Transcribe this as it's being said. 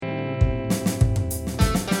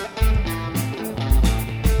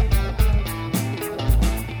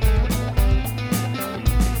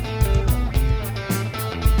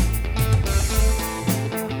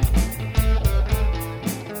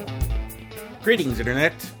Greetings,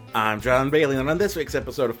 Internet. I'm John Bailey, and on this week's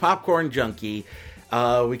episode of Popcorn Junkie,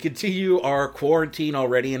 we continue our quarantine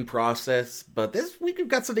already in process, but this week we've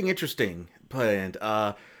got something interesting planned.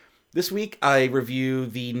 This week I review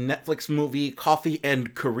the Netflix movie Coffee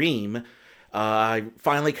and Kareem. I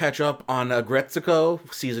finally catch up on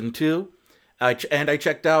Gretzko Season 2, and I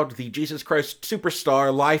checked out the Jesus Christ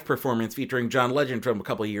Superstar live performance featuring John Legend from a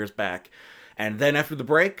couple of years back. And then after the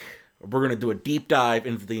break, we're going to do a deep dive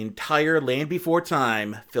into the entire Land Before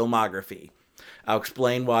Time filmography. I'll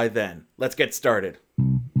explain why then. Let's get started.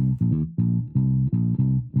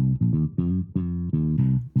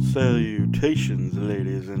 Salutations,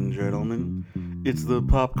 ladies and gentlemen. It's the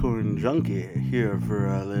Popcorn Junkie here for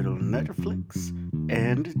a little Netflix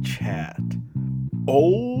and chat.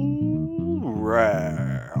 All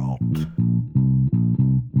right.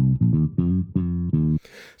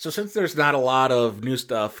 So since there's not a lot of new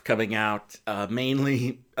stuff coming out,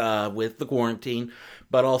 mainly with the quarantine,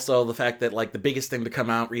 but also the fact that like the biggest thing to come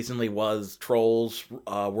out recently was Trolls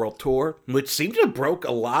World Tour, which seemed to have broke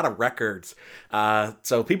a lot of records.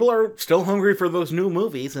 So people are still hungry for those new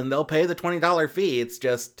movies, and they'll pay the $20 fee. It's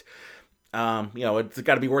just, it's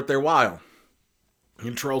got to be worth their while.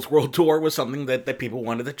 And Trolls World Tour was something that people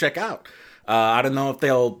wanted to check out. I don't know if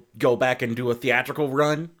they'll go back and do a theatrical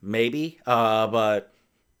run, maybe, but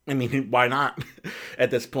I mean, why not at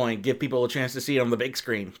this point? Give people a chance to see it on the big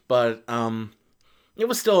screen. But it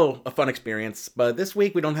was still a fun experience. But this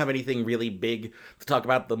week, we don't have anything really big to talk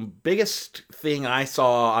about. The biggest thing I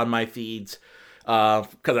saw on my feeds, because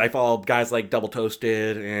I follow guys like Double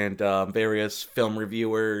Toasted and various film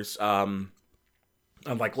reviewers on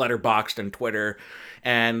like Letterboxd and Twitter.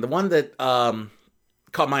 And the one that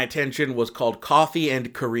caught my attention was called Coffee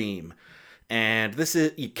and Kareem. And this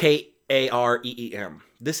is Kareem.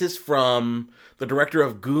 This is from the director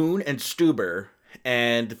of Goon and Stuber,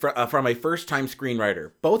 and from a first-time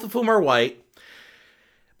screenwriter, both of whom are white.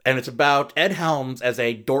 And it's about Ed Helms as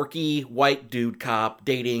a dorky white dude cop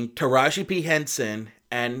dating Taraji P. Henson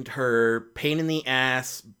and her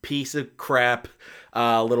pain-in-the-ass piece of crap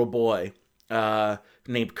little boy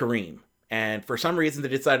named Kareem. And for some reason, they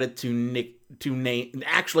decided to name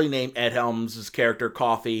Ed Helms' character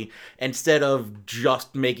Coffee instead of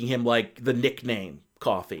just making him like the nickname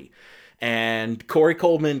Coffee. And Corey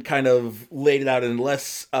Coleman kind of laid it out in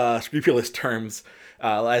less scrupulous terms,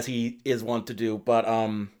 as he is wont to do. But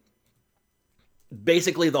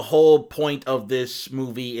basically, the whole point of this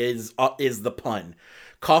movie is the pun.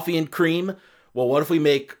 Coffee and cream. Well, what if we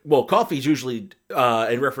make... Well, coffee's usually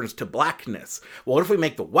in reference to blackness. Well, what if we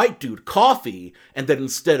make the white dude Coffee, and then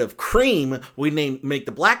instead of Cream, we make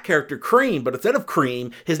the black character Cream, but instead of Cream,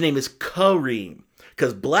 his name is Kareem.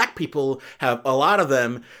 Because black people a lot of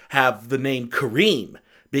them have the name Kareem,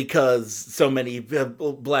 because so many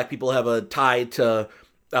black people have a tie to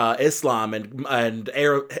Islam and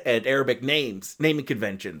Arabic naming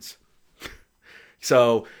conventions.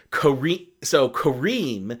 So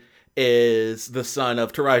Kareem is the son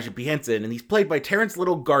of Taraji P. Henson, and he's played by Terrence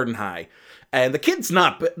Little Gardenhigh. And the kid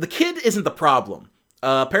isn't the problem.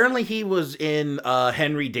 Apparently he was in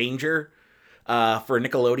Henry Danger for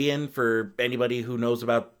Nickelodeon, for anybody who knows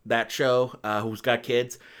about that show, who's got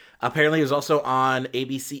kids. Apparently he was also on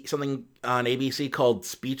something on ABC called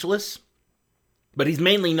Speechless. But he's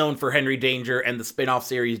mainly known for Henry Danger and the spin-off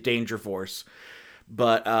series Danger Force.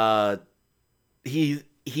 But he's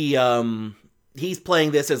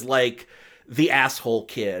playing this as like the asshole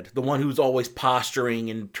kid, the one who's always posturing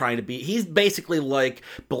and trying to be... He's basically like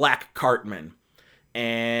Black Cartman.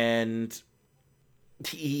 And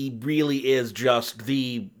he really is just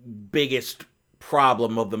the biggest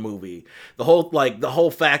problem of the movie. The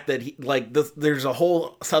whole fact that there's a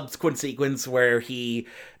whole subsequent sequence where he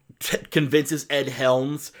convinces Ed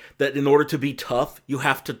Helms that in order to be tough, you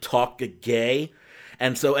have to talk gay.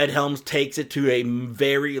 And so Ed Helms takes it to a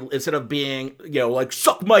instead of being, like,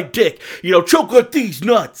 suck my dick, choke like these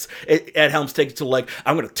nuts. Ed Helms takes it to like,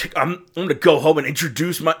 I'm gonna go home and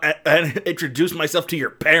introduce myself to your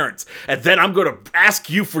parents, and then I'm gonna ask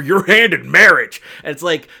you for your hand in marriage. And it's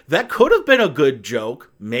like, that could have been a good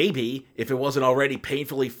joke, maybe, if it wasn't already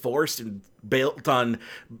painfully forced and built on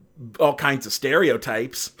all kinds of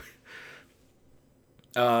stereotypes.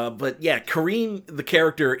 But yeah, Kareem, the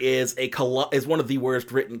character, is one of the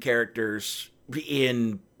worst written characters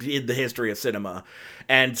in the history of cinema.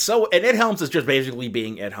 And Ed Helms is just basically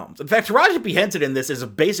being Ed Helms. In fact, Taraji P. Henson in this is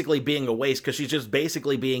basically being a waste, because she's just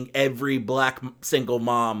basically being every black single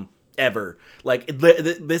mom ever. Like,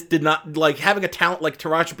 this did not, like, having a talent like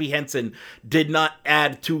Taraji P. Henson did not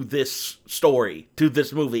add to this story, to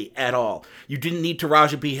this movie at all. You didn't need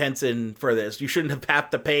Taraji P. Henson for this. You shouldn't have had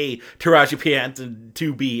to pay Taraji P. Henson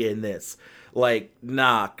to be in this. Like,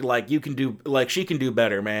 nah, like, you can do, like, she can do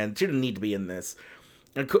better, man. She didn't need to be in this.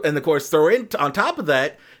 And of course, throw in, on top of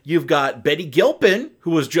that, you've got Betty Gilpin,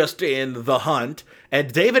 who was just in The Hunt,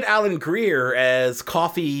 and David Alan Grier as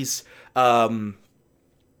Coffey's, a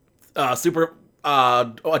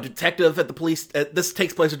detective at the police. This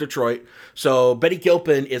takes place in Detroit. So Betty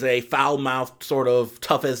Gilpin is a foul-mouthed, sort of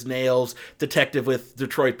tough-as-nails detective with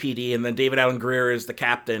Detroit PD, and then David Alan Grier is the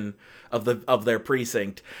captain of their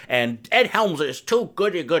precinct. And Ed Helms is too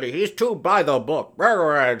goody-goody. He's too by the book.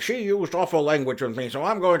 She used awful language with me, so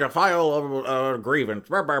I'm going to file a grievance.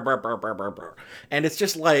 And it's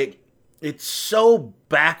just like, it's so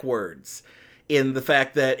backwards in the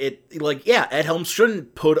fact that Ed Helms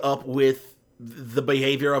shouldn't put up with the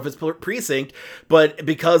behavior of his precinct, but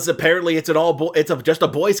because apparently it's just a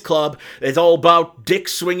boys club, it's all about dick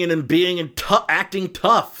swinging and being acting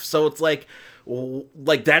tough. So it's like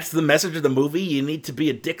that's the message of the movie. You need to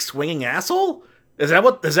be a dick swinging asshole. Is that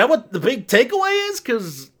what the big takeaway is?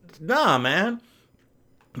 Because nah, man.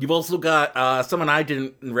 You've also got someone I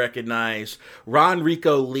didn't recognize, Ron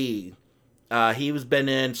Rico Lee. He was been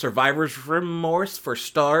in Survivor's Remorse for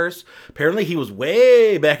Stars. Apparently, he was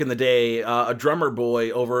way back in the day a drummer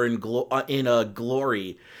boy over in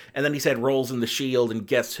Glory, and then he's had roles in The Shield and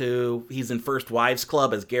Guess Who. He's in First Wives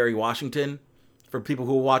Club as Gary Washington. For people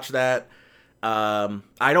who watch that, I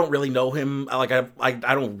don't really know him. I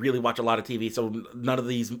don't really watch a lot of TV, so none of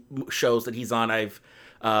these shows that he's on I've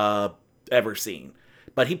ever seen.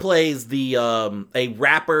 But he plays a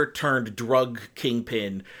rapper turned drug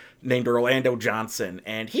kingpin named Orlando Johnson,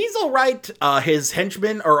 and he's all right. His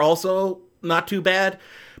henchmen are also not too bad,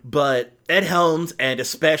 but Ed Helms and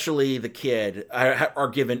especially the kid are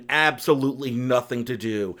given absolutely nothing to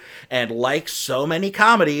do. And like so many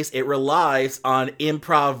comedies, it relies on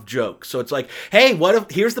improv jokes. So it's like, hey,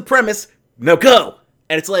 here's the premise, now go.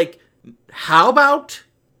 And it's like, how about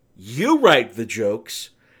you write the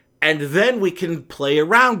jokes, and then we can play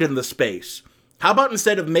around in the space? How about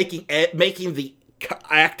instead of making the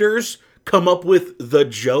actors come up with the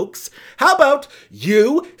jokes, how about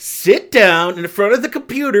you sit down in front of the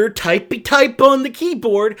computer, type on the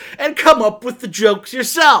keyboard, and come up with the jokes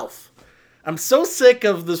yourself? I'm so sick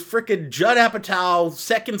of this frickin' Judd Apatow,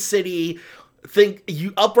 Second City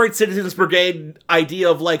Upright Citizens Brigade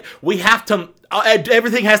idea of like, we have to,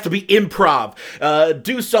 everything has to be improv.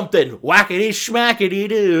 Do something whackity schmackity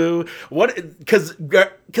do. Because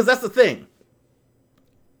that's the thing.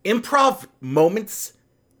 Improv moments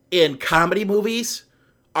in comedy movies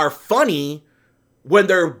are funny when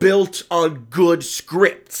they're built on good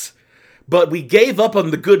scripts. But we gave up on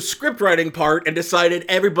the good script writing part and decided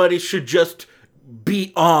everybody should just be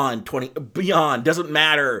beyond. Doesn't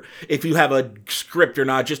matter if you have a script or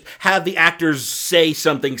not. Just have the actors say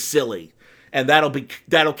something silly, and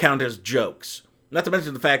that'll count as jokes. Not to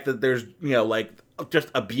mention the fact that there's just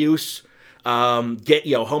abuse,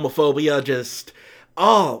 homophobia, just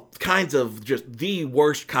all kinds of just the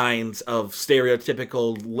worst kinds of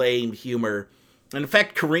stereotypical lame humor. And in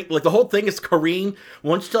fact, the whole thing is Kareem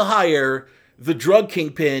wants to hire the drug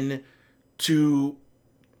kingpin to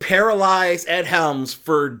paralyze Ed Helms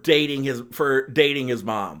for dating his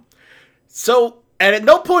mom. So, and at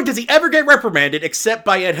no point does he ever get reprimanded except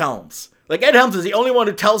by Ed Helms. Like, Ed Helms is the only one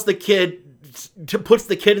who tells the kid, puts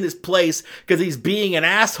the kid in his place because he's being an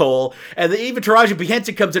asshole. And then even Taraji P.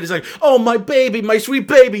 Henson comes in and is like, oh, my baby, my sweet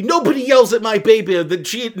baby. Nobody yells at my baby. And then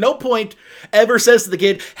she at no point ever says to the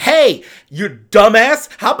kid, hey, you dumbass,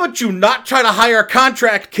 how about you not try to hire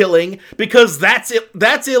contract killing because that's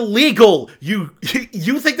illegal. You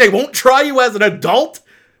think they won't try you as an adult?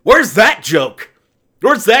 Where's that joke?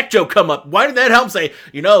 Where's that joke come up? Why did that help say,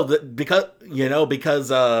 because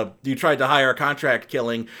you tried to hire a contract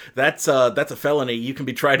killing, that's a felony. You can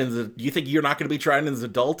be tried you think you're not going to be tried as an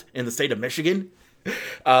adult in the state of Michigan?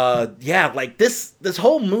 This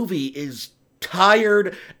whole movie is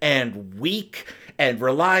tired and weak and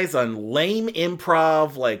relies on lame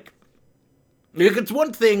improv. Like, it's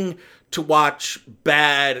one thing to watch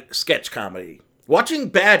bad sketch comedy. Watching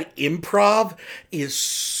bad improv is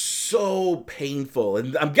so painful,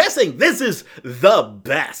 and I'm guessing this is the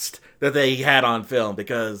best that they had on film,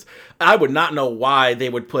 because I would not know why they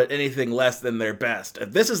would put anything less than their best.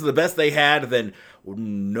 If this is the best they had, then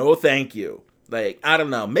no thank you. Like, I don't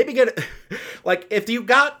know, maybe why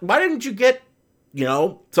didn't you get,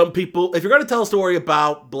 some people, if you're going to tell a story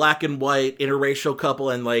about black and white interracial couple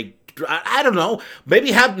and like I don't know.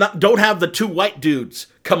 Maybe don't have the two white dudes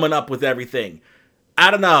coming up with everything.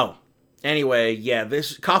 I don't know. Anyway, yeah,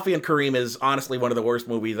 this Coffee and Kareem is honestly one of the worst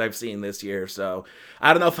movies I've seen this year. So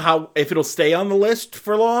I don't know if it'll stay on the list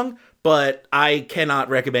for long, but I cannot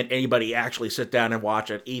recommend anybody actually sit down and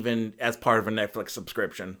watch it, even as part of a Netflix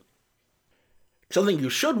subscription. Something you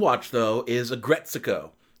should watch, though, is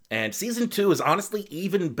Agretsuko. And season 2 is honestly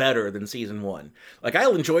even better than season 1. Like, I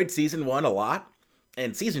enjoyed season 1 a lot,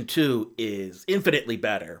 and season 2 is infinitely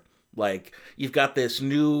better. Like, you've got this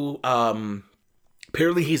new,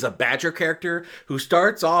 apparently he's a Badger character who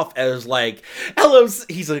starts off as, like, hello,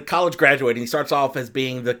 he's a college graduate, and he starts off as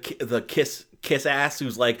being the kiss ass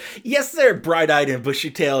who's like, yes, they're bright-eyed and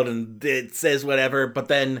bushy-tailed, and it says whatever, but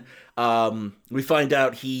then, we find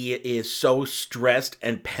out he is so stressed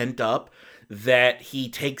and pent up that he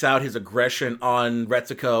takes out his aggression on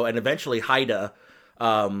Retsuko and eventually Haida,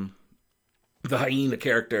 the hyena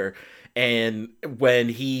character. And when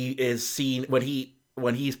he's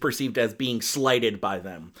perceived as being slighted by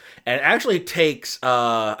them, and it actually takes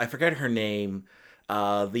I forget her name,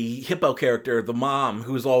 the hippo character, the mom,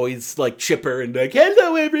 who's always like chipper and like,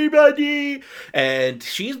 hello everybody, and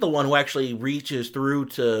she's the one who actually reaches through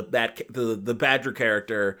to the Badger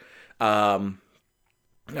character,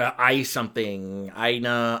 something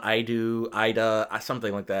Ida,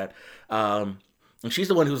 something like that. And she's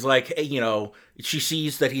the one who's like, hey, she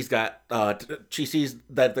sees that he's got, she sees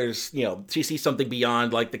that there's, she sees something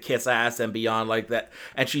beyond like the kiss ass and beyond like that,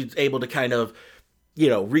 and she's able to kind of,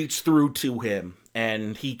 reach through to him,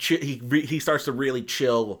 and he starts to really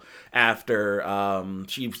chill after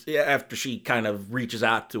she kind of reaches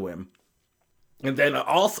out to him. And then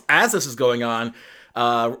also, as this is going on,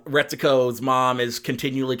 Retsuko's mom is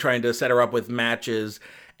continually trying to set her up with matches,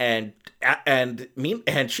 and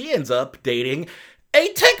she ends up dating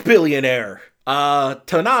a tech billionaire.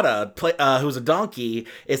 Tonada, who's a donkey,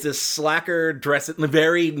 is this slacker dress,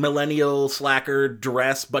 very millennial slacker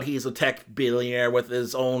dress, but he's a tech billionaire with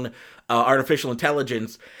his own artificial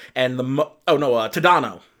intelligence. And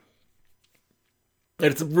Tadano.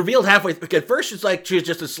 And it's revealed halfway. At first, she's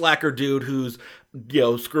just a slacker dude who's,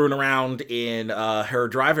 screwing around in her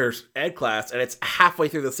driver's ed class. And it's halfway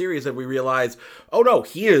through the series that we realize, oh no,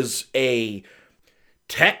 he is a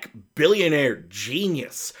tech billionaire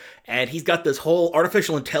genius. And he's got this whole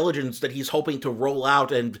artificial intelligence that he's hoping to roll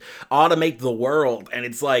out and automate the world. And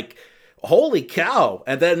it's like, holy cow.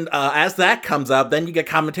 And then as that comes up, then you get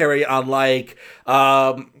commentary on like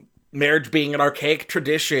marriage being an archaic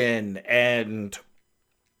tradition and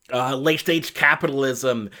late stage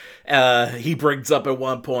capitalism, he brings up at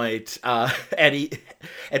one point, and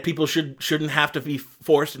people shouldn't have to be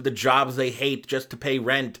forced into jobs they hate just to pay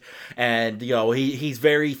rent. And he's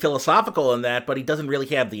very philosophical in that, but he doesn't really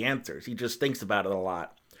have the answers. He just thinks about it a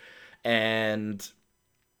lot. And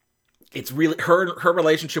it's really her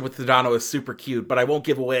relationship with Tadano is super cute, but I won't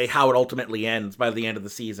give away how it ultimately ends by the end of the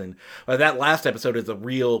season. But that last episode is a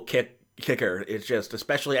real kicker. It's just,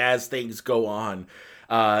 especially as things go on.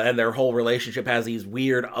 And their whole relationship has these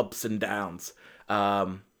weird ups and downs.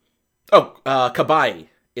 Kabai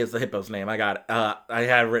is the hippo's name. I got it. I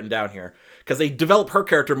had it written down here. Because they develop her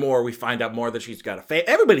character more, we find out more that she's got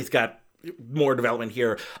everybody's got more development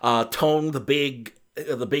here. Tone, the big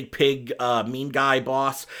pig, mean guy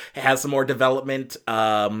boss, has some more development.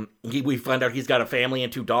 We find out he's got a family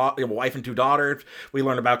and a wife and two daughters. We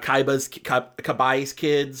learn about Kabai's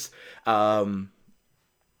kids.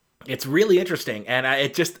 It's really interesting, and I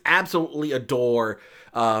just absolutely adore,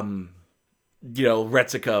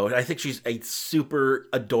 Retsuko. I think she's a super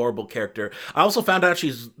adorable character. I also found out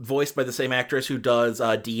she's voiced by the same actress who does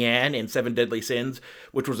Deanne in Seven Deadly Sins,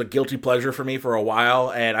 which was a guilty pleasure for me for a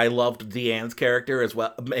while, and I loved Deanne's character as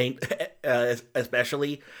well,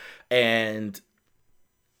 especially, and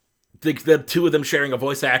the two of them sharing a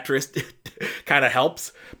voice actress kind of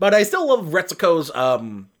helps. But I still love Retsuko's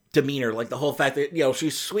demeanor, like the whole fact that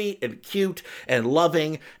she's sweet and cute and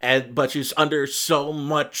loving, but she's under so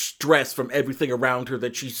much stress from everything around her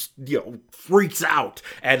that she's freaks out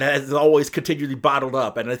and has always continually bottled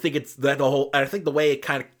up. And I think it's I think the way it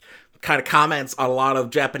kind of comments on a lot of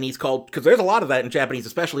Japanese culture, because there's a lot of that in Japanese,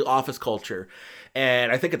 especially office culture.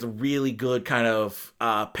 And I think it's a really good kind of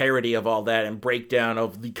parody of all that and breakdown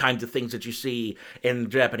of the kinds of things that you see in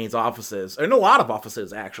Japanese offices. And a lot of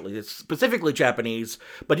offices, actually. It's specifically Japanese,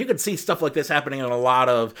 but you can see stuff like this happening in a lot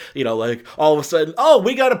of, like all of a sudden,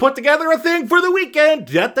 we got to put together a thing for the weekend.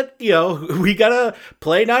 We got to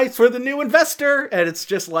play nice for the new investor. And it's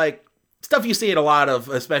just like stuff you see in a lot of,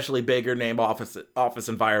 especially bigger name office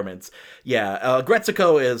environments. Yeah,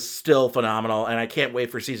 Gretsuko is still phenomenal, and I can't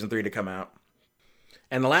wait for season 3 to come out.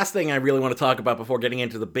 And the last thing I really want to talk about before getting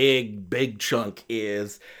into the big chunk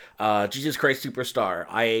is Jesus Christ Superstar.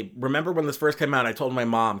 I remember when this first came out, I told my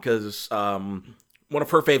mom, because one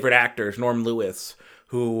of her favorite actors, Norm Lewis,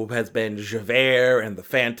 who has been Javert and the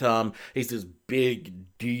Phantom, he's this big,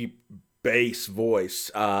 deep bass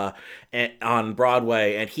voice on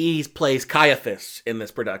Broadway, and he plays Caiaphas in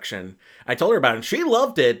this production. I told her about it, and she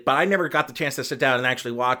loved it, but I never got the chance to sit down and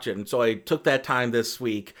actually watch it, and so I took that time this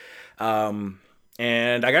week.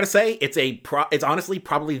 And I gotta say, it's honestly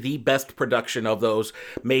probably the best production of those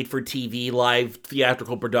made-for-TV live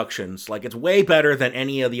theatrical productions. Like, it's way better than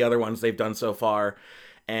any of the other ones they've done so far.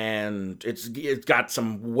 And it had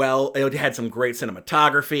some great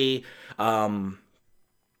cinematography.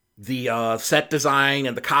 The set design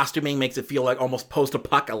and the costuming makes it feel like almost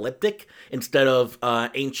post-apocalyptic instead of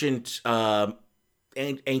ancient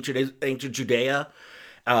Judea.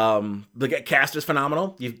 The cast is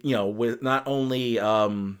phenomenal. You know, with not only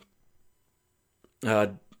I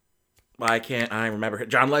remember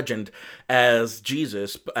John Legend as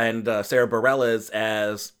Jesus and Sarah Bareilles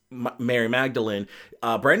as Mary Magdalene.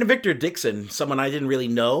 Brandon Victor Dixon, someone I didn't really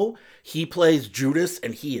know, he plays Judas,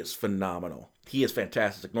 and he is phenomenal. He is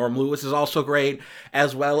fantastic. Norm Lewis is also great,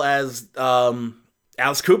 as well as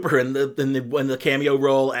Alice Cooper in the cameo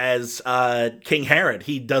role as King Herod.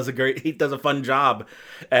 He does a fun job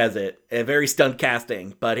as it. A very stunt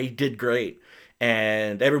casting, but he did great,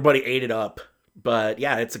 and everybody ate it up. But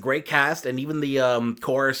yeah, it's a great cast, and even the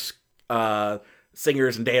chorus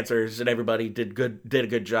singers and dancers and everybody did a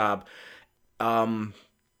good job.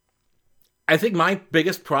 I think my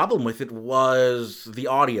biggest problem with it was the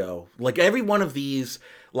audio. Like, every one of these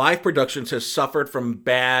live productions has suffered from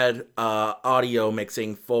bad audio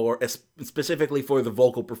mixing specifically for the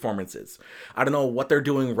vocal performances. I don't know what they're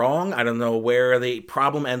doing wrong. I don't know where the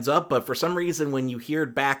problem ends up, but for some reason, when you hear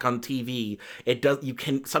it back on TV,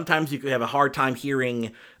 sometimes you can have a hard time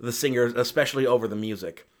hearing the singers, especially over the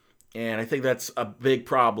music. And I think that's a big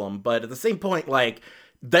problem. But at the same point, like,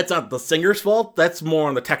 that's not the singer's fault. That's more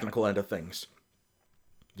on the technical end of things.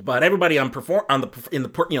 But everybody in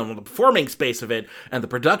the performing space of it and the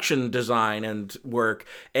production design and work,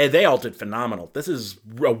 they all did phenomenal. This is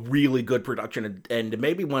a really good production, and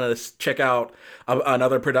maybe want to check out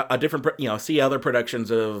see other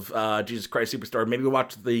productions of Jesus Christ Superstar. Maybe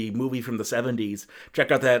watch the movie from the 70s.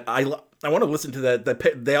 Check out that. I want to listen to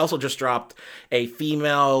that. They also just dropped a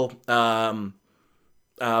female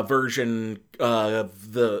version of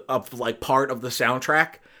part of the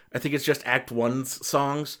soundtrack. I think it's just Act 1's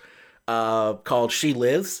songs called She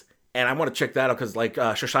Lives. And I want to check that out because, like,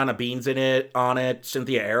 Shoshana Bean's on it.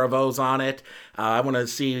 Cynthia Erivo's on it. I want to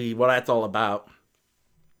see what that's all about.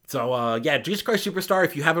 So, Jesus Christ Superstar,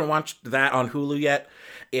 if you haven't watched that on Hulu yet,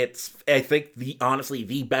 it's, I think, honestly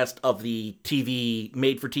the best of the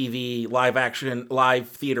made-for-TV, live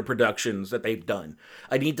theater productions that they've done.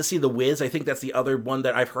 I need to see The Wiz. I think that's the other one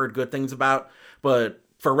that I've heard good things about. But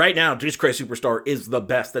for right now, Jesus Christ Superstar is the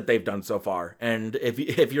best that they've done so far. And if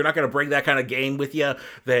you're not going to bring that kind of game with you,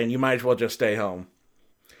 then you might as well just stay home.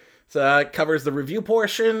 So that covers the review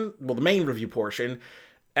portion, the main review portion.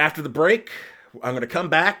 After the break, I'm going to come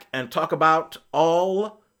back and talk about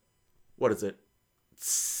what is it?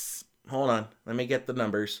 Hold on, let me get the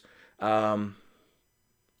numbers.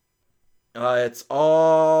 It's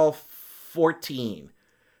all 14,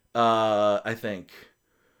 I think.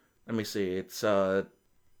 Let me see, it's 12,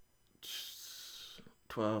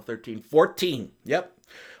 13, 14. Yep.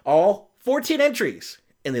 All 14 entries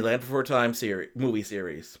in the Land Before Time movie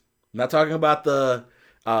series. I'm not talking about the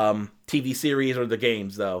TV series or the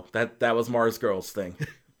games, though. That was Mars Girls' thing.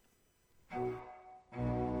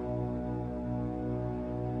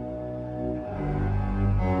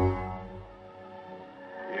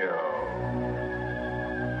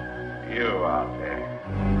 You out there.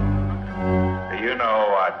 Do you know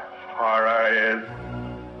what horror is?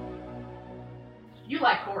 You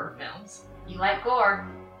like horror films. You like gore.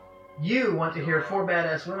 You want to hear four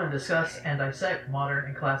badass women discuss and dissect modern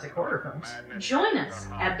and classic horror films. Join us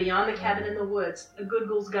at Beyond the Cabin in the Woods, a Good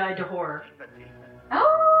Girl's Guide to Horror.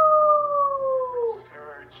 Oh!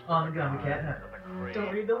 On the Gummy Cat Network.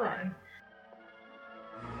 Don't read the Latin.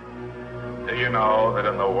 Do you know that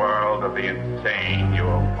in the world of the insane you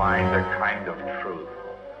will find a kind of truth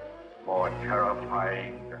more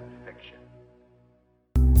terrifying than fiction?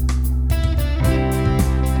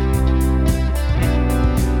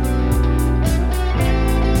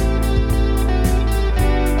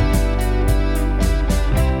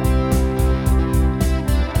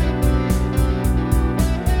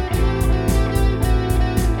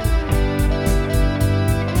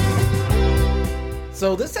 So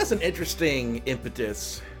So this has an interesting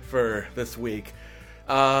impetus for this week.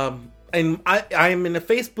 And I'm in a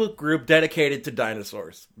Facebook group dedicated to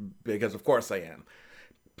dinosaurs, because of course I am.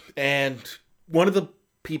 And one of the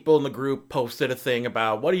people in the group posted a thing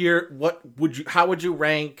about how would you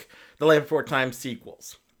rank the Land Before Time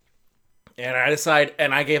sequels? And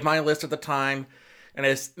I gave my list at the time, and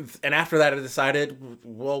after that I decided,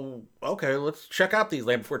 well, okay, let's check out these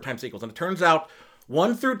Land Before Time sequels. And it turns out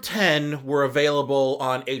 1 through 10 were available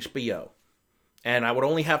on HBO. And I would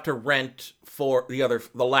only have to rent for the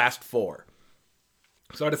last 4.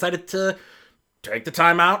 So I decided to take the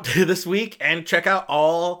time out this week and check out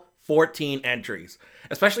all 14 entries,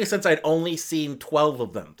 especially since I'd only seen 12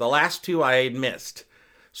 of them. The last 2 I had missed.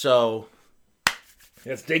 So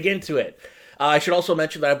let's dig into it. I should also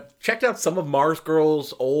mention that I've checked out some of Mars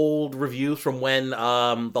Girl's old reviews from when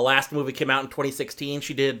the last movie came out in 2016.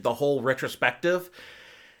 She did the whole retrospective.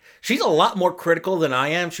 She's a lot more critical than I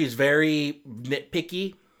am. She's very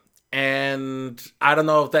nitpicky, and I don't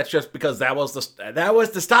know if that's just because that was the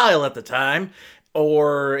style at the time,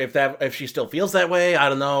 or if she still feels that way. I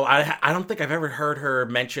don't know. I don't think I've ever heard her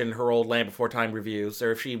mention her old Land Before Time reviews,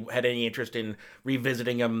 or if she had any interest in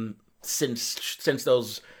revisiting them since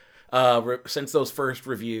those first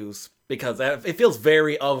reviews. Because it feels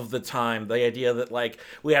very of the time. The idea that, like,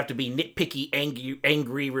 we have to be nitpicky,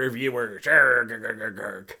 angry reviewers.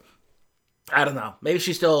 I don't know. Maybe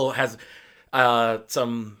she still has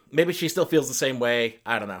maybe she still feels the same way.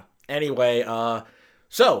 I don't know. Anyway,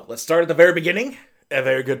 so let's start at the very beginning. A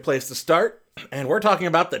very good place to start. And we're talking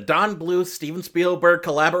about the Don Bluth, Steven Spielberg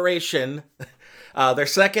collaboration. Their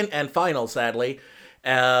second and final, sadly,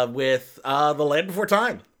 with The Land Before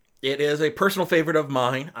Time. It is a personal favorite of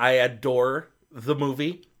mine. I adore the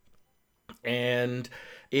movie. And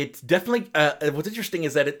it's definitely, what's interesting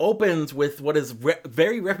is that it opens with what is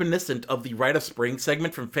very reminiscent of the Rite of Spring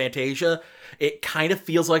segment from Fantasia. It kind of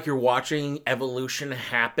feels like you're watching evolution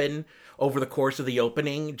happen over the course of the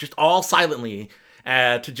opening, just all silently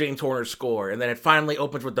to James Horner's score. And then it finally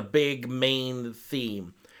opens with the big main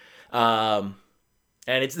theme.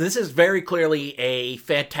 And this is very clearly a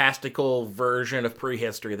fantastical version of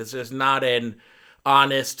prehistory. This is not an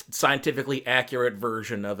honest, scientifically accurate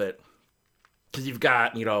version of it. Because you've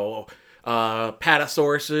got,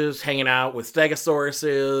 Patosauruses hanging out with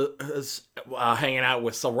Stegosauruses, hanging out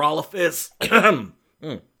with Saurolophus.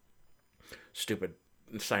 Stupid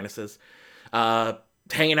sinuses.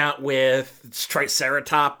 Hanging out with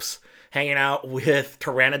Triceratops, hanging out with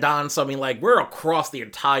Pteranodon. So, I mean, like, we're across the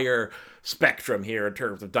entire spectrum here in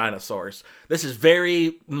terms of dinosaurs. This is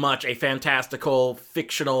very much a fantastical,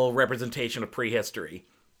 fictional representation of prehistory.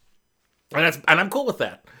 And I'm cool with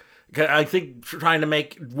that. I think trying to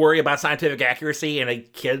worry about scientific accuracy in a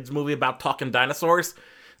kid's movie about talking dinosaurs,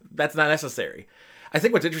 that's not necessary. I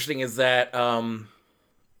think what's interesting is that I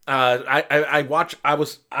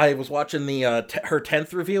was watching the her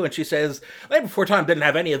 10th review, and she says Land Before Time didn't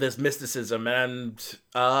have any of this mysticism, and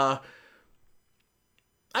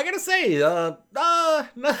I gotta say, no,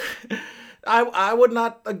 I would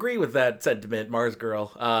not agree with that sentiment, Mars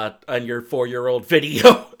Girl, on your 4-year-old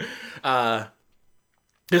video.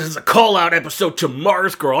 This is a call-out episode to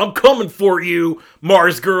Mars Girl. I'm coming for you,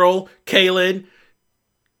 Mars Girl, Kaylin,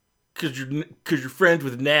 because you're friends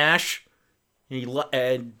with Nash,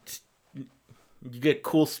 and you get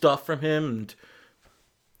cool stuff from him, and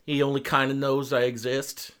he only kind of knows I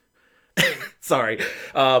exist. Sorry.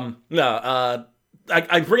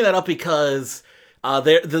 I bring that up because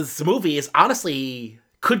this movie is honestly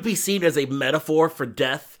could be seen as a metaphor for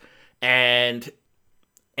death, and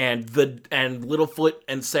Littlefoot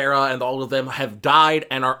and Sarah and all of them have died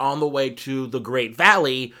and are on the way to the Great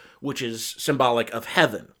Valley, which is symbolic of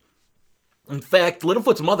heaven. In fact,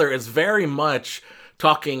 Littlefoot's mother is very much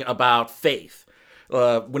talking about faith.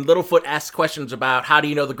 When Littlefoot asks questions about how do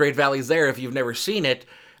you know the Great Valley is there if you've never seen it,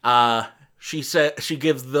 she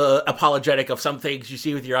gives the apologetic of some things you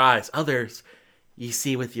see with your eyes, others you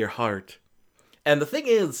see with your heart. And the thing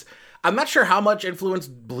is, I'm not sure how much influence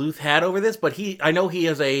Bluth had over this, but I know he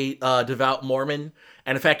is a devout Mormon,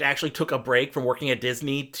 and in fact actually took a break from working at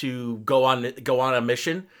Disney to go on a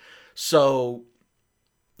mission. So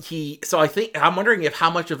I think I'm wondering if how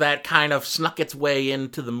much of that kind of snuck its way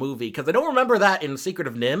into the movie, because I don't remember that in Secret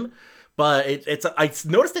of NIMH, but I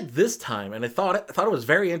noticed it this time, and I thought it was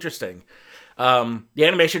very interesting. The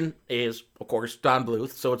animation is, of course, Don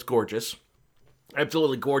Bluth, so it's gorgeous.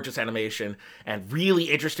 Absolutely gorgeous animation and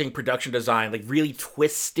really interesting production design, like really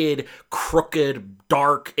twisted, crooked,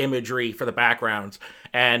 dark imagery for the backgrounds,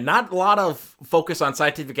 and not a lot of focus on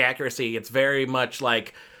scientific accuracy. It's very much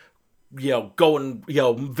like going,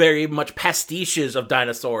 very much pastiches of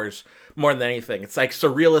dinosaurs more than anything. It's like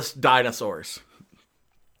surrealist dinosaurs.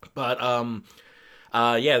 But,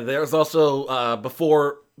 there's also,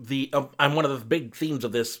 before and one of the big themes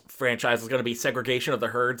of this franchise is going to be segregation of the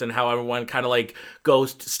herds and how everyone kind of like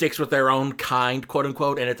sticks with their own kind, quote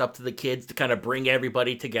unquote, and it's up to the kids to kind of bring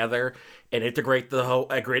everybody together and integrate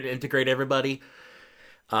everybody.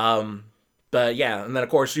 But yeah, and then of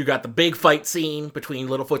course you got the big fight scene between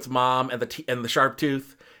Littlefoot's mom and the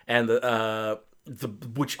Sharptooth, and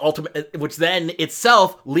which then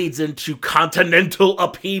itself leads into continental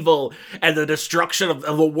upheaval and the destruction of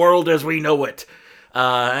the world as we know it.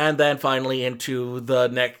 And then finally into the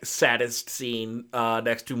next saddest scene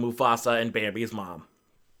next to Mufasa and Bambi's mom.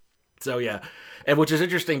 So yeah, and which is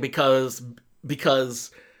interesting because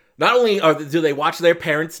not only do they watch their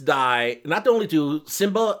parents die, not only do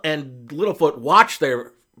Simba and Littlefoot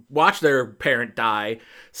watch their parent die,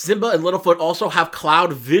 Simba and Littlefoot also have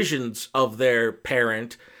cloud visions of their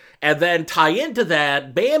parent, and then tie into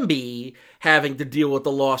that Bambi having to deal with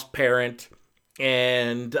the lost parent,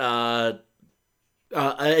 and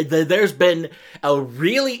there's been a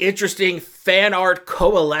really interesting fan art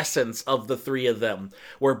coalescence of the three of them,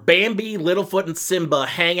 where Bambi, Littlefoot, and Simba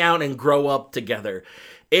hang out and grow up together.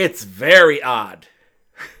 It's very odd.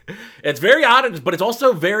 It's very odd, but it's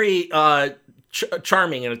also very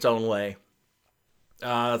charming in its own way.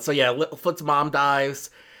 So yeah, Littlefoot's mom dies,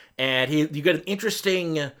 and you get an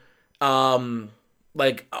interesting armored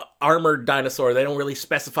dinosaur. They don't really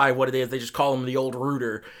specify what it is. They just call him the Old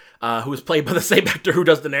Rooter. Who was played by the same actor who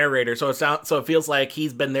does the narrator. So it feels like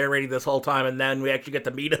he's been narrating this whole time, and then we actually get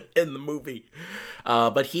to meet him in the movie.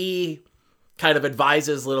 But he kind of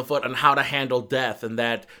advises Littlefoot on how to handle death, and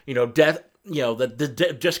that, death,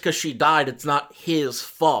 just because she died, it's not his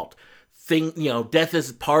fault. Death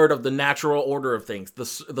is part of the natural order of things.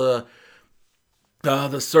 The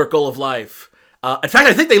circle of life. In fact,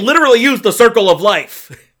 I think they literally used the circle of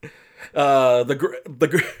life.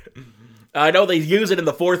 I know they use it in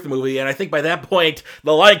the fourth movie, and I think by that point,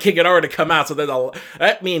 The Lion King had already come out, so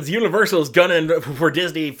that means Universal's gunning for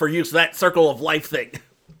Disney for use of that circle of life thing.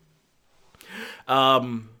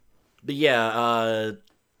 But yeah,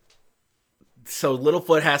 so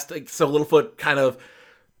Littlefoot kind of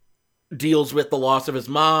deals with the loss of his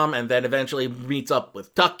mom, and then eventually meets up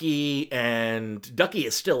with Ducky, and Ducky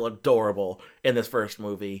is still adorable in this first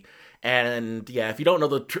movie. And yeah, if you don't know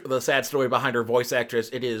the sad story behind her voice actress,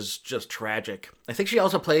 it is just tragic. I think she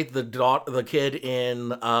also played the kid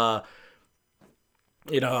in All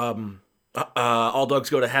Dogs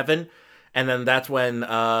Go to Heaven, and then that's when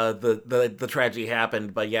the tragedy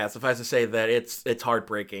happened. But yeah, suffice to say that it's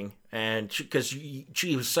heartbreaking, and because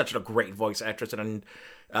she was such a great voice actress, and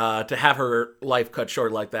to have her life cut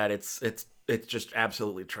short like that, it's just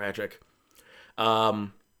absolutely tragic.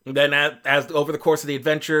 Then as over the course of the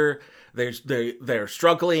adventure, they're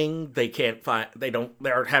struggling.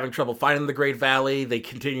 They're having trouble finding the Great Valley. They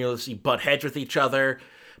continuously butt heads with each other,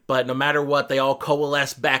 but no matter what, they all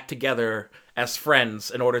coalesce back together as friends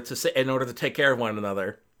in order to take care of one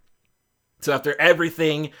another. So after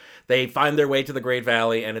everything, they find their way to the Great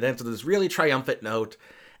Valley, and it ends with this really triumphant note.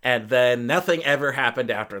 And then nothing ever happened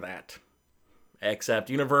after that. Except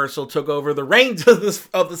Universal took over the reins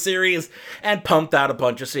of the series and pumped out a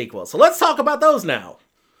bunch of sequels. So let's talk about those now.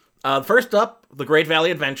 First up, The Great Valley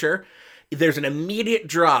Adventure. There's an immediate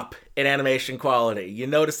drop in animation quality. You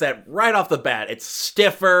notice that right off the bat. It's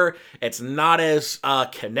stiffer. It's not as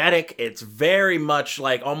kinetic. It's very much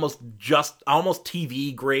like almost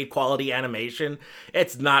TV grade quality animation.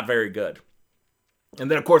 It's not very good. And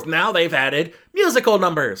then, of course, now they've added musical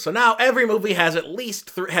numbers. So now every movie has at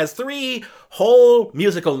least has 3 whole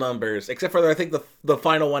musical numbers, except for I think the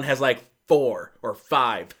final one has like 4 or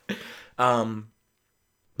 5. But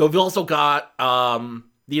we've also got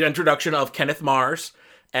the introduction of Kenneth Mars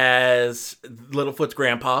as Littlefoot's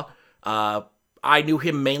grandpa. I knew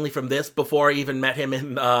him mainly from this before I even met him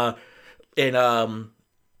in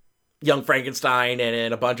Young Frankenstein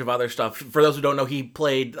and a bunch of other stuff. For those who don't know, he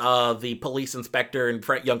played the police inspector in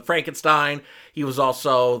Young Frankenstein. He was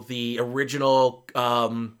also the original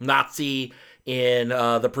Nazi in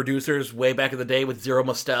The Producers way back in the day with Zero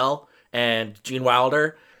Mostel and Gene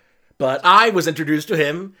Wilder. But I was introduced to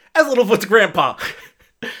him as Littlefoot's grandpa.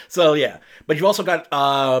 So yeah. But you've also got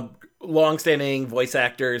long-standing voice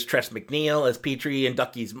actors, Tress MacNeille as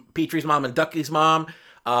Petrie's mom and Ducky's mom.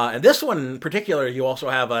 And this one in particular, you also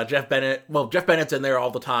have Jeff Bennett. Well, Jeff Bennett's in there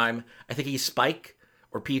all the time. I think he's Spike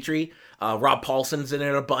or Petrie. Rob Paulson's in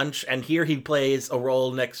it a bunch. And here he plays a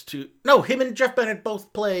role next to... No, him and Jeff Bennett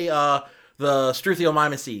both play the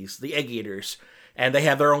Struthiomimeses, the egg eaters. and they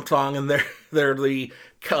have their own song, and they're the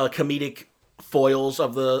comedic foils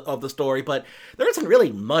of the story. But there isn't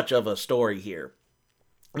really much of a story here.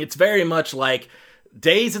 It's very much like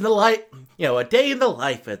days in the life, a day in the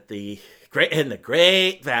life in the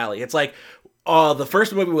Great Valley. It's like, the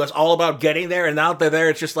first movie was all about getting there, and now they're there,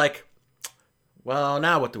 it's just like, well,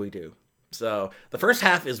 now what do we do? So the first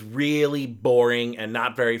half is really boring and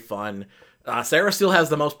not very fun. Sarah still has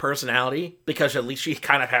the most personality, because at least she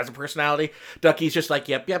kind of has a personality. Ducky's just like,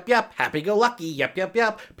 yep, happy-go-lucky, yep.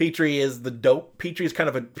 Petrie is the dope. Petrie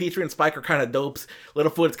and Spike are kind of dopes.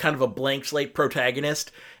 Littlefoot's kind of a blank slate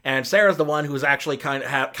protagonist, and Sarah's the one who's actually kind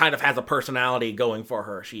of has a personality going for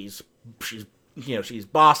her. She's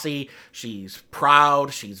bossy, she's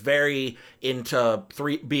proud, she's very into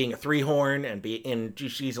being a three-horn, and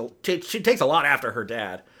she takes a lot after her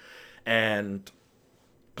dad. And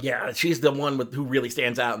yeah, she's the one who really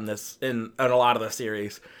stands out in a lot of the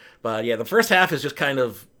series. But yeah, the first half is just kind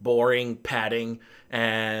of boring, padding,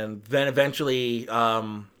 and then eventually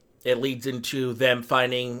it leads into them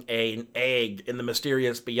finding an egg in the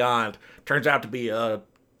mysterious beyond. Turns out to be a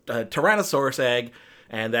Tyrannosaurus egg,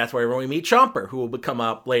 and that's where we meet Chomper, who will come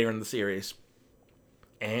up later in the series.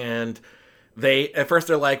 And at first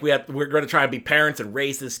they're like, we're going to try and be parents and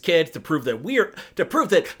raise this kid to prove that we're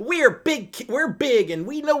big and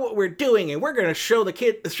we know what we're doing, and we're going to show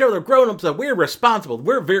the grown-ups that we're responsible.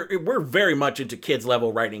 We're very much into kids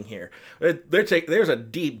level writing here. There's a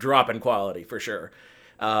deep drop in quality for sure.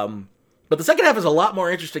 But the second half is a lot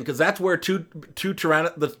more interesting, because that's where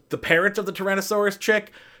the parents of the Tyrannosaurus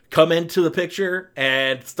chick come into the picture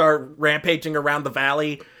and start rampaging around the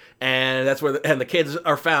valley, and that's where the kids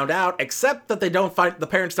are found out, except that the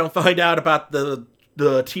parents don't find out about the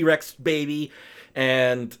T-Rex baby,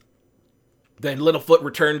 and then Littlefoot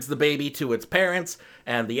returns the baby to its parents,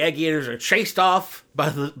 and the egg eaters are chased off by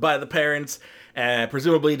the parents,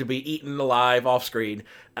 presumably to be eaten alive off screen.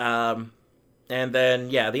 And then,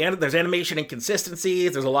 there's animation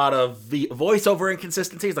inconsistencies. There's a lot of voiceover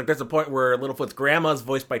inconsistencies. Like, there's a point where Littlefoot's grandma is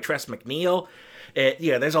voiced by Tress MacNeille.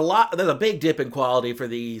 There's a big dip in quality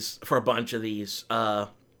for a bunch of these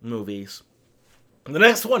movies. And the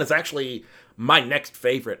next one is actually my next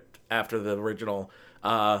favorite after the original.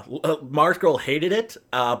 Mars Girl hated it,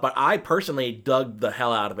 but I personally dug the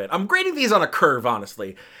hell out of it. I'm grading these on a curve,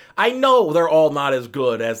 honestly. I know they're all not as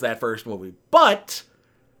good as that first movie, but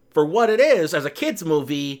for what it is, as a kid's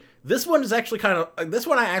movie, this one I actually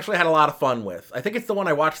had a lot of fun with. I think it's the one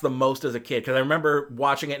I watched the most as a kid, because I remember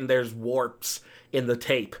watching it and there's warps in the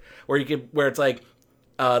tape where it's like,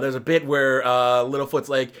 there's a bit where Littlefoot's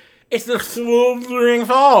like, it's the Smoldering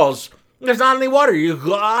Falls. There's not any water. You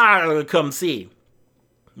gotta come see.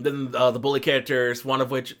 Then the bully characters, one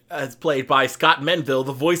of which is played by Scott Menville,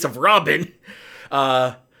 the voice of Robin.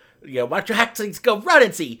 Watch your hackles go run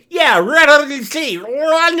and see. Yeah, run and see.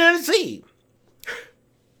 Run and see.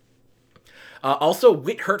 Also,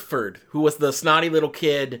 Whit Hertford, who was the snotty little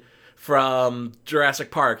kid from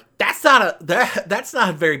Jurassic Park. That's not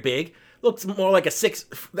very big. Looks more like a 6.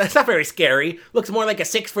 That's not very scary. Looks more like a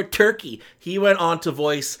 6-foot turkey. He went on to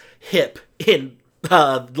voice Hip in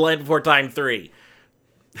Land Before Time 3.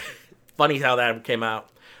 Funny how that came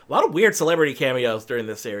out. A lot of weird celebrity cameos during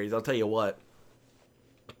this series, I'll tell you what.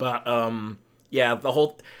 But the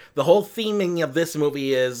whole theming of this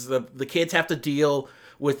movie is the kids have to deal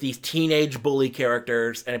with these teenage bully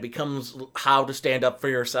characters, and it becomes how to stand up for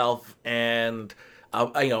yourself, and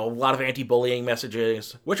a lot of anti-bullying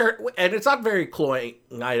messages, and it's not very cloying,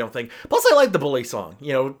 I don't think. Plus, I like the bully song.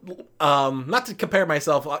 Not to compare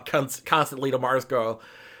myself constantly to Mars Girl.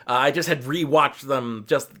 I just had rewatched them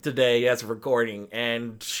just today as a recording,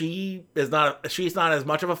 and she's not as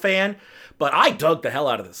much of a fan, but I dug the hell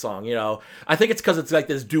out of this song. I think it's because it's like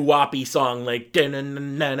this doo-woppy song, like there's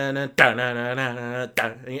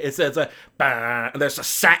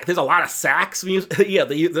a lot of sax music. Yeah,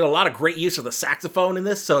 there's a lot of great use of the saxophone in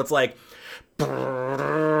this, so it's like so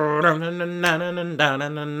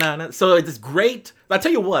it's great. I'll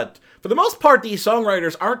tell you what, for the most part, these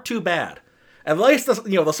songwriters aren't too bad. At least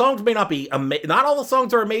the songs may not be not all the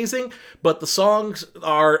songs are amazing, but the songs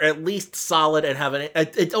are at least solid and have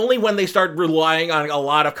it's only when they start relying on a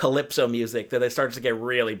lot of calypso music that it starts to get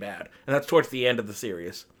really bad, and that's towards the end of the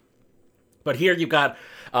series. But here you got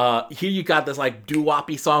this like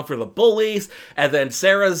doo-woppy song for the bullies, and then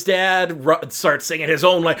Sarah's dad starts singing his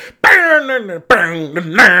own like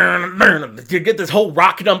you get this whole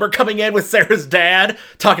rock number coming in with Sarah's dad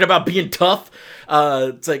talking about being tough.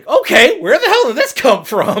 It's like, okay, where the hell did this come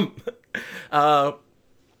from? But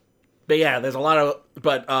yeah, there's a lot of,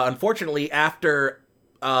 but unfortunately after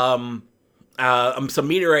some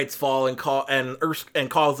meteorites fall and cause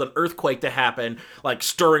an earthquake to happen, like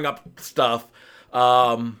stirring up stuff.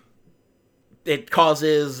 It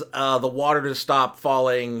causes the water to stop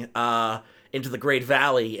falling into the Great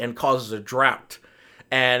Valley and causes a drought.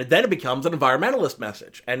 And then it becomes an environmentalist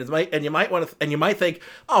message, and you might think,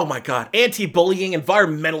 oh my god, anti-bullying,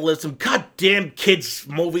 environmentalism, goddamn kids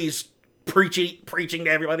movies preaching to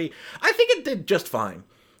everybody. I think it did just fine.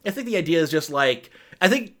 I think the idea is just like, I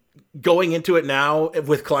think going into it now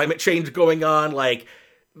with climate change going on, like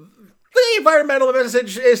the environmental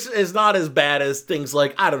message is not as bad as things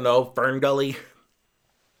like, I don't know, Ferngully.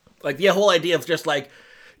 Like the whole idea of just like,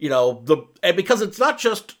 and because it's not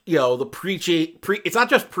just, it's not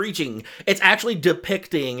just preaching, it's actually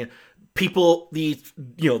depicting people,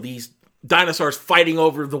 these dinosaurs fighting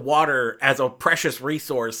over the water as a precious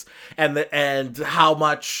resource, and how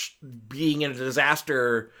much being in a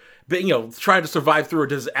disaster, trying to survive through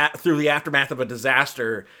the aftermath of a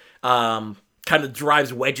disaster, kind of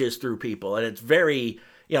drives wedges through people. And it's very,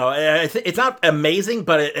 it's not amazing,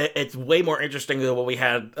 but it's way more interesting than what we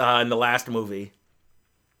had in the last movie.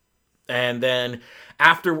 And then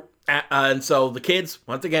and so the kids,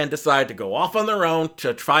 once again, decide to go off on their own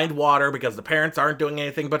to find water because the parents aren't doing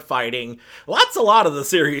anything but fighting. That's a lot of the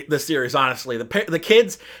series, honestly. The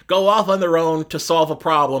kids go off on their own to solve a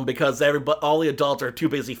problem because all the adults are too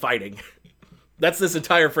busy fighting. That's this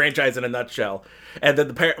entire franchise in a nutshell. And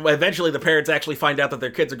then eventually the parents actually find out that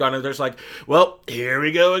their kids are gone, and they're just like, well, here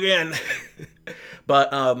we go again.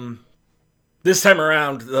 But this time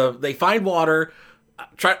around, they find water.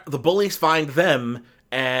 The bullies find them,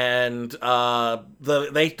 and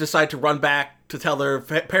they decide to run back to tell their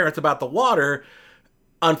parents about the water.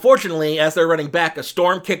 Unfortunately, as they're running back, a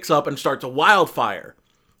storm kicks up and starts a wildfire.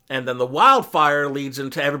 And then the wildfire leads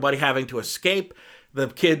into everybody having to escape. The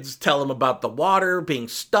kids tell them about the water being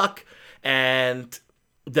stuck, and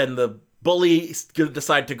then the bullies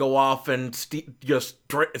decide to go off and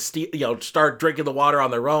start drinking the water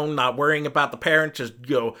on their own, not worrying about the parents. Just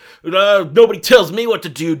nobody tells me what to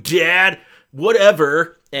do, Dad.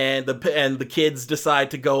 Whatever. And the kids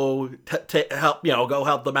decide to go to help, go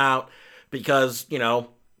help them out because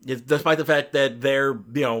despite the fact that they're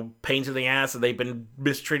pains in the ass and they've been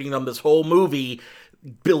mistreating them this whole movie,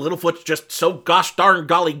 Bill Littlefoot's just so gosh darn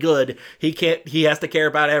golly good. He has to care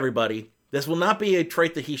about everybody. This will not be a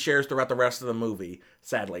trait that he shares throughout the rest of the movie,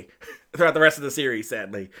 sadly. Throughout the rest of the series,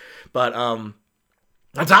 sadly. But, on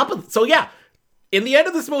top of... So, yeah. In the end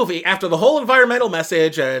of this movie, after the whole environmental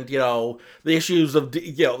message and, the issues of...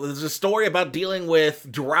 there's a story about dealing with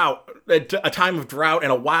drought, a time of drought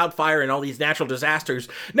and a wildfire and all these natural disasters.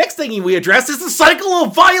 Next thing we address is the cycle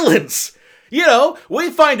of violence!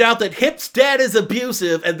 We find out that Hip's dad is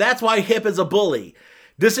abusive, and that's why Hip is a bully.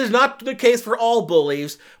 This is not the case for all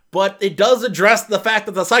bullies, but it does address the fact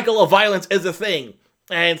that the cycle of violence is a thing.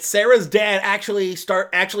 And Sarah's dad actually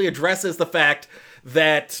addresses the fact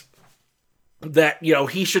that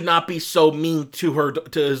he should not be so mean to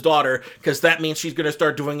his daughter, because that means she's going to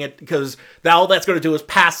start doing it, because all that's going to do is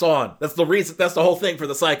pass on. That's the reason. That's the whole thing for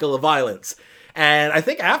the cycle of violence. And I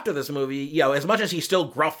think after this movie, as much as he's still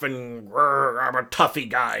gruff and I'm a toughy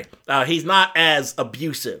guy, he's not as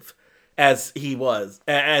abusive as he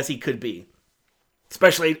could be.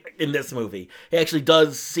 Especially in this movie. He actually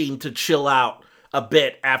does seem to chill out a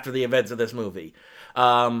bit after the events of this movie.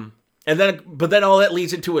 But then all that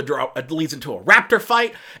leads into a raptor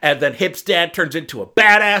fight, and then Hip's dad turns into a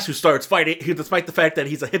badass who starts fighting, despite the fact that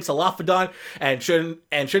he's a Hypsilophodon and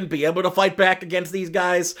shouldn't be able to fight back against these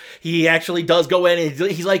guys. He actually does go in, and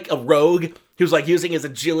he's like a rogue who's like using his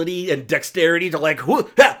agility and dexterity to like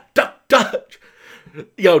dodge,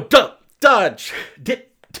 dodge,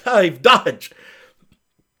 dip, dive, dodge.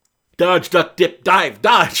 Dodge, duck, dip, dive,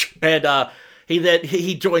 dodge. And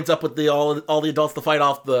he joins up with all the adults to fight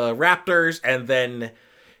off the raptors, and then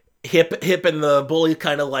Hip and the bully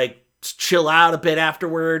kind of like chill out a bit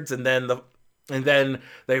afterwards, and then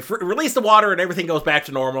they release the water and everything goes back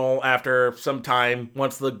to normal after some time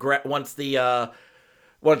once the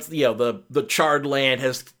charred land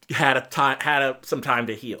has had some time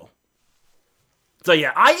to heal. So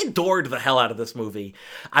yeah, I adored the hell out of this movie.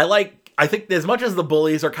 I think as much as the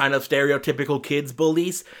bullies are kind of stereotypical kids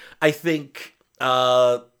bullies, I think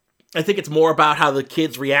it's more about how the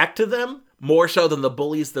kids react to them, more so than the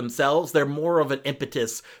bullies themselves. They're more of an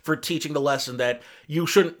impetus for teaching the lesson that you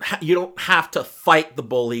don't have to fight the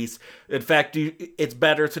bullies. In fact, it's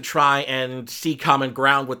better to try and see common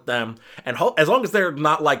ground with them. And as long as they're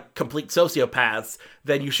not like complete sociopaths,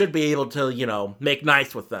 then you should be able to, make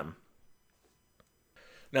nice with them.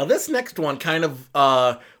 Now, this next one kind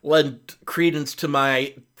of lent credence to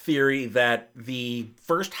my theory that the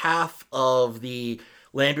first half of the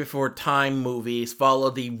Land Before Time movies follow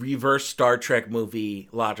the reverse Star Trek movie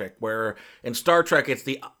logic, where in Star Trek it's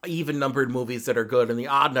the even-numbered movies that are good and the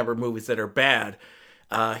odd-numbered movies that are bad.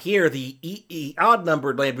 Here, the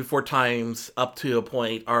odd-numbered Land Before Times up to a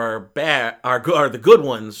point are the good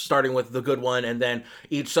ones, starting with the good one, and then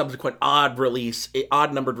each subsequent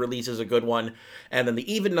odd-numbered release is a good one, and then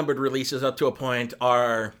the even-numbered releases up to a point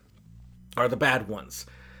are the bad ones.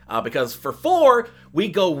 Because for 4, we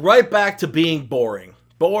go right back to being boring.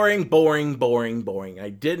 Boring. I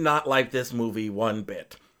did not like this movie one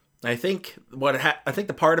bit. I think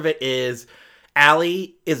the part of it is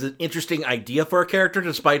Allie is an interesting idea for a character,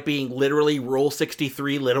 despite being literally Rule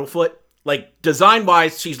 63 Littlefoot. Like,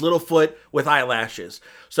 design-wise, she's Littlefoot with eyelashes.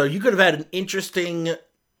 So you could have had an interesting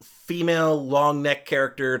female long-neck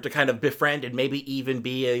character to kind of befriend and maybe even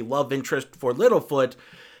be a love interest for Littlefoot.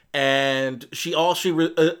 And she's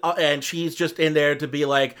just in there to be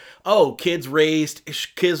like, oh, kids raised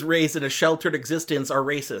in a sheltered existence are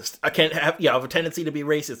racist. I can't have a tendency to be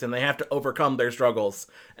racist, and they have to overcome their struggles.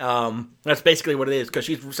 That's basically what it is.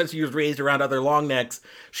 Because since she was raised around other long necks,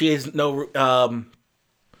 she has no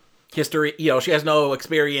history. She has no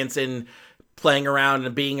experience in playing around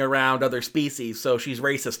and being around other species, so she's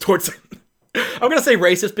racist towards. I'm gonna say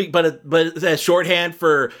racist, but it's shorthand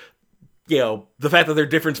for the fact that they're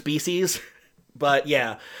different species. But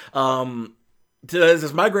yeah, there's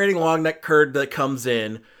this migrating long-necked cur that comes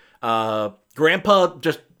in. Grandpa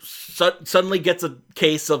just suddenly gets a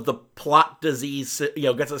case of the plot disease,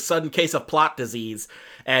 gets a sudden case of plot disease,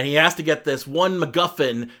 and he has to get this one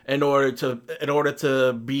MacGuffin in order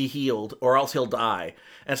to be healed, or else he'll die.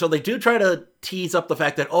 And so they do try to tease up the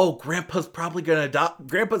fact that, oh, Grandpa's probably gonna die.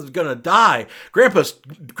 Grandpa's gonna die.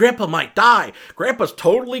 Grandpa might die. Grandpa's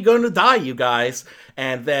totally gonna die, you guys.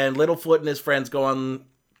 And then Littlefoot and his friends go out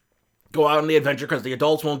on the adventure because the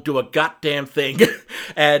adults won't do a goddamn thing.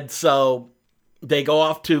 And so they go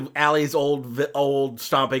off to Allie's old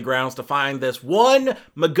stomping grounds to find this one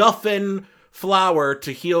MacGuffin flower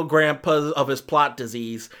to heal Grandpa of his plot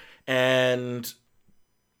disease. And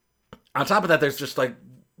on top of that, there's just like,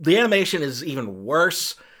 the animation is even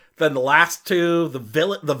worse than the last two. The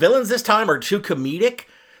villains this time are too comedic.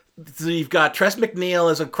 So you've got Tress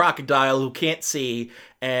MacNeille as a crocodile who can't see,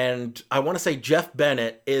 and I want to say Jeff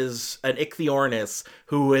Bennett is an Ichthyornis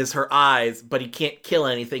who is her eyes, but he can't kill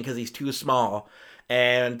anything because he's too small.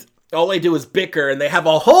 And all they do is bicker, and they have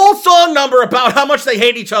a whole song number about how much they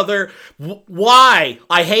hate each other. Why?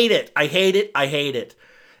 I hate it.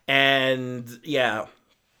 And yeah.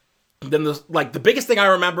 Then the biggest thing I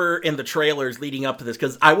remember in the trailers leading up to this,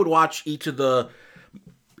 because I would watch each of the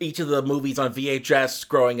movies on VHS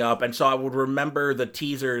growing up, and so I would remember the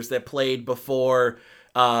teasers that played before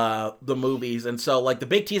the movies. And so the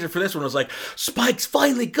big teaser for this one was like, Spike's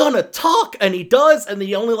finally gonna talk, and he does, and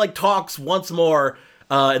he only talks once more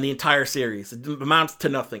in the entire series. It amounts to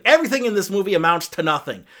nothing. Everything in this movie amounts to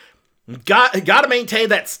nothing. Gotta maintain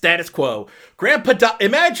that status quo.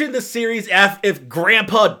 Imagine the series if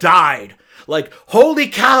Grandpa died. Holy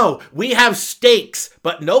cow, we have stakes.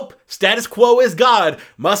 But nope, status quo is God.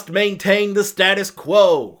 Must maintain the status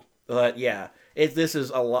quo. But yeah, this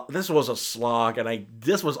was a slog, and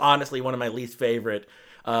this was honestly one of my least favorite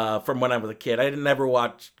from when I was a kid. I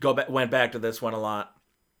went back to this one a lot.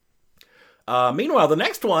 Meanwhile, the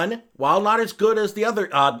next one, while not as good as the other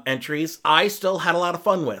odd entries, I still had a lot of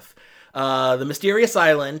fun with. The Mysterious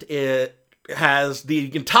Island, it has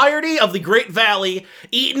the entirety of the Great Valley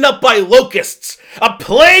eaten up by locusts. A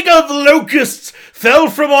plague of locusts fell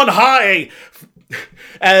from on high.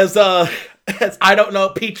 As I don't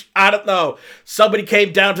know, somebody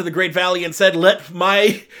came down to the Great Valley and said, let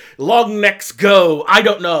my long necks go. I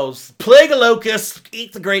don't know. Plague of locusts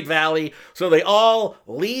eat the Great Valley. So they all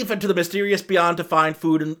leave into the mysterious beyond to find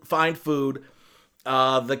food.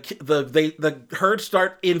 The herds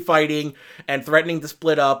start infighting and threatening to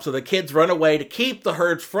split up, so the kids run away to keep the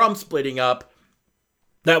herds from splitting up.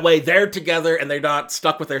 That way they're together and they're not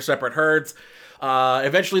stuck with their separate herds.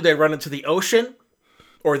 Eventually they run into the ocean,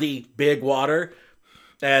 or the big water,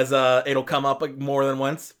 as it'll come up more than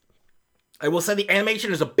once. I will say the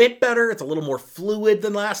animation is a bit better. It's a little more fluid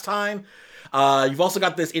than last time. You've also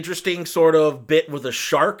got this interesting sort of bit with a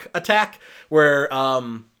shark attack, where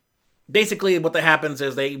basically what that happens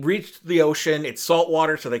is they reach the ocean, it's salt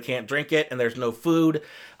water, so they can't drink it, and there's no food,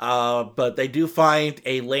 but they do find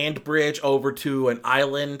a land bridge over to an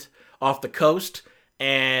island off the coast,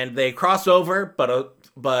 and they cross over, but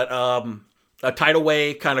a tidal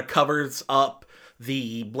wave kind of covers up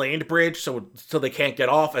the land bridge, so they can't get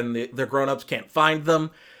off, and their grown-ups can't find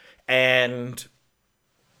them, and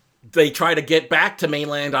they try to get back to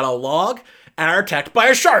mainland on a log and are attacked by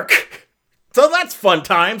a shark. So that's fun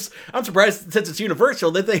times. I'm surprised, since it's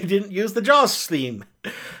Universal, that they didn't use the Jaws theme.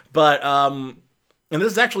 But and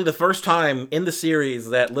this is actually the first time in the series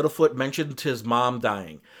that Littlefoot mentioned his mom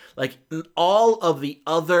dying. Like, all of the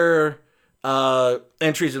other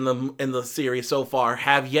entries in the series so far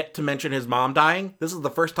have yet to mention his mom dying. This is the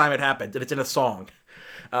first time it happened, and it's in a song.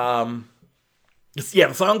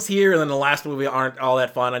 The songs here and then the last movie aren't all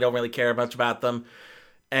that fun. I don't really care much about them.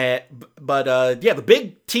 But the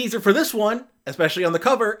big teaser for this one, especially on the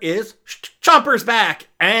cover, is Chomper's back,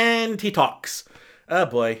 and he talks. Oh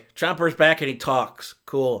boy, Chomper's back and he talks.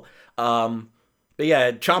 Cool. But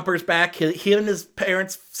yeah, Chomper's back. He and his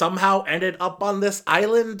parents somehow ended up on this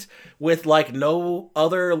island with, like, no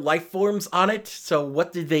other life forms on it. So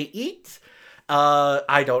what did they eat?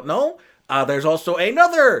 I don't know. There's also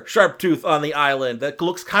another sharp tooth on the island that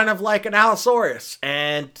looks kind of like an Allosaurus.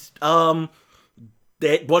 And,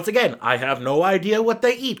 once again, I have no idea what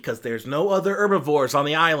they eat, because there's no other herbivores on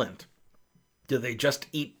the island. Do they just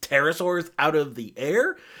eat pterosaurs out of the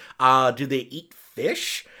air? Do they eat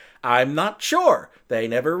fish? I'm not sure. They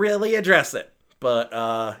never really address it. But,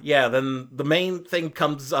 then the main thing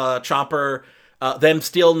comes, Chomper, them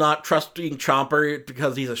still not trusting Chomper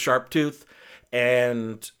because he's a sharp tooth,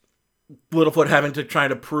 and Littlefoot having to try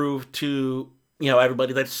to prove to,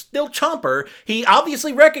 everybody that's still Chomper. He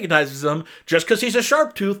obviously recognizes them. Just because he's a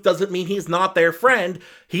sharp tooth doesn't mean he's not their friend.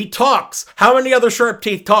 He talks. How many other sharp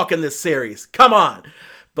teeth talk in this series? Come on.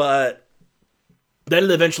 But then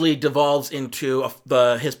it eventually devolves into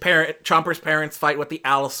Chomper's parents fight with the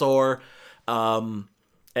Allosaur. And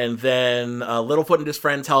then Littlefoot and his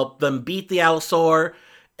friends help them beat the Allosaur.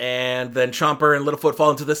 And then Chomper and Littlefoot fall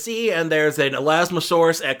into the sea, and there's an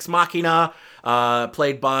Elasmosaurus Ex Machina,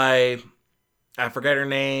 played by, I forget her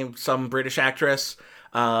name, some British actress,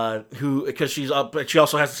 because she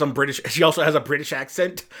also has a British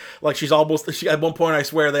accent. Like, at one point, I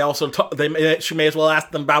swear, she may as well ask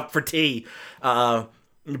them out for tea. But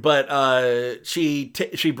she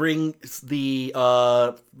brings the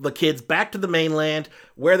kids back to the mainland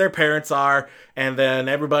where their parents are, and then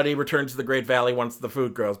everybody returns to the Great Valley once the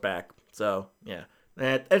food grows back. So yeah,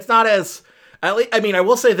 it's not as. I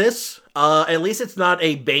will say this: at least it's not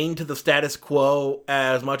a bane to the status quo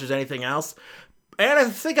as much as anything else. And I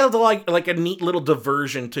think it was like a neat little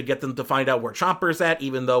diversion to get them to find out where Chomper's at,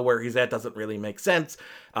 even though where he's at doesn't really make sense.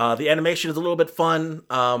 The animation is a little bit fun.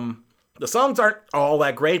 The songs aren't all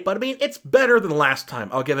that great, but it's better than last time.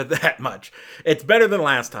 I'll give it that much. It's better than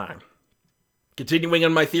last time. Continuing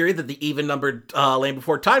on my theory that the even-numbered Land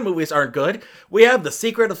Before Time movies aren't good, we have The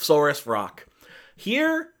Secret of Saurus Rock.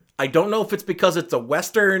 Here, I don't know if it's because it's a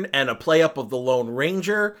Western and a play-up of The Lone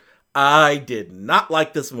Ranger. I did not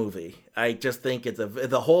like this movie. I just think it's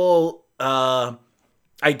the whole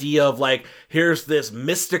idea of, like, here's this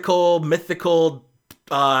mythical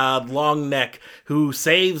long neck who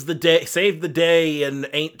saved the day in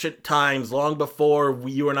ancient times, long before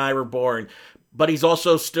you and I were born. But he's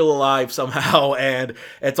also still alive somehow, and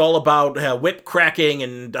it's all about whip cracking,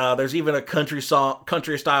 and there's even a country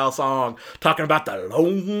style song talking about the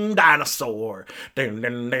lone dinosaur. And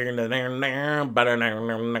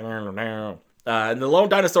the lone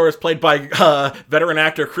dinosaur is played by veteran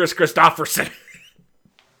actor Chris Christopherson.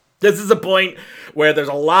 This is a point where there's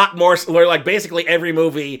a lot more, where, like, basically every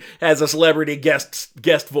movie has a celebrity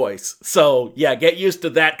guest voice. So yeah, get used to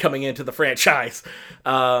that coming into the franchise.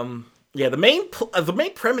 The main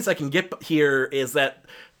premise I can get here is that,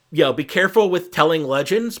 be careful with telling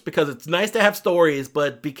legends, because it's nice to have stories,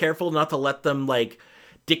 but be careful not to let them, like,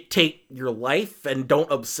 dictate your life, and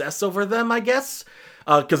don't obsess over them, I guess.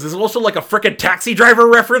 Because there's also, like, a frickin' Taxi Driver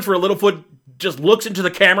reference where Littlefoot just looks into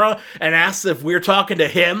the camera and asks if we're talking to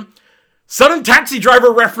him. Sudden Taxi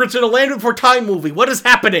Driver reference in a Land Before Time movie. What is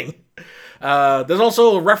happening? There's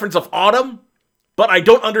also a reference of autumn, but I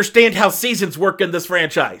don't understand how seasons work in this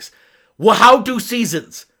franchise. Well, how do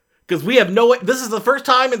seasons? Because this is the first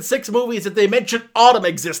time in 6 movies that they mention autumn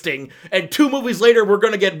existing, and 2 movies later we're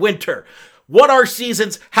going to get winter. What are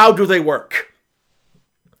seasons? How do they work?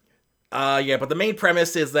 But the main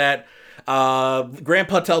premise is that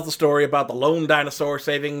Grandpa tells the story about the lone dinosaur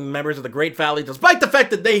saving members of the Great Valley, despite the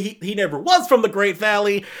fact that he never was from the Great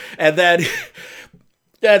Valley, and that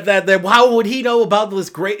how would he know about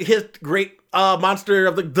this great monster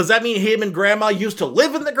of the? Does that mean him and Grandma used to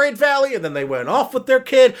live in the Great Valley, and then they went off with their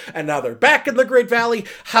kid, and now they're back in the Great Valley?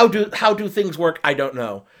 How do things work? I don't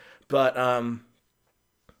know, but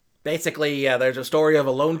Basically, yeah, there's a story of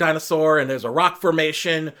a lone dinosaur, and there's a rock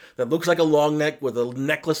formation that looks like a long neck with a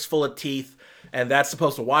necklace full of teeth, and that's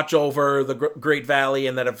supposed to watch over the Great Valley,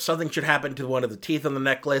 and that if something should happen to one of the teeth on the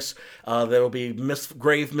necklace, there will be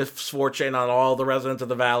grave misfortune on all the residents of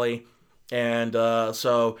the valley. And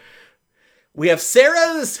so we have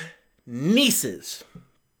Sarah's nieces.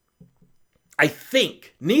 I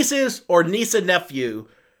think. Nieces or niece-and-nephew,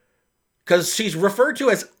 because she's referred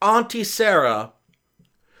to as Auntie Sarah.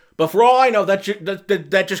 But for all I know,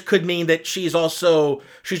 that just could mean that she's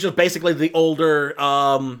just basically the older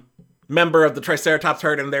member of the Triceratops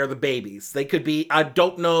herd, and they're the babies. They could be, I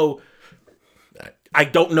don't know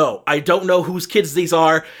whose kids these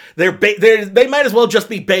are. They might as well just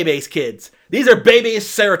be Bebe's kids. These are Bebe's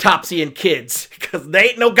Ceratopsian kids, because they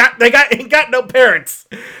ain't got no parents.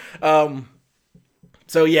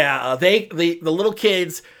 So yeah, the little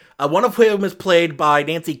kids, one of whom is played by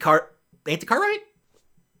Nancy Cartwright?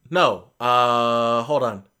 No, hold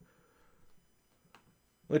on.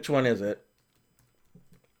 Which one is it?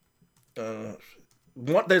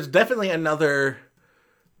 There's definitely another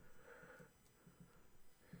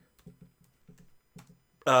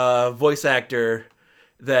voice actor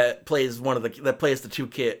that plays the two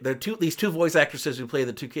kids. There are these two voice actresses who play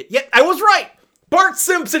the two kids. Yeah, I was right. Bart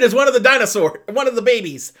Simpson is one of the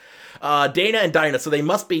babies. Dana and Dinah, so they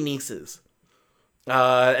must be nieces.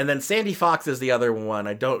 And then Sandy Fox is the other one.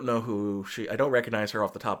 I don't know I don't recognize her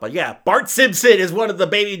off the top, but yeah, Bart Simpson is one of the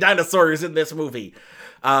baby dinosaurs in this movie.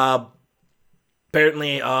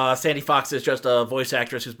 Apparently, Sandy Fox is just a voice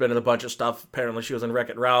actress who's been in a bunch of stuff. Apparently, she was in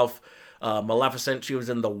Wreck-It Ralph, Maleficent. She was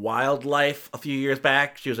in The Wildlife a few years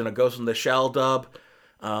back. She was in a Ghost in the Shell dub.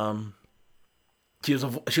 She was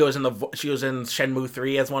in Shenmue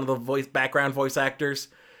 3 as one of the background voice actors.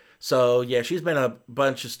 So yeah, she's been a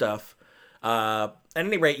bunch of stuff. At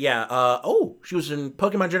any rate, yeah. She was in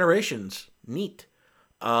Pokemon Generations. Neat.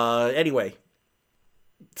 Anyway.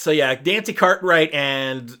 So yeah, Nancy Cartwright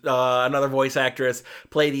and another voice actress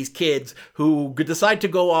play these kids who decide to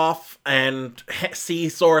go off and see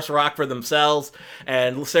Saurus Rock for themselves.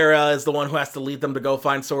 And Sarah is the one who has to lead them to go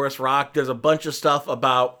find Saurus Rock. There's a bunch of stuff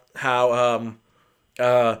about how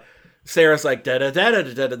Sarah's like da da da da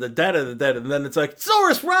da da da da da, and then it's like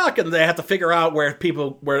Saurus Rock, and they have to figure out where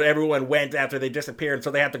everyone went after they disappeared.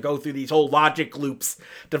 So they have to go through these whole logic loops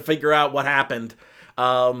to figure out what happened.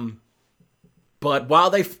 But while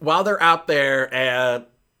they're out there,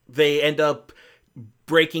 they end up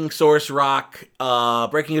breaking Saurus Rock,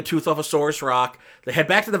 breaking a tooth off of Saurus Rock. They head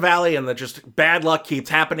back to the valley, and just bad luck keeps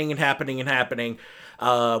happening and happening and happening.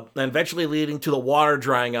 And eventually leading to the water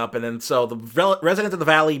drying up, and then so the residents of the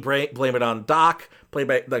valley blame it on Doc, played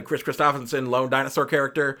by the Chris Christopherson lone dinosaur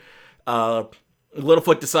character.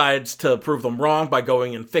 Littlefoot decides to prove them wrong by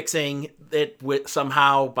going and fixing it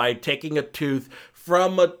somehow by taking a tooth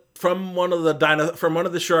from one of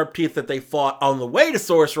the sharp teeth that they fought on the way to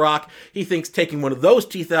Saurus Rock. He thinks taking one of those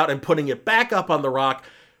teeth out and putting it back up on the rock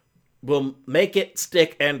will make it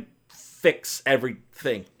stick and fix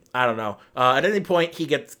everything. I don't know. At any point,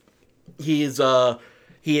 turns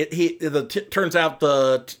out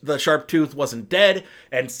the sharp tooth wasn't dead,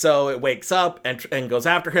 and so it wakes up and goes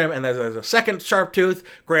after him. And there's a second sharp tooth.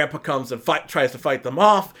 Grandpa comes and tries to fight them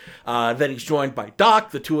off. Then he's joined by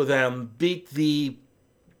Doc. The two of them beat the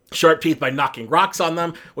sharp teeth by knocking rocks on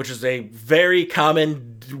them, which is a very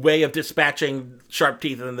common way of dispatching sharp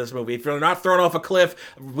teeth in this movie. If you're not thrown off a cliff,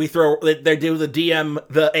 they do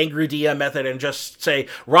the angry DM method and just say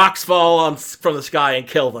rocks fall from the sky and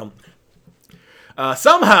kill them.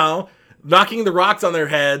 Somehow, knocking the rocks on their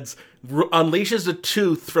heads unleashes a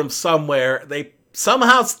tooth from somewhere. They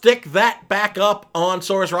somehow stick that back up on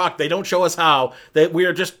Saurus Rock. They don't show us how.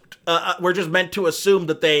 We're just meant to assume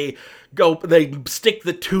that they stick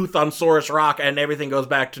the tooth on Saurus Rock and everything goes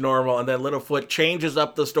back to normal, and then Littlefoot changes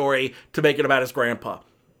up the story to make it about his grandpa.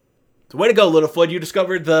 So way to go, Littlefoot. You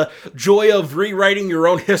discovered the joy of rewriting your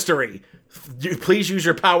own history. Please use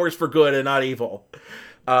your powers for good and not evil.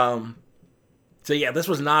 So yeah, this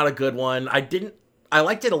was not a good one. I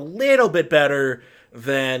liked it a little bit better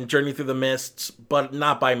than Journey Through the Mists, but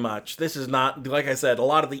not by much. This is not, like I said, a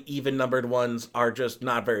lot of the even-numbered ones are just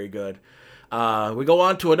not very good. We go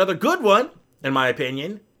on to another good one, in my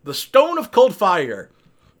opinion, The Stone of Cold Fire.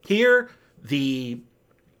 Here, the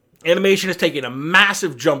animation is taking a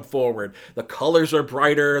massive jump forward. The colors are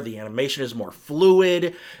brighter, the animation is more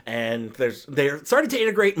fluid, and they're starting to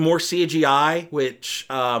integrate more CGI, which,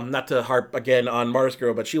 not to harp again on Mars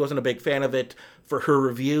Girl, but she wasn't a big fan of it for her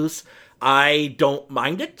reviews. I don't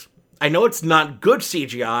mind it. I know it's not good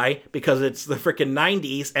CGI because it's the frickin'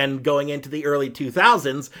 90s and going into the early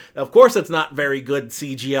 2000s. Of course, it's not very good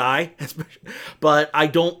CGI, but I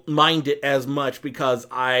don't mind it as much because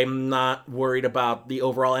I'm not worried about the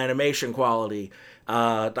overall animation quality.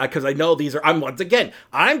 Because I know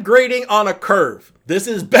I'm grading on a curve. This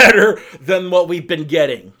is better than what we've been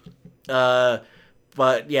getting.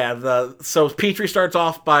 But yeah, so Petrie starts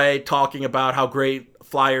off by talking about how great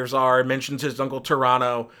flyers are, mentions his uncle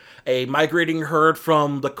Tyranno, a migrating herd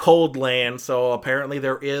from the cold land. So apparently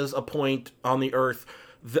there is a point on the Earth,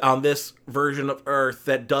 on this version of Earth,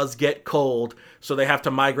 that does get cold, so they have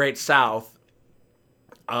to migrate south.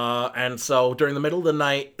 And so during the middle of the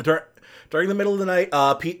night,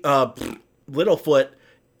 Littlefoot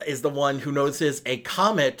is the one who notices a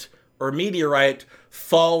comet or meteorite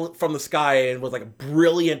fall from the sky and with like a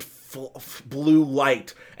brilliant blue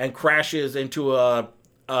light and crashes into a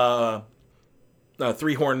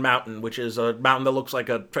three-horned mountain, which is a mountain that looks like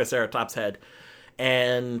a Triceratops head.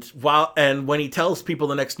 And when he tells people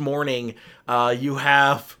the next morning, you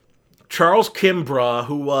have Charles Kimbrough,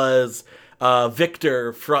 who was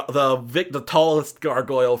Victor, the tallest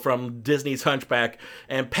gargoyle from Disney's Hunchback,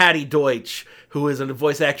 and Patty Deutsch, who is a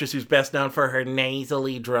voice actress who's best known for her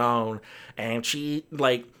nasally drone. And she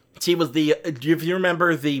was if you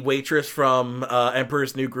remember the waitress from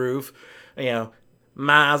Emperor's New Groove,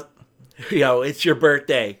 it's your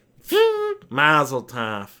birthday, Mazel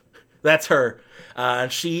Tov. That's her.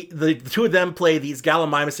 The two of them play these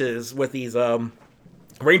gallimimuses with these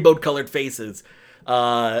rainbow-colored faces.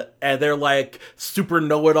 And they're like super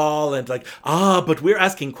know-it-all and like, but we're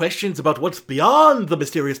asking questions about what's beyond the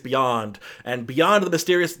mysterious beyond. And beyond the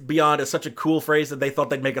mysterious beyond is such a cool phrase that they thought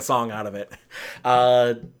they'd make a song out of it.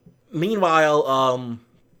 Meanwhile,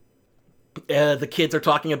 the kids are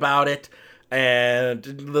talking about it, and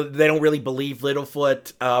they don't really believe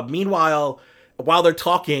Littlefoot. Meanwhile, while they're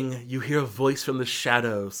talking, you hear a voice from the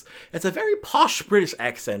shadows. It's a very posh British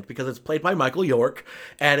accent because it's played by Michael York,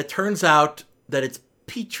 and it turns out that it's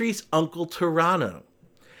Petrie's uncle Tyranno.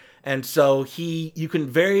 And so you can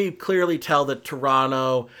very clearly tell that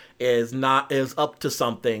Tyranno is up to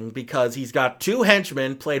something because he's got two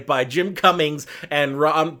henchmen played by Jim Cummings and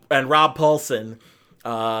Rob Paulsen.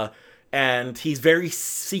 And he's very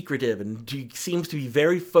secretive, and he seems to be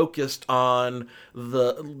very focused on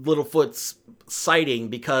the Littlefoot's sighting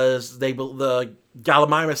because the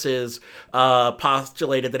Gallimimuses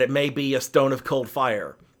postulated that it may be a stone of cold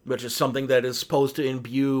fire, which is something that is supposed to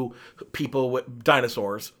imbue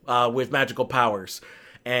dinosaurs with magical powers.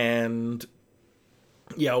 And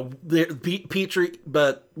Petrie,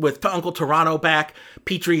 but with Uncle Tyranno back,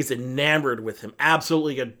 Petrie is enamored with him,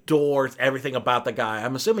 absolutely adores everything about the guy.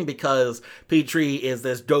 I'm assuming because Petrie is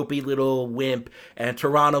this dopey little wimp, and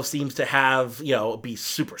Tyranno seems to have, be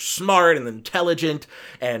super smart and intelligent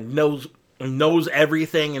and knows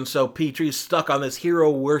everything, and so Petrie's stuck on this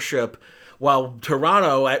hero worship, while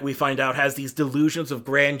Tyranno, we find out, has these delusions of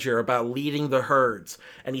grandeur about leading the herds,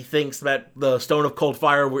 and he thinks that the Stone of Cold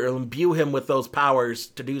Fire will imbue him with those powers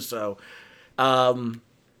to do so. But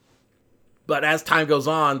as time goes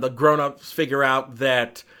on, the grown-ups figure out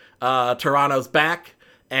that Tyranno's back,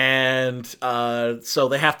 and so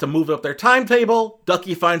they have to move up their timetable.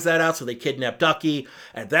 Ducky finds that out, so they kidnap Ducky,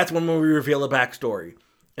 and that's when we reveal the backstory.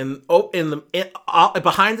 And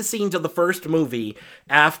behind the scenes of the first movie,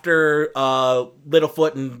 after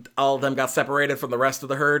Littlefoot and all of them got separated from the rest of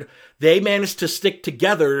the herd, they managed to stick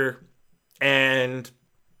together, and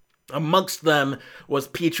amongst them was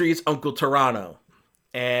Petrie's uncle Tyranno.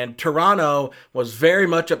 And Tyranno was very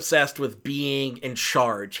much obsessed with being in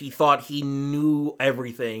charge. He thought he knew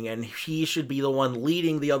everything, and he should be the one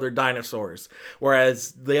leading the other dinosaurs.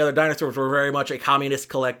 Whereas the other dinosaurs were very much a communist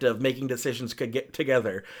collective, making decisions could get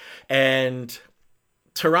together. And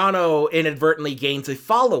Tyranno inadvertently gains a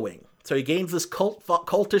following. So he gains this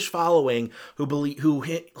cultish following who believes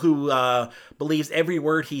every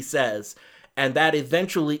word he says. And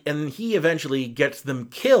he eventually gets them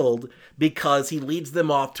killed because he leads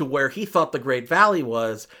them off to where he thought the Great Valley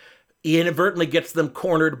was. He inadvertently gets them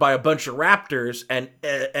cornered by a bunch of raptors,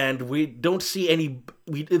 and we don't see any.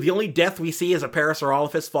 The only death we see is a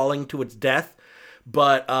Parasaurolophus falling to its death.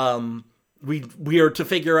 But we are to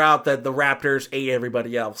figure out that the raptors ate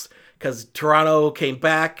everybody else because Tyranno came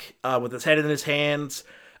back with his head in his hands,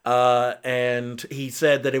 and he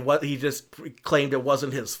said that he just claimed it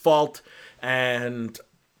wasn't his fault. And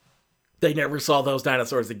they never saw those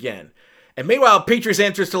dinosaurs again. And meanwhile, Petrie's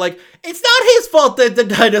answer is to it's not his fault that the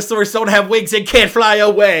dinosaurs don't have wings and can't fly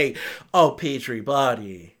away. Oh, Petrie,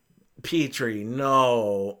 buddy. Petrie,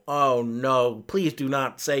 no. Oh, no. Please do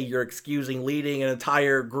not say you're excusing leading an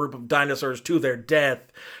entire group of dinosaurs to their death.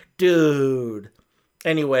 Dude.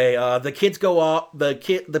 Anyway, the kids go off.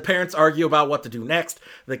 The parents argue about what to do next.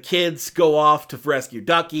 The kids go off to rescue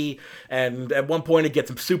Ducky, and at one point it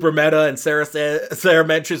gets super meta. And Sarah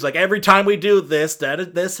mentions like every time we do this,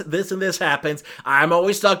 this and this happens. I'm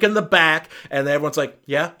always stuck in the back, and then everyone's like,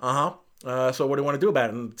 yeah, so what do you want to do about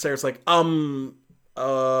it? And Sarah's like, well,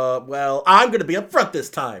 I'm gonna be up front this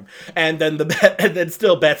time, and then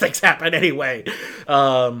still bad things happen anyway.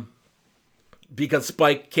 Because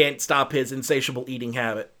Spike can't stop his insatiable eating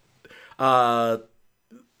habit. One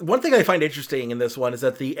thing I find interesting in this one is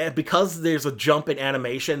that because there's a jump in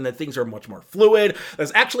animation, that things are much more fluid.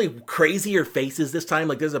 There's actually crazier faces this time.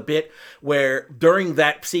 Like there's a bit where during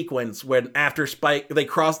that sequence, when after Spike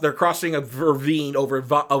they're crossing a ravine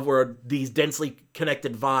over these densely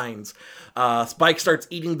connected vines. Spike starts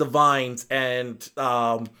eating the vines, and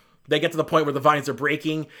they get to the point where the vines are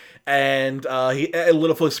breaking, and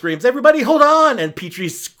Littlefoot screams, "Everybody hold on!" And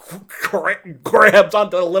Petrie grabs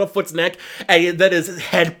onto Littlefoot's neck, and then his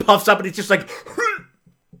head puffs up, and he's just like,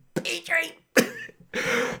 Petrie!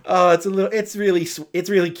 It's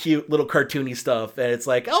really cute little cartoony stuff, and it's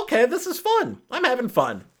like, okay, this is fun. I'm having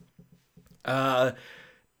fun. And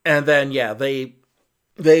then, yeah, they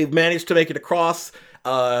manage to make it across.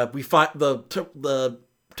 We find the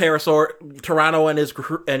Tyranno and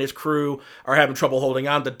his crew are having trouble holding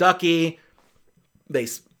on to Ducky. They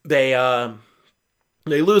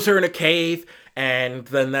lose her in a cave, and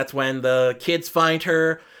then that's when the kids find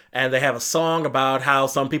her, and they have a song about how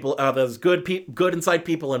some people there's good inside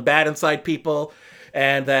people and bad inside people,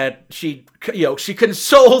 and that she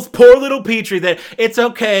consoles poor little Petrie that it's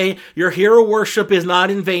okay, your hero worship is not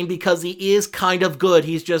in vain because he is kind of good,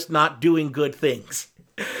 he's just not doing good things.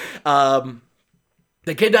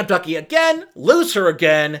 They kidnap Ducky again, lose her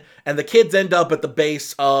again, and the kids end up at the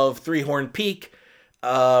base of Three Horn Peak.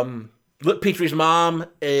 Petrie's mom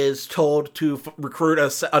is told to recruit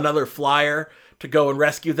another flyer to go and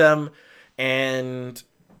rescue them, and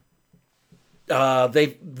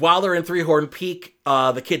while they're in Three Horn Peak,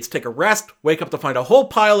 the kids take a rest, wake up to find a whole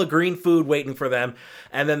pile of green food waiting for them,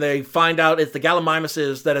 and then they find out it's the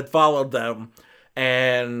Gallimimuses that had followed them.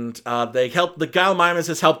 And the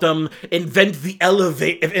Gallimimuses helped them invent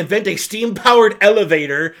a steam-powered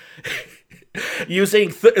elevator using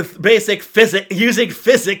physics,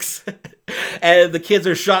 and the kids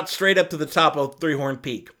are shot straight up to the top of Three Horn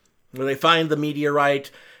Peak, where they find the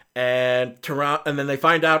meteorite, and then they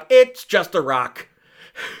find out it's just a rock.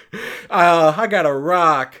 I got a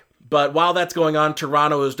rock. But while that's going on,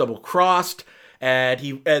 Tyranno is double-crossed. And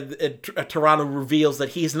Tyranno reveals that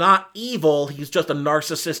he's not evil, he's just a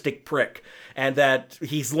narcissistic prick. And that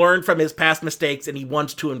he's learned from his past mistakes and he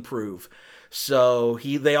wants to improve. So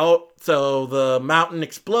the mountain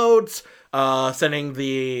explodes, sending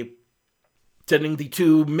the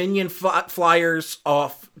two minion flyers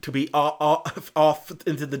off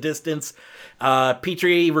into the distance.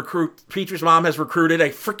 Petrie's mom has recruited a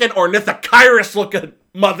freaking Ornithochirus looking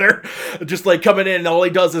mother, just like coming in, and all he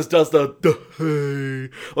does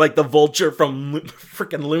the like the vulture from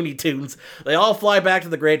freaking Looney Tunes. They all fly back to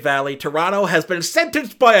the Great Valley. Tyranno has been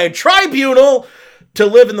sentenced by a tribunal to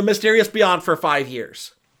live in the mysterious beyond for 5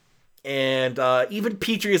 years. And even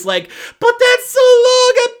Petrie is like, but that's so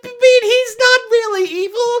long, I mean, he's not really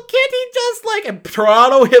evil, can't he just like... And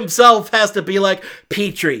Tyranno himself has to be like,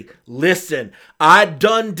 Petrie, listen, I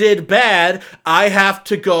done did bad, I have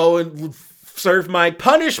to go and serve my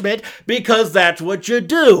punishment because that's what you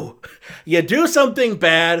do. You do something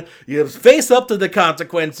bad, you face up to the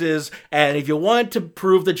consequences, and if you want to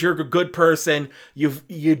prove that you're a good person, you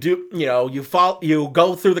go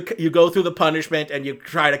through the punishment and you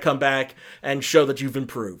try to come back and show that you've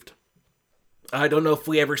improved. I don't know if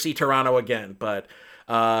we ever see Tyranno again, but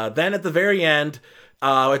then at the very end,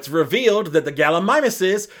 it's revealed that the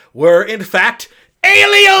Gallimimuses were in fact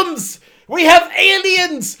aliens! We have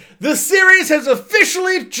aliens! The series has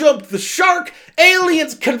officially jumped the shark!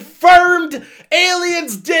 Aliens confirmed!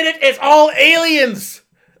 Aliens did it! It's all aliens!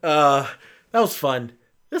 That was fun.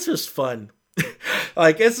 This was fun.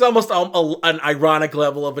 Like, it's almost an ironic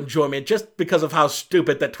level of enjoyment just because of how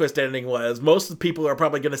stupid that twist ending was. Most people are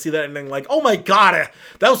probably going to see that ending like, oh my god,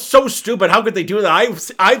 that was so stupid. How could they do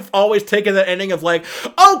that? I've always taken that ending of like,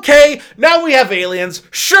 okay, now we have aliens.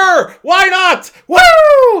 Sure, why not?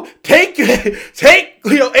 Woo!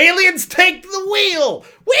 Aliens take the wheel.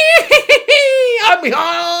 Whee!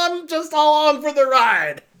 I'm just along for the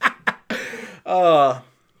ride.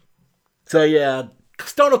 So yeah.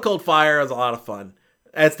 Stone Cold Fire is a lot of fun.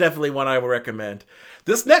 It's definitely one I would recommend.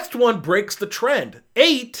 This next one breaks the trend.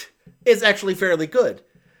 8 is actually fairly good.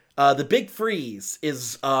 The Big Freeze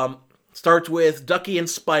is starts with Ducky and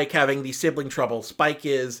Spike having the sibling trouble. Spike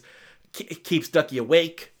keeps Ducky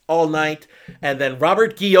awake all night, and then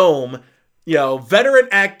Robert Guillaume, veteran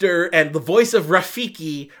actor and the voice of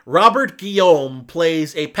Rafiki, Robert Guillaume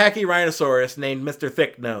plays a Pachyrhinosaurus named Mr.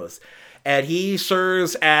 Thicknose, and he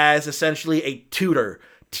serves as essentially a tutor,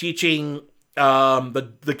 teaching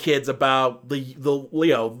the kids about the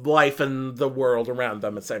life and the world around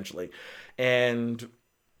them, essentially. And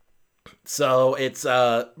so it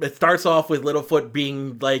starts off with Littlefoot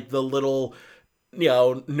being like the little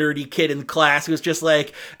nerdy kid in class who's just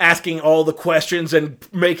like asking all the questions and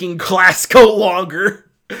making class go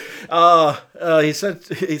longer. He's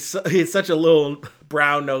such a little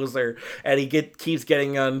brown noser, and he keeps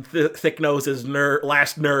getting on Thicknose's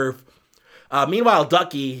last nerve. Meanwhile,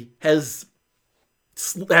 Ducky has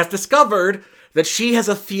discovered that she has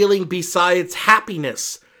a feeling besides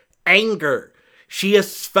happiness, anger. She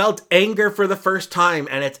has felt anger for the first time,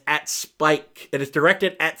 and it's at Spike. It is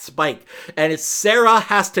directed at Spike. And Sarah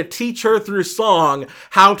has to teach her through song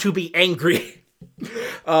how to be angry.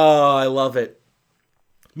 Oh, I love it.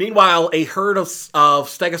 Meanwhile, a herd of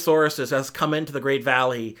Stegosauruses has come into the Great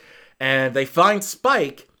Valley, and they find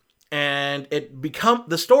Spike, and the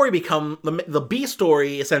B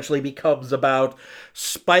story essentially becomes about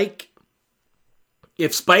Spike,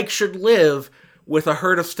 if Spike should live with a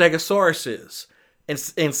herd of Stegosauruses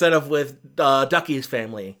instead of with Ducky's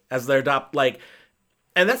family as their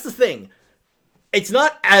and that's the thing. It's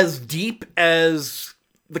not as deep as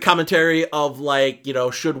the commentary of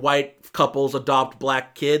should white couples adopt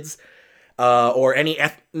black kids, or any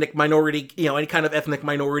ethnic minority, any kind of ethnic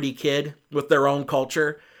minority kid with their own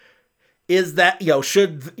culture. Is that,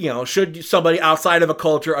 should somebody outside of a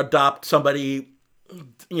culture adopt somebody,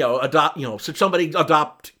 should somebody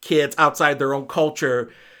adopt kids outside their own culture?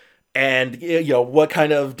 And, what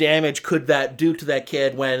kind of damage could that do to that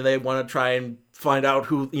kid when they want to try and find out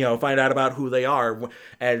about who they are,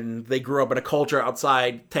 and they grew up in a culture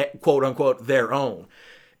outside, quote unquote, their own.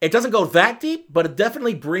 It doesn't go that deep, but it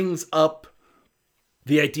definitely brings up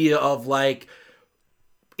the idea of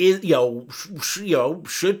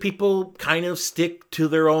should people kind of stick to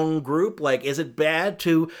their own group? Is it bad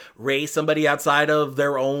to raise somebody outside of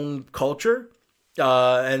their own culture?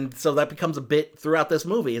 And so that becomes a bit throughout this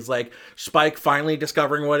movie. It's like Spike finally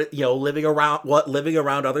discovering what living around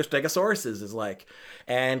other Stegosauruses is like,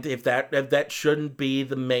 and if that shouldn't be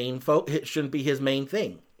the main it shouldn't be his main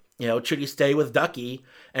thing. Should he stay with Ducky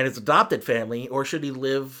and his adopted family, or should he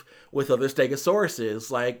live with other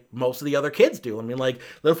Stegosauruses like most of the other kids do? I mean,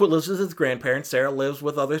 Littlefoot lives with his grandparents, Sarah lives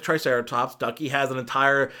with other Triceratops, Ducky has an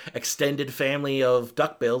entire extended family of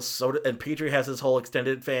duckbills, and Petrie has his whole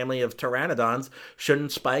extended family of pteranodons.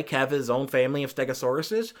 Shouldn't Spike have his own family of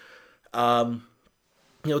Stegosauruses?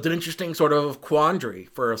 It's an interesting sort of quandary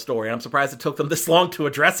for a story. I'm surprised it took them this long to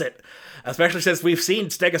address it, especially since we've seen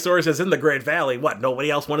Stegosauruses in the Great Valley. What,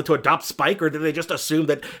 nobody else wanted to adopt Spike, or did they just assume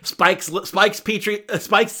that Spike's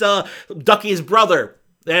Ducky's brother,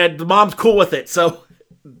 and the mom's cool with it, so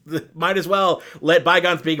might as well let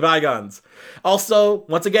bygones be bygones. Also,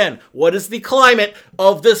 once again, what is the climate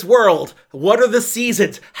of this world? What are the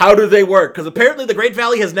seasons? How do they work? Because apparently the Great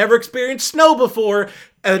Valley has never experienced snow before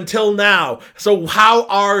until now. So how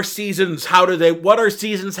are seasons? What are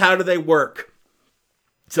seasons? How do they work?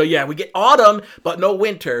 So yeah, we get autumn, but no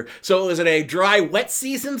winter. So is it a dry, wet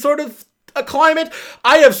season sort of a climate?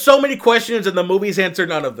 I have so many questions, and the movies answer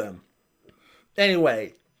none of them.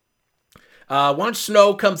 Anyway, once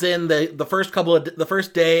snow comes in, the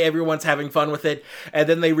first day, everyone's having fun with it, and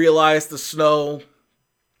then they realize the snow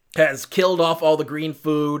has killed off all the green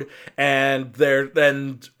food, and they're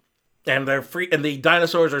free, and the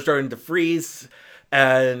dinosaurs are starting to freeze,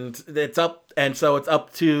 and so it's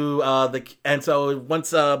up to once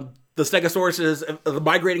the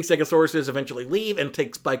migrating Stegosauruses eventually leave and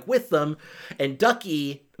take Spike with them, and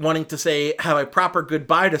Ducky, wanting to have a proper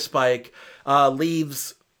goodbye to Spike,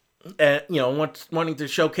 leaves. Wanting to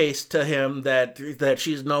showcase to him that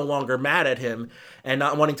she's no longer mad at him, and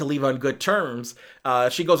not wanting to leave on good terms,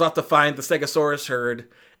 she goes off to find the Stegosaurus herd,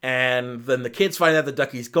 and then the kids find out that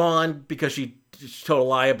Ducky's gone because she told a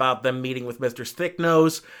lie about them meeting with Mr.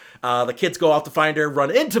 Thicknose. The kids go off to find her,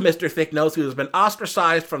 run into Mr. Thicknose, who has been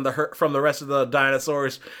ostracized from the rest of the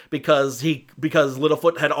dinosaurs because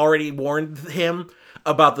Littlefoot had already warned him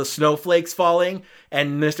about the snowflakes falling,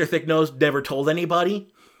 and Mr. Thicknose never told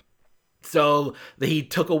anybody. So he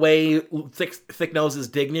took away Thicknose's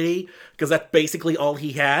dignity, because that's basically all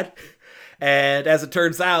he had. And as it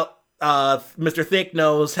turns out, Mr.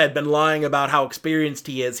 Thicknose had been lying about how experienced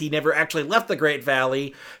he is. He never actually left the Great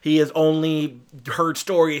Valley. He has only heard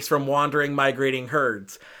stories from wandering, migrating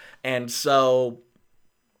herds. And so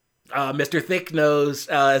Mr. Thicknose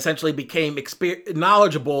essentially became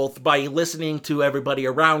knowledgeable by listening to everybody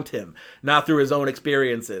around him, not through his own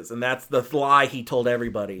experiences. And that's the lie he told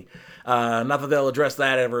everybody. Not that they'll address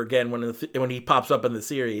that ever again when he pops up in the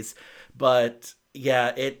series. But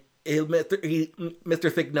yeah, Mr.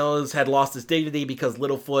 Thicknose had lost his dignity because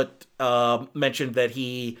Littlefoot mentioned that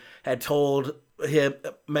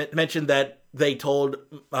they told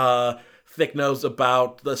Thicknose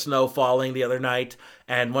about the snow falling the other night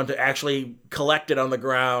and wanted to actually collect it on the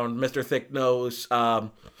ground. Mr.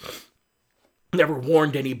 Thicknose never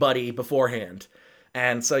warned anybody beforehand.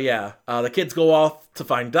 And so, yeah, the kids go off to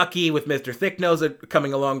find Ducky with Mr. Thicknose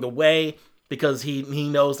coming along the way because he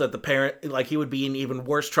knows that the parent, like, he would be in even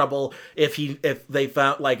worse trouble if they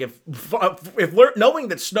found, like, if knowing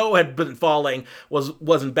that snow had been falling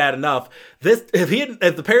wasn't bad enough. If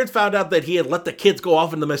the parents found out that he had let the kids go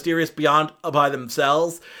off in the mysterious beyond by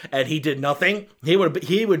themselves and he did nothing, he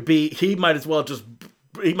might as well just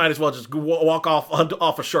walk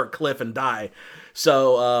off a short cliff and die.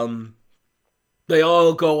 So they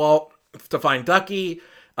all go out to find Ducky.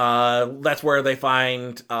 That's where they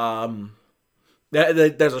find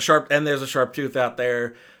there's a sharp tooth out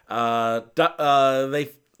there. They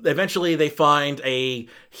eventually find a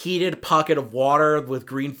heated pocket of water with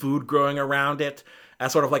green food growing around it,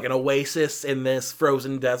 as sort of like an oasis in this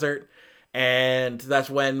frozen desert. And that's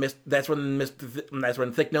when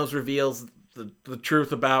Thicknose reveals the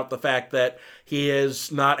truth about the fact that he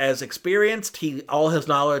is not as experienced. All his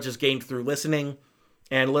knowledge is gained through listening,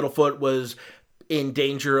 and Littlefoot was in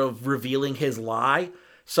danger of revealing his lie.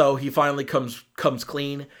 So he finally comes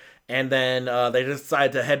clean, and then they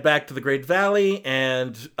decide to head back to the Great Valley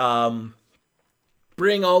and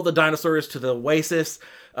bring all the dinosaurs to the oasis.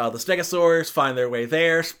 The Stegosaurs find their way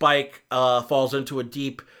there. Spike falls into a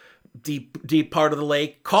deep part of the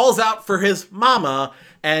lake, calls out for his mama,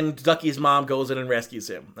 and Ducky's mom goes in and rescues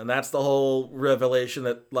him. And that's the whole revelation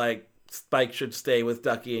that, like, Spike should stay with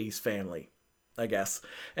Ducky's family, I guess.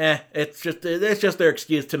 It's just their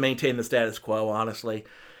excuse to maintain the status quo, honestly.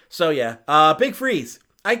 So yeah, Big Freeze.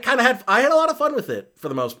 I had a lot of fun with it for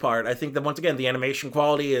the most part. I think that once again the animation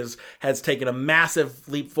quality has taken a massive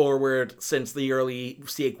leap forward since the early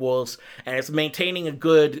sequels, and it's maintaining a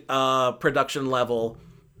good production level.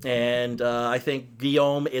 And I think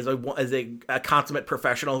Guillaume is a consummate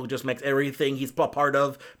professional who just makes everything he's a part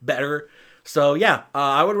of better. So yeah,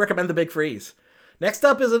 I would recommend The Big Freeze. Next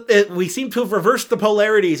up we seem to have reversed the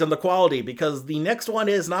polarities on the quality, because the next one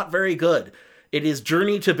is not very good. It is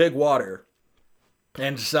Journey to Big Water.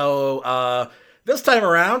 And so this time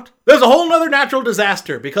around, there's a whole nother natural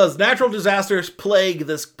disaster, because natural disasters plague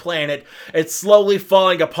this planet. It's slowly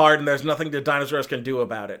falling apart, and there's nothing the dinosaurs can do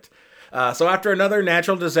about it. So after another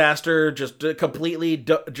natural disaster just completely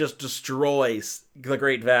destroys the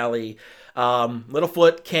Great Valley,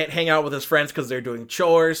 Littlefoot can't hang out with his friends because they're doing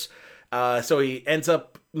chores. So he ends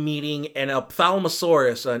up meeting an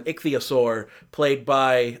ophthalmosaurus, an ichthyosaur, played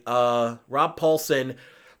by Rob Paulsen,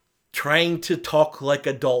 trying to talk like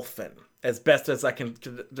a dolphin, as best as I can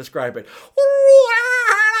describe it.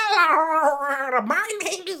 My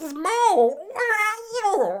name is Mo.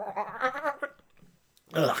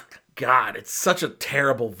 Ugh, God, it's such a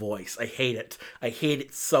terrible voice. I hate it. I hate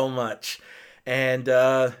it so much. And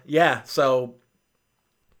yeah, so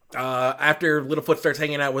after Littlefoot starts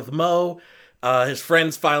hanging out with Mo, his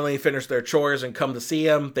friends finally finish their chores and come to see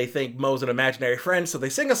him. They think Mo's an imaginary friend, so they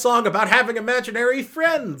sing a song about having imaginary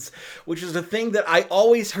friends, which is a thing that I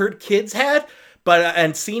always heard kids had,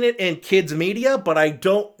 and seen it in kids' media, but I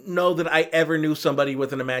don't know that I ever knew somebody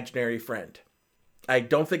with an imaginary friend. I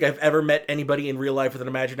don't think I've ever met anybody in real life with an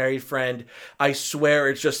imaginary friend. I swear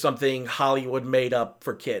it's just something Hollywood made up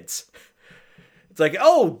for kids. It's like,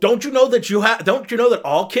 oh, don't you know that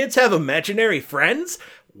all kids have imaginary friends?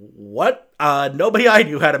 What? Nobody I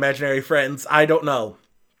knew had imaginary friends. I don't know.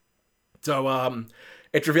 So,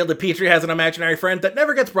 it's revealed that Petrie has an imaginary friend that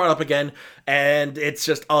never gets brought up again, and it's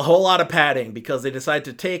just a whole lot of padding, because they decide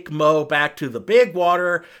to take Mo back to the Big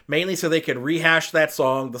Water, mainly so they can rehash that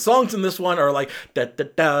song. The songs in this one are like, da da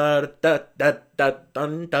da da da da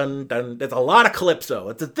dun dun dun. There's a lot of calypso.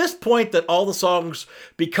 It's at this point that all the songs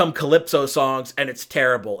become calypso songs, and it's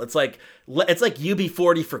terrible. It's like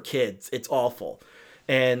UB40 for kids. It's awful.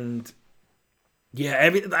 And Yeah,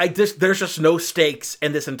 there's just no stakes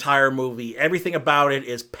in this entire movie. Everything about it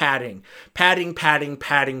is padding. Padding, padding,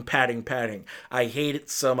 padding, padding, padding. I hate it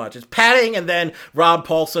so much. It's padding, and then Rob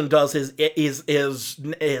Paulson does his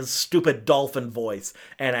stupid dolphin voice,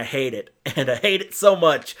 and I hate it. And I hate it so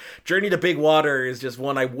much. Journey to Big Water is just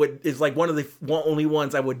one is like one of the only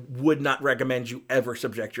ones I would not recommend you ever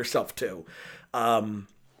subject yourself to.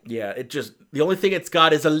 Yeah, the only thing it's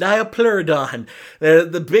got is a Liopleurodon.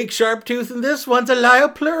 The big sharp tooth in this one's a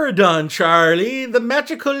Liopleurodon, Charlie. The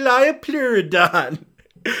magical Liopleurodon.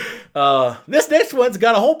 This next one's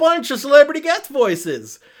got a whole bunch of celebrity guest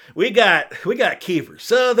voices. We got Kiefer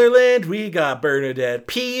Sutherland, we got Bernadette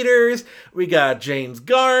Peters, we got James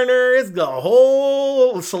Garner. It's got a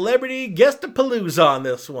whole celebrity guest-a-palooza on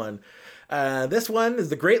this one. This one is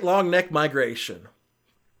the Great Long Neck Migration.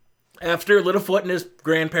 After Littlefoot and his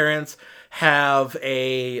grandparents have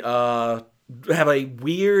a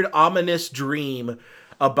weird, ominous dream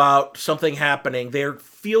about something happening, they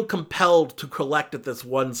feel compelled to collect at this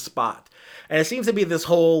one spot. And it seems to be this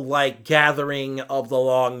whole, like, gathering of the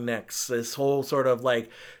long necks, this whole sort of, like,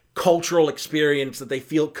 cultural experience that they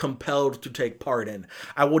feel compelled to take part in.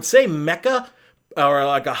 I would say Mecca, or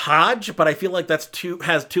like a Hajj, but I feel like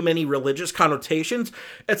has too many religious connotations.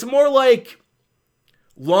 It's more like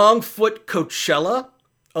Longfoot Coachella,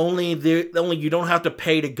 only you don't have to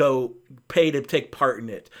pay to take part in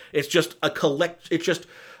it. It's just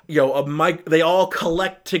they all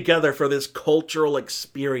collect together for this cultural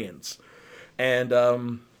experience. And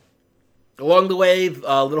along the way,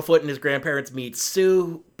 Littlefoot and his grandparents meet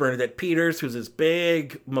Sue, Bernadette Peters, who's this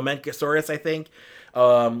big Momentosaurus, I think.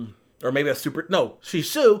 Or maybe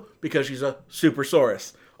she's Sue because she's a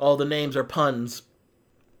Supersaurus. All the names are puns,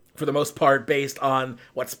 for the most part, based on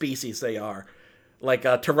what species they are. Like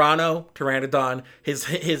Pteranodon,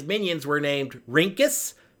 his minions were named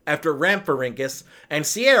Rhynchus after Rhamphorhynchus, and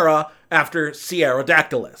Sierra after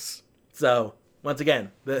Sierradactylus. So, once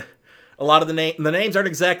again, a lot of the names aren't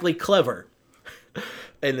exactly clever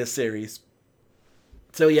in this series.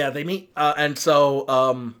 So yeah, they meet, and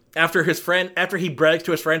so after he brags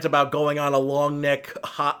to his friends about going on a long neck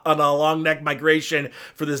migration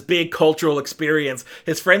for this big cultural experience,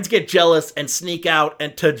 his friends get jealous and sneak out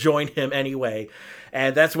and to join him anyway.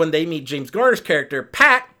 And that's when they meet James Garner's character,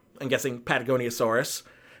 Pat. I'm guessing Patagoniasaurus,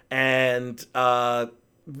 and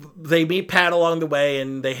they meet Pat along the way,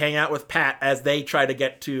 and they hang out with Pat as they try to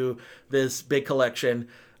get to this big collection.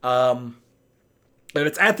 And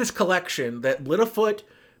it's at this collection that Littlefoot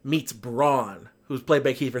meets Brawn, who's played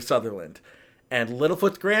by Kiefer Sutherland. And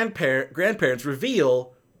Littlefoot's grandparents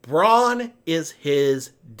reveal Brawn is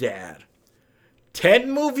his dad. 10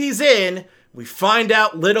 movies in, we find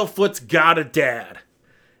out Littlefoot's got a dad.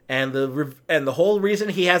 And the whole reason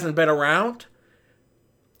he hasn't been around,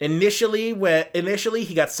 initially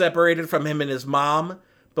he got separated from him and his mom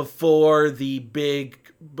before the big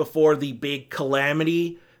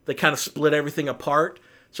calamity that kind of split everything apart.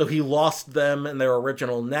 So he lost them in their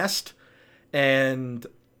original nest, and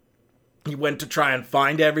he went to try and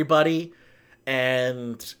find everybody,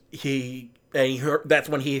 and that's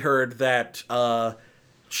when he heard that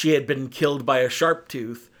she had been killed by a sharp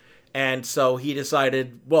tooth, and so he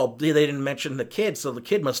decided, well, they didn't mention the kid, so the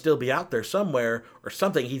kid must still be out there somewhere or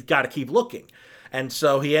something. He's got to keep looking. And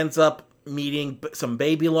so he ends up meeting some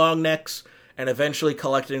baby long necks, and eventually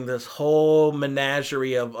collecting this whole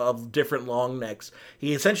menagerie of different long necks.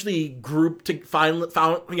 He essentially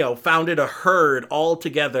founded a herd all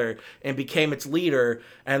together and became its leader,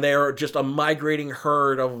 and they are just a migrating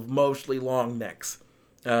herd of mostly long necks.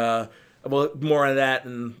 Well, more on that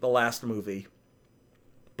in the last movie.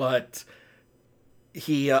 But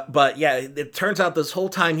it turns out this whole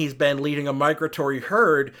time he's been leading a migratory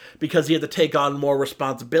herd because he had to take on more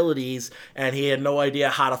responsibilities, and he had no idea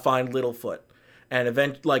how to find Littlefoot. And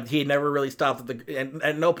he never really stopped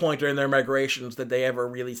at no point during their migrations did they ever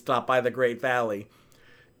really stop by the Great Valley.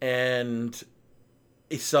 And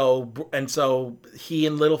so he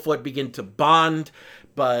and Littlefoot begin to bond,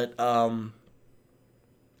 but the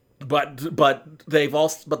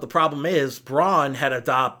problem is Brawn had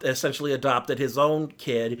essentially adopted his own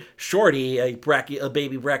kid, Shorty, a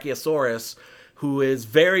baby Brachiosaurus, who is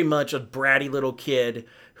very much a bratty little kid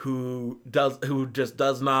who just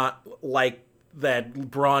does not like that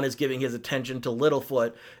Brawn is giving his attention to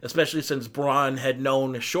Littlefoot, especially since Brawn had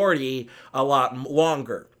known Shorty a lot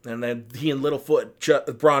longer. And then Brawn and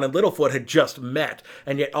Littlefoot had just met,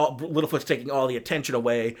 and yet Littlefoot's taking all the attention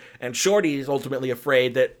away, and Shorty is ultimately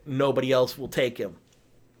afraid that nobody else will take him.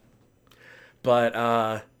 But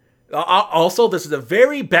Also, this is a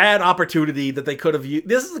very bad opportunity that they could have used.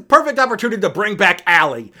 This is the perfect opportunity to bring back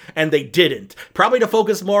Allie, and they didn't. Probably to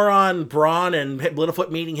focus more on Braun and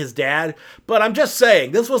Littlefoot meeting his dad. But I'm just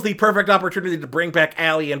saying, this was the perfect opportunity to bring back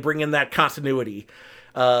Allie and bring in that continuity.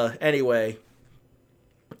 Anyway,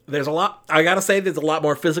 there's a lot. I gotta say, there's a lot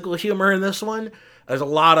more physical humor in this one. There's a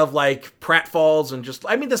lot of like pratfalls and just,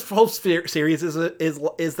 I mean, this whole series is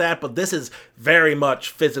that, but this is very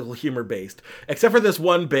much physical humor based, except for this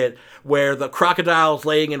one bit where the crocodile's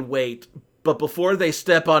laying in wait, but before they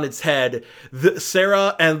step on its head,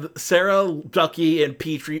 Sarah, Ducky, and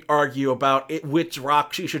Petrie argue about which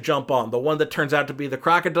rock she should jump on, the one that turns out to be the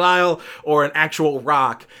crocodile or an actual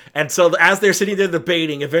rock. And so as they're sitting there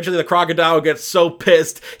debating, eventually the crocodile gets so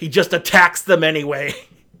pissed he just attacks them anyway.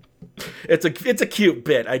 It's a cute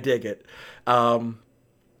bit. I dig it. At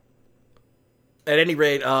any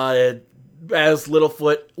rate, as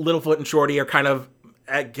Littlefoot and Shorty are kind of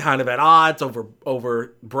at odds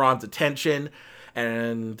over Braun's attention,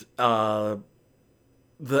 and the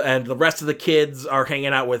rest of the kids are hanging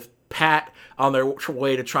out with Pat on their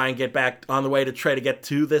way to try and get back on the way to try to get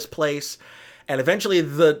to this place, and eventually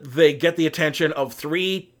they get the attention of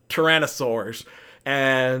 3 tyrannosaurs,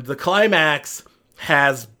 and the climax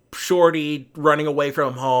has Shorty running away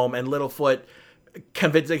from home and Littlefoot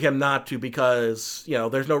convincing him not to because, you know,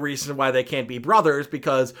 there's no reason why they can't be brothers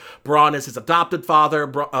because Braun is his adopted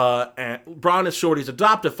father, and Braun is Shorty's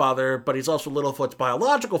adoptive father, but he's also Littlefoot's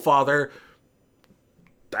biological father.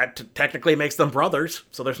 That technically makes them brothers,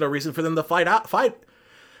 so there's no reason for them to fight.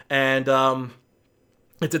 And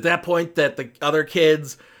it's at that point that the other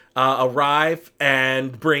kids arrive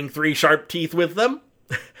and bring 3 sharp teeth with them.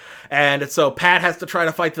 And so Pat has to try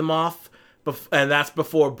to fight them off, and that's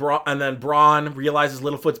before Braun realizes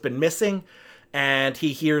Littlefoot's been missing, and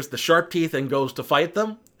he hears the sharp teeth and goes to fight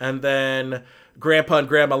them. And then Grandpa and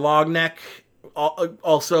Grandma Longneck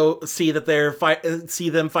also see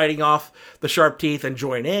them fighting off the sharp teeth and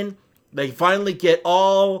join in. They finally get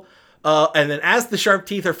all, and then as the sharp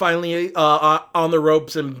teeth are finally on the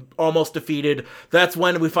ropes and almost defeated, that's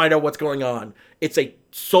when we find out what's going on. It's a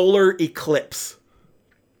solar eclipse.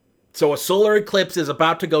 So a solar eclipse is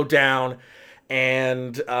about to go down,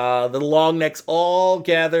 and the Longnecks all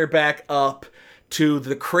gather back up to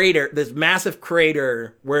the crater, this massive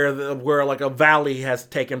crater where like a valley has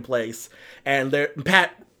taken place. And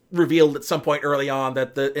Pat revealed at some point early on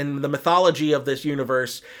that in the mythology of this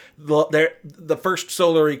universe, the first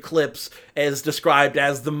solar eclipse is described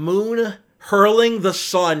as the moon hurling the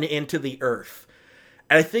sun into the earth.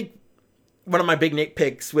 And I think one of my big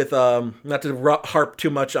nitpicks with, not to harp too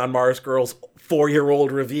much on Mars Girl's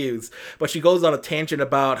 4-year-old reviews, but she goes on a tangent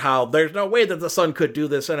about how there's no way that the sun could do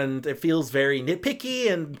this, and it feels very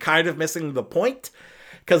nitpicky and kind of missing the point.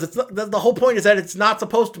 Because the whole point is that it's not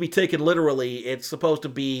supposed to be taken literally. It's supposed to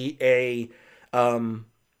be a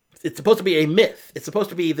myth. It's supposed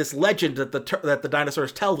to be this legend that the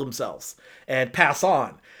dinosaurs tell themselves and pass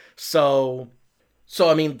on. So,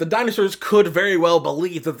 I mean, the dinosaurs could very well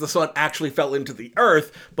believe that the sun actually fell into the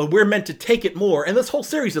earth, but we're meant to take it more. And this whole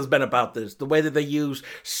series has been about this. The way that they use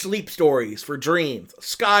sleep stories for dreams,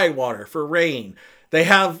 sky water for rain. They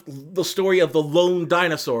have the story of the lone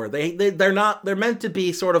dinosaur. They're meant to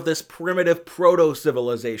be sort of this primitive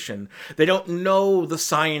proto-civilization. They don't know the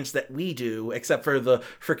science that we do, except for the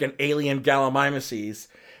frickin' alien Gallimimuses.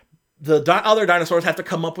 The other dinosaurs have to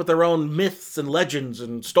come up with their own myths and legends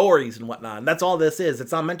and stories and whatnot. And that's all this is.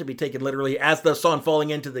 It's not meant to be taken literally as the sun falling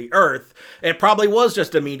into the earth. It probably was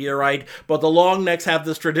just a meteorite, but the Longnecks have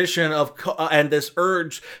this tradition of and this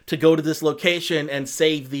urge to go to this location and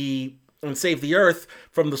save the earth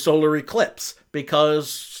from the solar eclipse,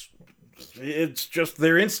 because it's just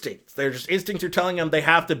their instincts. Their instincts are telling them they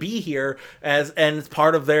have to be here, and it's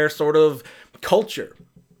part of their sort of culture.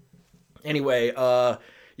 Anyway,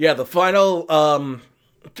 yeah, the final,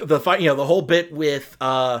 the whole bit with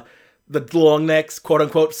the Longnecks, quote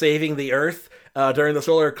unquote, saving the Earth during the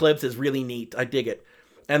solar eclipse is really neat. I dig it.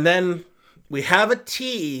 And then we have a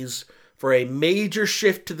tease for a major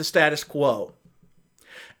shift to the status quo.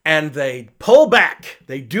 And they pull back.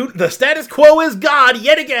 The status quo is God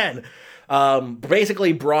yet again.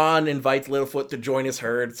 Basically, Braun invites Littlefoot to join his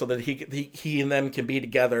herd so that he and them can be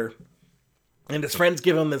together. And his friends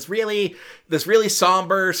give him this really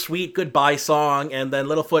somber, sweet goodbye song. And then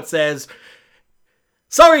Littlefoot says,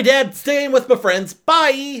 "Sorry, Dad, staying with my friends.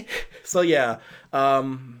 Bye." So yeah,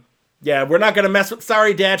 we're not going to mess with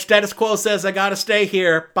Sorry, Dad. Status quo says I got to stay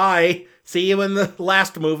here. Bye. See you in the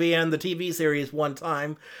last movie and the TV series one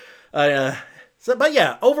time. But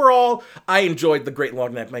yeah, overall, I enjoyed The Great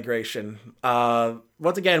Longneck Migration.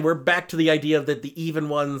 once again, we're back to the idea that the even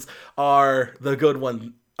ones are the good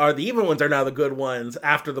ones. The even ones are now the good ones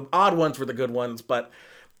after the odd ones were the good ones. But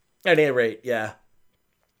at any rate, yeah.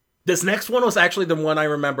 This next one was actually the one I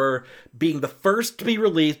remember being the first to be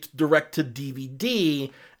released direct to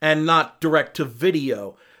DVD and not direct to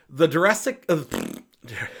video. The Jurassic,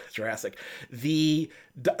 the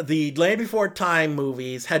Land Before Time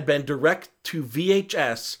movies had been direct to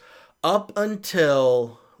VHS up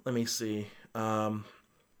until, let me see, try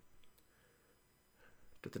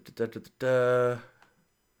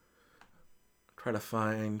to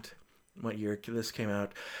find what year this came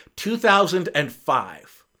out.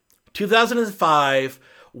 2005. 2005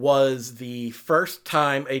 was the first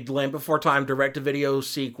time a Land Before Time direct-to-video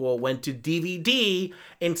sequel went to DVD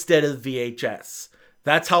instead of VHS.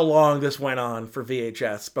 That's how long this went on for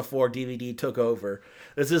VHS before DVD took over.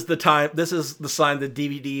 This is the sign that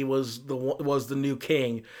DVD was the new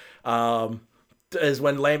king. Is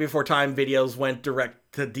when Land Before Time videos went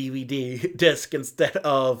direct to DVD disc instead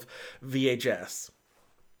of VHS.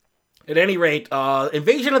 At any rate,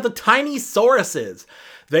 Invasion of the Tiny Sauruses.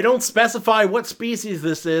 They don't specify what species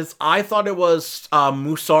this is. I thought it was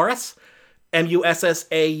Mussaurus. Mussaurus.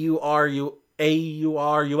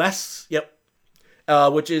 Yep.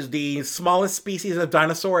 Which is the smallest species of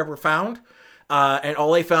dinosaur ever found. And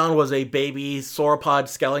all they found was a baby sauropod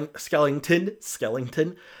skeleton.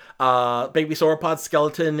 Baby sauropod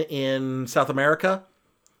skeleton in South America.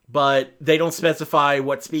 But they don't specify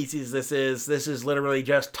what species this is. This is literally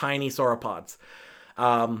just tiny sauropods.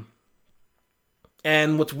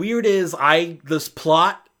 And what's weird is this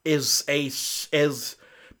plot is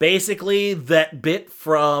basically that bit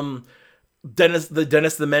from Dennis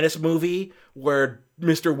the Menace movie where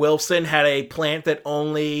Mr. Wilson had a plant that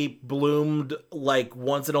only bloomed like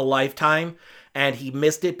once in a lifetime and he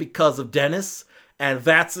missed it because of Dennis. And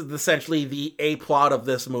that's essentially the A-plot of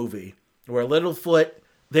this movie, where Littlefoot,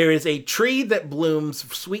 there is a tree that blooms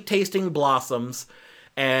sweet-tasting blossoms,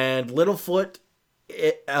 and Littlefoot,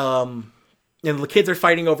 and the kids are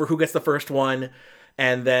fighting over who gets the first one,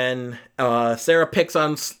 and then Sarah picks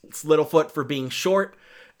on Littlefoot for being short,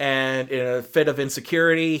 and in a fit of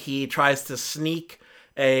insecurity, he tries to sneak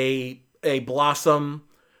a blossom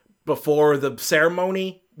before the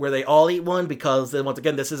ceremony, where they all eat one, because then once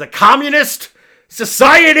again, this is a communist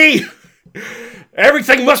society!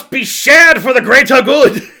 Everything must be shared for the greater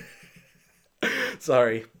good!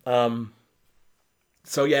 Sorry.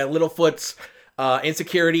 So yeah, Littlefoot's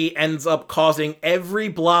insecurity ends up causing every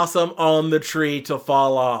blossom on the tree to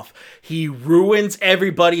fall off. He ruins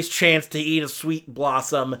everybody's chance to eat a sweet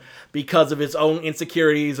blossom because of his own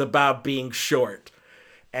insecurities about being short.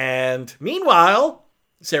 And meanwhile,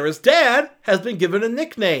 Sarah's dad has been given a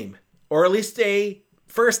nickname, or at least a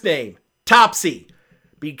first name, Topsy,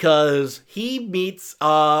 because he meets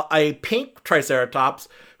a pink Triceratops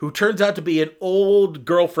who turns out to be an old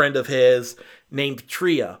girlfriend of his named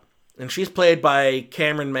Tria. And she's played by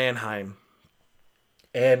Cameron Manheim.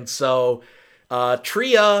 And so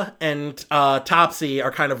Tria and Topsy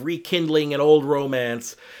are kind of rekindling an old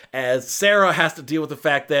romance as Sarah has to deal with the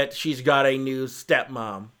fact that she's got a new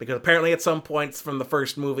stepmom. Because apparently at some points from the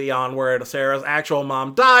first movie onward, Sarah's actual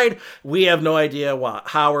mom died. We have no idea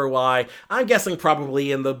how or why. I'm guessing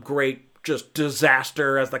probably in the great just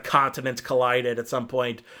disaster as the continents collided at some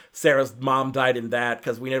point. Sarah's mom died in that,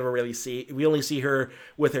 because we only see her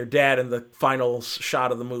with her dad in the final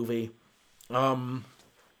shot of the movie. But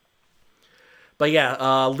yeah,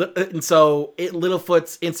 and so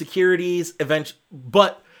Littlefoot's insecurities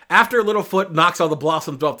but after Littlefoot knocks all the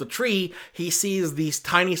blossoms off the tree, he sees these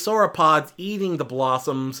tiny sauropods eating the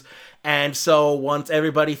blossoms. And so once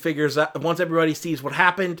everybody sees what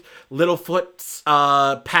happened,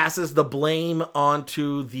 Littlefoot passes the blame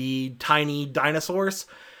onto the tiny dinosaurs.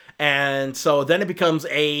 And so then it becomes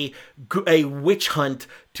a witch hunt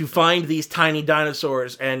to find these tiny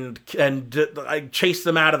dinosaurs and chase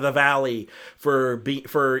them out of the valley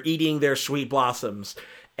for eating their sweet blossoms.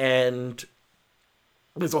 And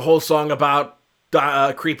there's a whole song about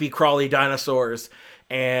creepy crawly dinosaurs.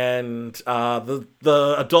 And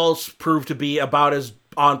the adults prove to be about as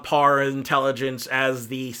on par in intelligence as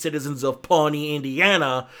the citizens of Pawnee,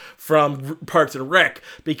 Indiana from Parks and Rec,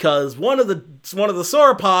 because one of the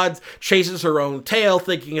sauropods chases her own tail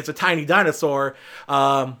thinking it's a tiny dinosaur.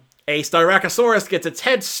 A Styracosaurus gets its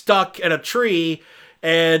head stuck in a tree,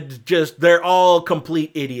 and they're all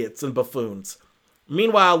complete idiots and buffoons.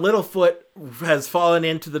 Meanwhile, Littlefoot has fallen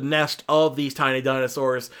into the nest of these tiny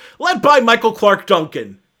dinosaurs, led by Michael Clarke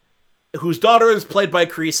Duncan, whose daughter is played by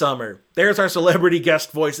Cree Summer. There's our celebrity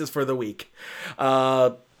guest voices for the week.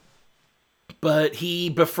 But he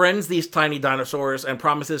befriends these tiny dinosaurs and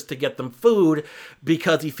promises to get them food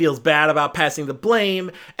because he feels bad about passing the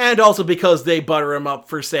blame, and also because they butter him up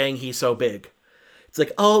for saying he's so big. It's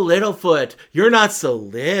like, oh, Littlefoot, you're not so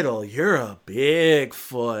little, you're a big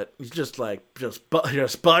foot. He's just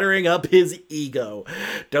buttering up his ego.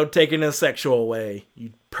 Don't take it in a sexual way,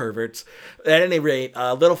 you perverts. At any rate,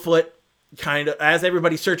 Littlefoot, kind of, as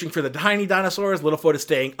everybody's searching for the tiny dinosaurs, Littlefoot is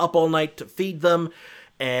staying up all night to feed them,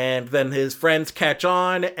 and then his friends catch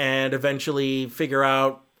on and eventually figure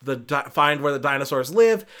out find where the dinosaurs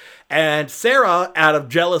live. And Sarah, out of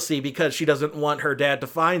jealousy because she doesn't want her dad to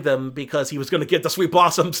find them because he was going to give the Sweet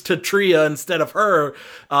Blossoms to Tria instead of her,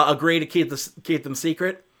 agree to keep them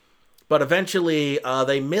secret. But eventually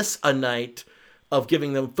they miss a night of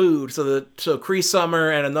giving them food, so Cree Summer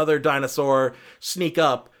and another dinosaur sneak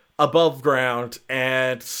up above ground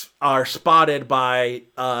and are spotted by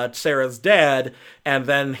Sarah's dad, and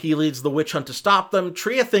then he leads the witch hunt to stop them.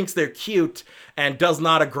 Tria thinks they're cute and does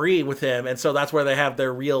not agree with him, and so that's where they have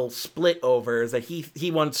their real split over, is that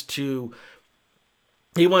he wants to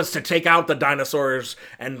take out the dinosaurs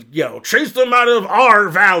and, chase them out of our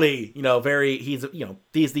valley. He's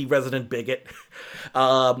the resident bigot.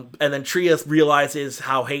 And then Tria realizes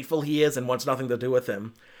how hateful he is and wants nothing to do with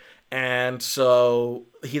him. And so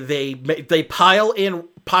they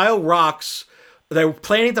pile rocks. They're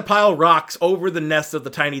planning to pile rocks over the nest of the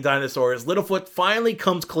tiny dinosaurs. Littlefoot finally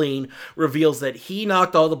comes clean, reveals that he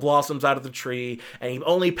knocked all the blossoms out of the tree, and he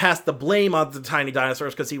only passed the blame on the tiny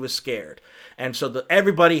dinosaurs because he was scared. And so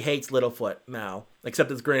everybody hates Littlefoot now, except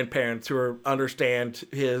his grandparents, who understand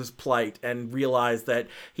his plight and realize that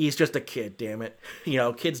he's just a kid, damn it.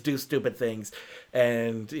 Kids do stupid things,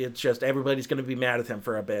 and it's just everybody's going to be mad at him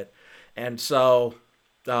for a bit. And so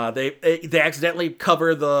they accidentally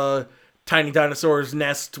cover the tiny dinosaur's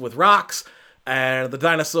nest with rocks, and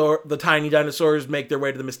the tiny dinosaurs make their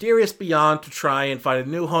way to the mysterious beyond to try and find a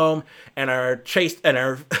new home, and are chased and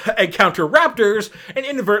encounter raptors and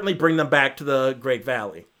inadvertently bring them back to the Great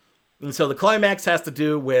Valley. And so the climax has to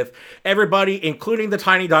do with everybody, including the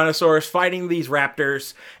tiny dinosaurs, fighting these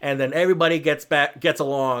raptors, and then everybody gets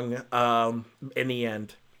along in the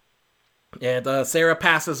end. And Sarah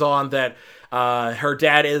passes on that her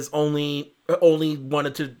dad is only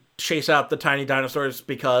wanted to chase out the tiny dinosaurs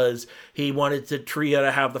because he wanted Tria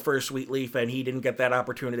to have the first sweet leaf, and he didn't get that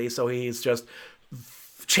opportunity, so he's just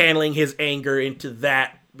channeling his anger into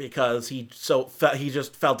that because he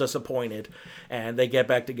just felt disappointed, and they get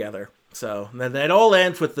back together. So then it all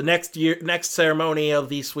ends with the next ceremony of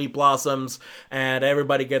these sweet blossoms, and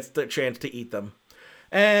everybody gets the chance to eat them.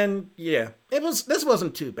 And yeah, this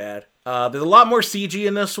wasn't too bad. There's a lot more CG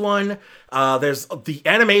in this one. The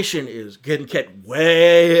animation is getting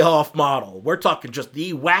way off model. We're talking just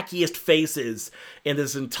the wackiest faces in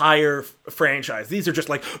this entire franchise. These are just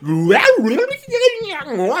like, we're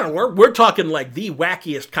talking like the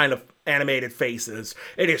wackiest kind of animated faces.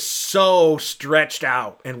 It is so stretched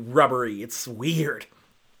out and rubbery. It's weird.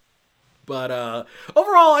 But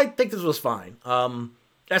overall, I think this was fine.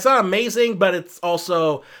 It's not amazing, but it's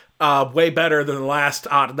also way better than the last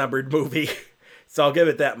odd-numbered movie. So I'll give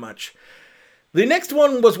it that much. The next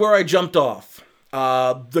one was where I jumped off.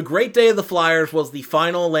 The Great Day of the Flyers was the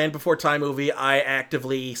final Land Before Time movie I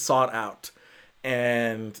actively sought out.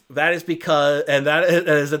 And that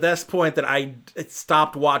is at this point that I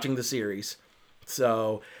stopped watching the series.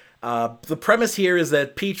 So the premise here is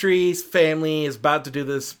that Petrie's family is about to do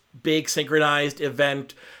this big synchronized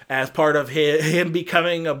event as part of him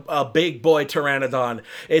becoming a big boy pteranodon.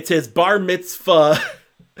 It's his bar mitzvah,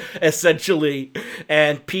 essentially,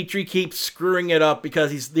 and Petrie keeps screwing it up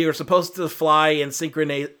because they were supposed to fly in a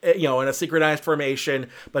synchronized formation,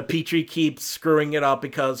 but Petrie keeps screwing it up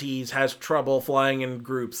because he has trouble flying in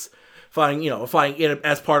groups, flying in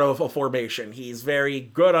as part of a formation. He's very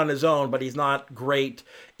good on his own, but he's not great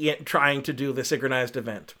in trying to do the synchronized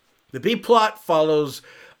event. The B plot follows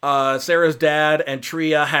Sarah's dad and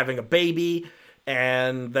Tria having a baby,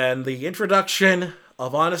 and then the introduction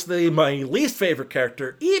of, honestly, my least favorite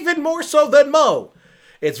character, even more so than Mo.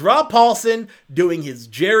 It's Rob Paulsen doing his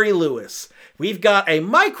Jerry Lewis. We've got a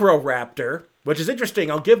Microraptor, which is interesting.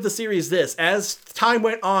 I'll give the series this. As time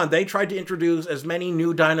went on, they tried to introduce as many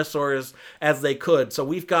new dinosaurs as they could. So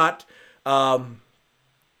we've got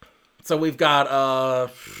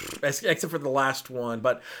except for the last one,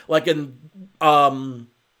 but like in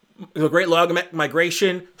the Great Log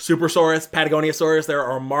Migration, Supersaurus, Patagoniasaurus, there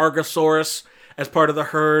are Margosaurus as part of the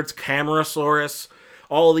herds, Camarasaurus,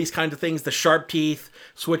 all these kinds of things. The sharp teeth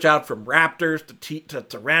switch out from raptors to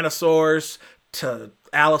tyrannosaurs to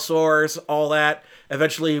allosaurs, all that.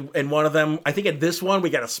 Eventually, in one of them, I think in this one, we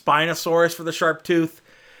got a Spinosaurus for the sharp tooth.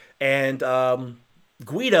 And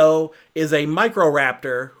Guido is a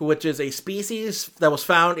Microraptor, which is a species that was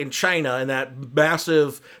found in China in that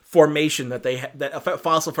massive formation that they that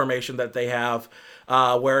fossil formation that they have,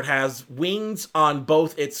 where it has wings on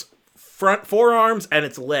both its front forearms and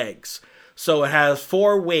its legs. So it has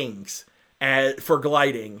 4 wings for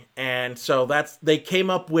gliding, and so they came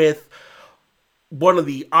up with one of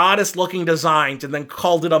the oddest looking designs and then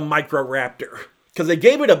called it a Microraptor because they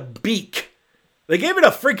gave it a beak. They gave it a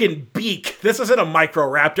freaking beak. This isn't a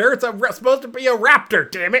Microraptor. It's supposed to be a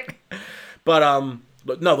raptor, damn it. But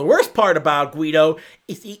no, the worst part about Guido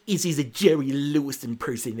is he's a Jerry Lewis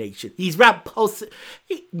impersonation. He's Rob Paulson,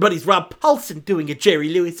 but he's Rob Paulson doing a Jerry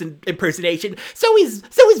Lewis impersonation. So his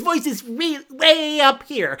voice is way up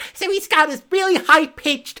here. So he's got this really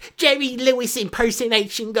high-pitched Jerry Lewis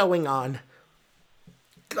impersonation going on.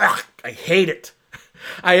 Ugh, I hate it.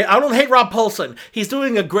 I don't hate Rob Paulson. He's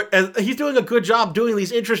doing a good job doing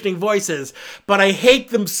these interesting voices, but I hate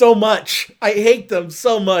them so much.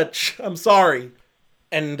 I'm sorry.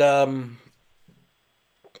 And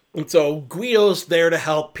so Guido's there to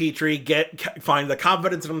help Petrie find the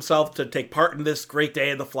confidence in himself to take part in this great day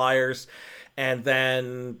of the Flyers. And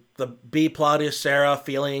then the B plot is Sarah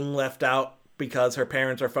feeling left out because her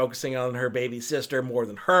parents are focusing on her baby sister more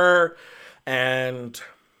than her. And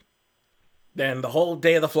then the whole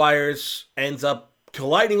day of the Flyers ends up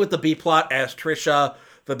colliding with the B plot as Trisha,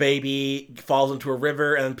 the baby, falls into a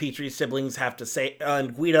river, and Petrie's siblings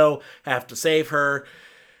and Guido have to save her.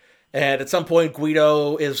 And at some point,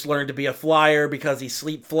 Guido is learned to be a flyer because he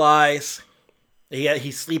sleep flies. He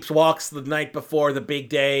sleepwalks the night before the big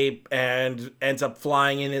day and ends up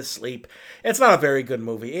flying in his sleep. It's not a very good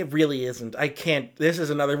movie. It really isn't. This is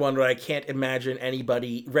another one that I can't imagine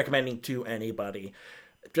anybody recommending to anybody.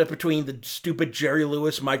 Just between the stupid Jerry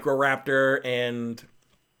Lewis Microraptor and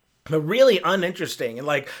the really uninteresting. And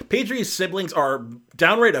like, Petrie's siblings are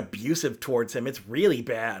downright abusive towards him. It's really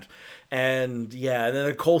bad. And yeah, and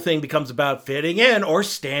then the whole thing becomes about fitting in or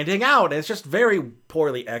standing out. It's just very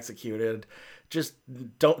poorly executed. Just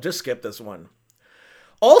skip this one.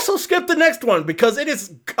 Also skip the next one because it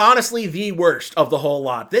is honestly the worst of the whole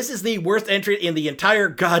lot. This is the worst entry in the entire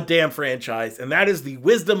goddamn franchise, and that is The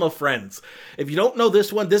Wisdom of Friends. If you don't know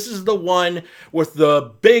this one, this is the one with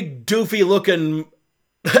the big doofy looking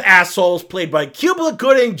assholes played by Cuba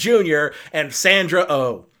Gooding Jr. and Sandra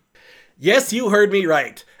Oh. Yes, you heard me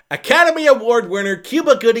right. Academy Award winner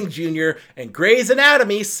Cuba Gooding Jr. and Grey's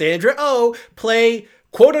Anatomy Sandra Oh play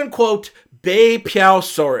quote-unquote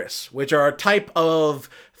Beipiaosaurus, which are a type of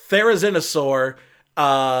therizinosaur,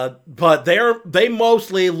 but they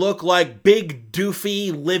mostly look like big,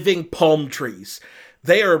 doofy, living palm trees.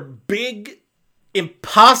 They are big,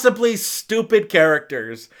 impossibly stupid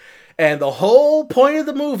characters, and the whole point of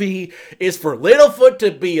the movie is for Littlefoot to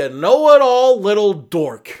be a know-it-all little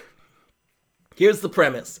dork. Here's the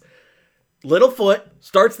premise. Littlefoot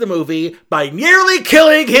starts the movie by nearly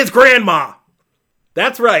killing his grandma.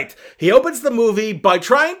 That's right. He opens the movie by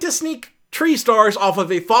trying to sneak tree stars off of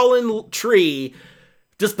a fallen tree,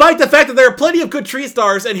 despite the fact that there are plenty of good tree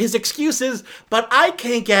stars, and his excuse is, but I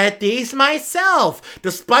can get these myself,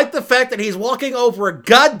 despite the fact that he's walking over a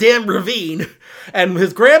goddamn ravine, and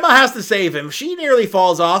his grandma has to save him. She nearly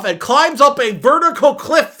falls off and climbs up a vertical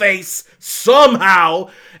cliff face somehow,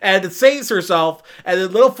 and saves herself, and then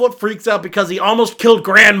Littlefoot freaks out because he almost killed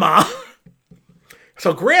grandma.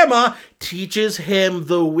 So Grandma teaches him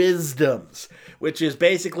the wisdoms, which is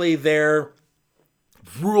basically their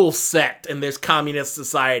rule set in this communist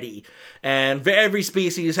society. And every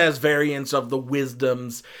species has variants of the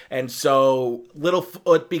wisdoms. And so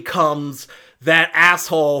Littlefoot becomes that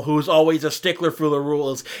asshole who's always a stickler for the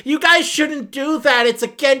rules. You guys shouldn't do that. It's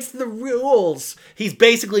against the rules. He's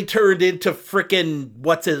basically turned into frickin'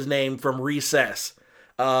 what's his name from Recess.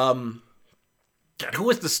 God, who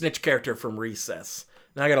was the snitch character from Recess?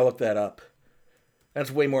 Now I gotta look that up.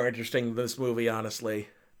 That's way more interesting than this movie, honestly.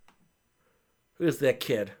 Who's that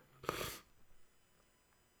kid?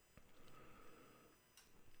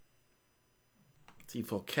 See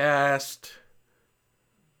full cast.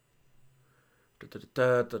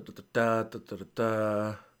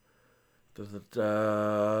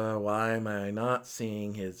 Why am I not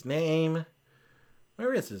seeing his name?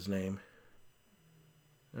 Where is his name?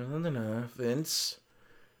 Vince.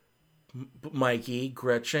 Mikey,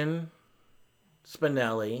 Gretchen,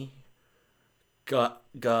 Spinelli,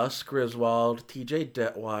 Gus Griswold, TJ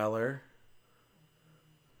Detweiler.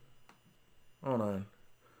 Hold on.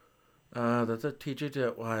 That's a TJ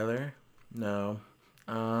Detweiler. No.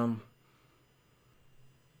 What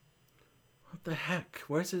What the heck?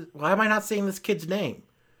 Where's his... Why am I not seeing this kid's name?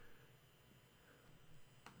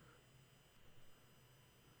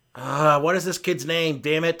 What is this kid's name?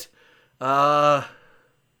 Damn it.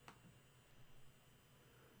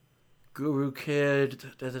 Guru Kid.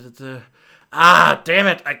 Damn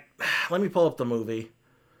it. Let me pull up the movie.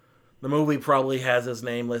 The movie probably has his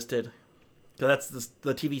name listed. So that's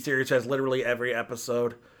the TV series has literally every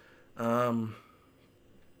episode. Let's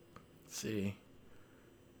see.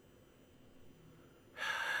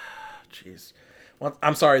 Jeez. Well,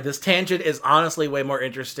 I'm sorry. This tangent is honestly way more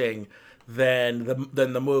interesting than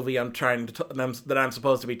the movie that I'm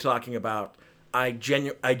supposed to be talking about. I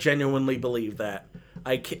genuinely believe that.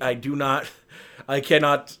 I cannot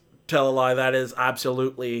tell a lie. That is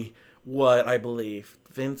absolutely what I believe.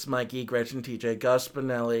 Vince, Mikey, Gretchen, TJ, Gus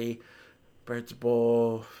Spinelli, Brett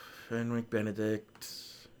Bull, Fenwick Benedict,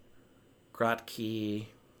 Grotke.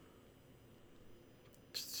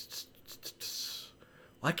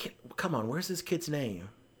 Why can't... Come on, where's this kid's name?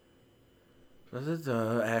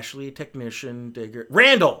 Ashley, Technician, Digger...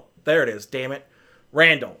 Randall! There it is, damn it.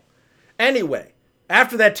 Randall. Anyway,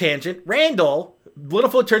 after that tangent, Randall...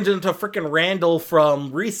 Littlefoot turns into freaking Randall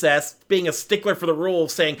from Recess, being a stickler for the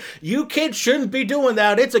rules, saying, you kids shouldn't be doing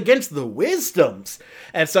that, it's against the wisdoms.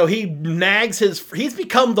 And so he nags he's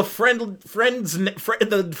become the friend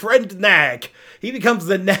nag. He becomes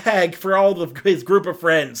the nag for all of his group of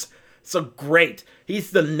friends. So great.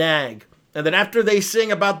 He's the nag. And then after they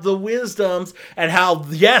sing about the wisdoms and how,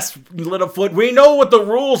 yes, Littlefoot, we know what the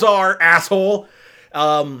rules are, asshole.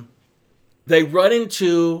 They run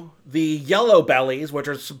into the yellow bellies, which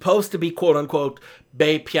are supposed to be quote-unquote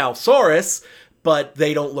Bapiosaurus, but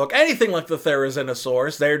they don't look anything like the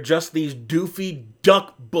Therizinosaurus. They're just these doofy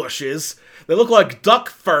duck bushes. They look like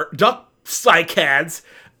duck cycads,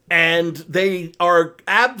 and they are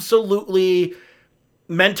absolutely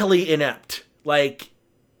mentally inept. Like,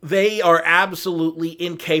 they are absolutely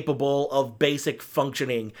incapable of basic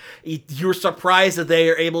functioning. You're surprised that they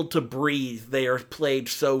are able to breathe. They are played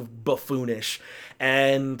so buffoonish.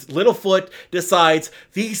 And Littlefoot decides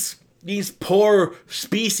these poor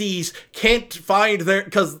species can't find their...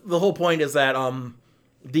 Because the whole point is that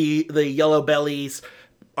the yellow bellies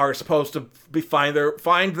are supposed to find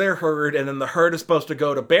their herd, and then the herd is supposed to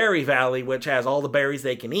go to Berry Valley, which has all the berries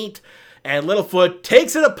they can eat. And Littlefoot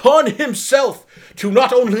takes it upon himself to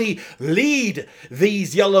not only lead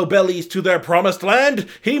these yellow bellies to their promised land,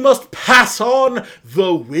 he must pass on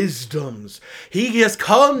the wisdoms. He has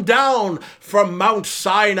come down from Mount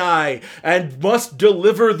Sinai and must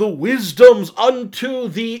deliver the wisdoms unto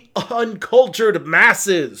the uncultured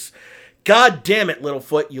masses. God damn it,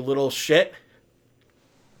 Littlefoot, you little shit.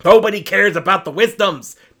 Nobody cares about the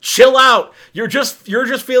wisdoms. Chill out. You're just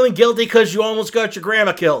feeling guilty because you almost got your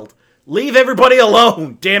grandma killed. Leave everybody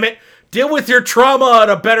alone, damn it. Deal with your trauma in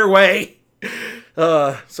a better way.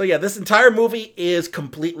 So yeah, this entire movie is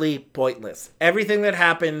completely pointless. Everything that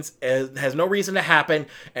happens has no reason to happen,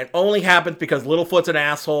 and only happens because Littlefoot's an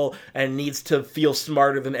asshole and needs to feel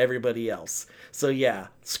smarter than everybody else. So yeah,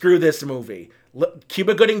 screw this movie.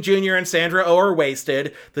 Cuba Gooding Jr. and Sandra Oh are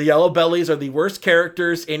wasted. The Yellow Bellies are the worst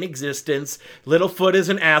characters in existence. Littlefoot is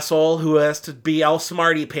an asshole who has to be all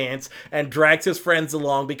smarty pants and drags his friends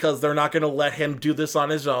along because they're not going to let him do this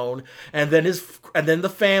on his own. And then the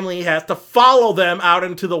family has to follow them out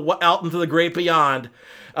into the great beyond,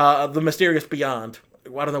 the mysterious beyond.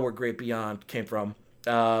 I don't know where great beyond came from.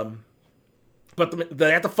 But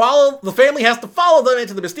the family has to follow them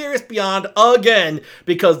into the mysterious beyond again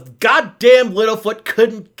because goddamn Littlefoot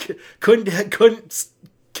couldn't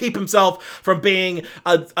keep himself from being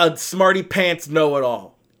a smarty pants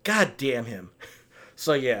know-it-all. God damn him.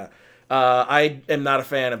 So yeah, I am not a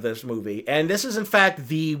fan of this movie, and this is in fact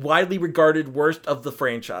the widely regarded worst of the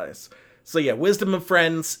franchise. So yeah, Wisdom of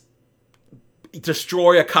Friends,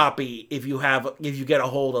 destroy a copy if you get a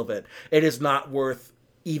hold of it. It is not worth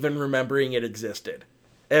even remembering it existed.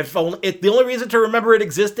 If the only reason to remember it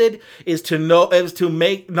existed is to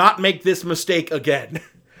not make this mistake again.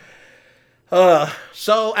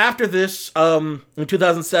 So after this, in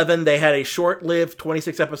 2007, they had a short-lived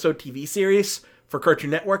 26-episode TV series for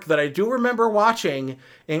Cartoon Network that I do remember watching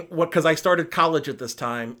because I started college at this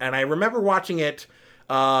time, and I remember watching it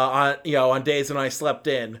on days when I slept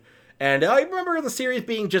in. And I remember the series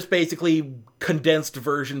being just basically condensed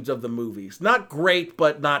versions of the movies. Not great,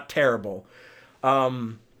 but not terrible.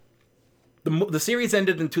 The series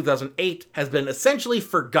ended in 2008, has been essentially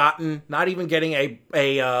forgotten, not even getting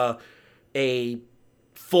a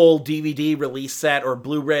full DVD release set or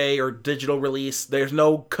Blu-ray or digital release. There's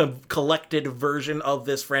no collected version of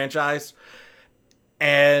this franchise.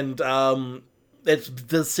 And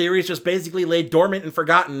the series just basically lay dormant and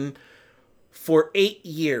forgotten for 8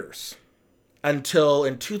 years until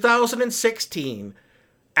in 2016,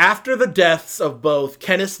 after the deaths of both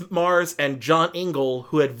Kenneth Mars and John Ingle,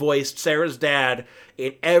 who had voiced Sarah's dad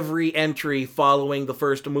in every entry following the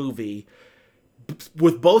first movie.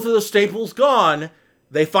 With both of the staples gone,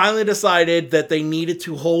 they finally decided that they needed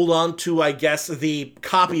to hold on to, I guess, the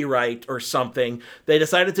copyright or something. They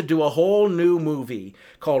decided to do a whole new movie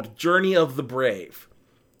called Journey of the Brave.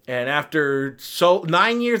 And after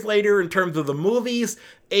 9 years later in terms of the movies,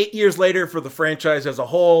 8 years later for the franchise as a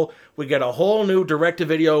whole, we get a whole new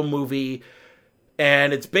direct-to-video movie.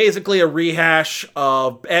 And it's basically a rehash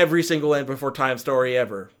of every single End Before Time story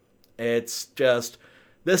ever. It's just,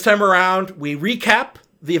 this time around, we recap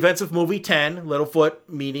the events of movie 10,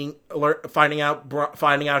 Littlefoot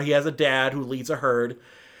finding out he has a dad who leads a herd,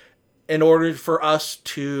 in order for us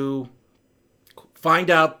to find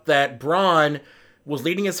out that Bronn was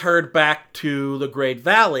leading his herd back to the Great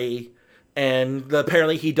Valley, and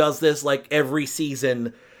apparently he does this like every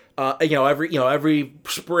season, every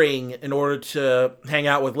spring in order to hang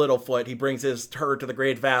out with Littlefoot. He brings his herd to the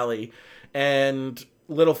Great Valley, and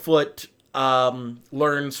Littlefoot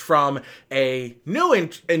learns from a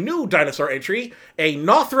new dinosaur entry, a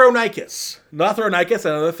Nothronychus. Nothronychus,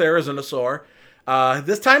 another Therizinosaur,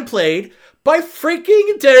 this time played by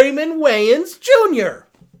freaking Damon Wayans Jr.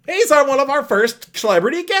 He's one of our first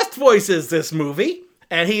celebrity guest voices this movie,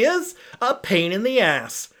 and he is a pain in the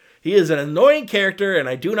ass. He is an annoying character, and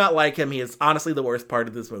I do not like him. He is honestly the worst part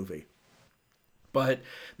of this movie. But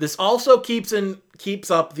this also keeps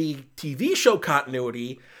up the TV show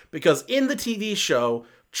continuity, because in the TV show,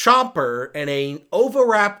 Chomper and an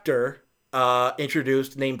Oviraptor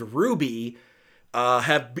introduced named Ruby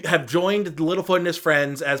have joined Littlefoot and his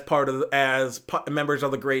friends as members of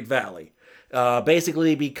the Great Valley.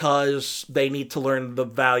 Basically because they need to learn the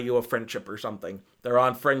value of friendship or something. They're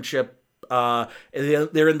on friendship. They're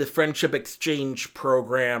in the friendship exchange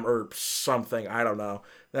program or something. I don't know.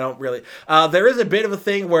 They don't really. There is a bit of a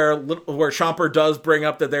thing where Chomper does bring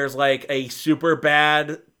up that there's like a super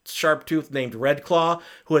bad Sharptooth named Redclaw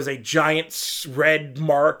who has a giant red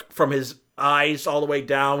mark from his eyes all the way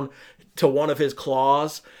down to one of his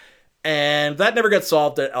claws, and that never gets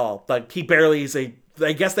solved at all. Like, he barely is I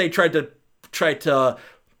guess they tried to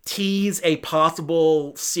tease a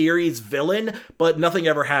possible series villain, but nothing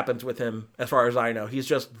ever happens with him as far as I know. He's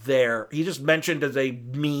just there. He's just mentioned as a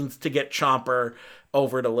means to get Chomper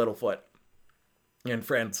over to Littlefoot and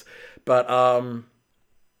friends. But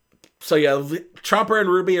so yeah, Chomper and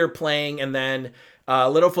Ruby are playing, and then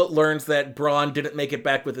Littlefoot learns that Bronn didn't make it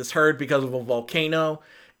back with his herd because of a volcano,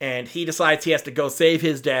 and he decides he has to go save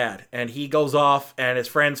his dad, and he goes off, and his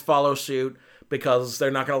friends follow suit because they're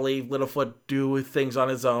not going to leave Littlefoot do things on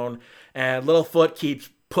his own, and Littlefoot keeps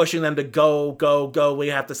pushing them to go, go, go. We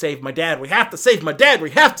have to save my dad. We have to save my dad. We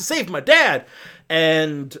have to save my dad.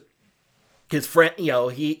 And his friend,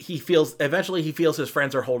 he feels his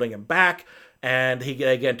friends are holding him back, and they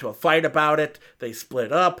get into a fight about it. They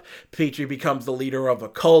split up. Petrie becomes the leader of a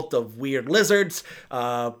cult of weird lizards.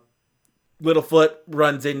 Littlefoot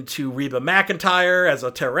runs into Reba McEntire as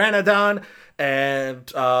a pteranodon, and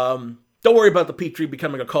don't worry about the Petrie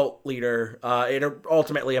becoming a cult leader. It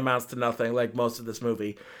ultimately amounts to nothing, like most of this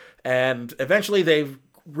movie. And eventually they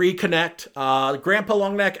reconnect. Grandpa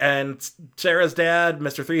Longneck and Sarah's dad,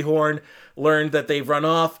 Mr. Threehorn, learned that they've run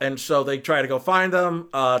off, and so they try to go find them.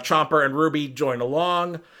 Chomper and Ruby join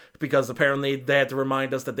along, because apparently they had to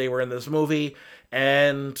remind us that they were in this movie.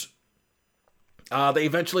 And they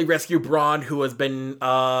eventually rescue Bronn, who has been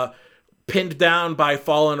pinned down by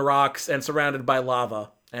fallen rocks and surrounded by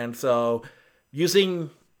lava. And so, using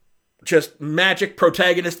just magic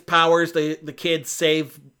protagonist powers, the kids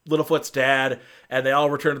save Littlefoot's dad, and they all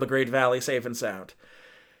return to the Great Valley safe and sound.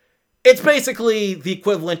 It's basically the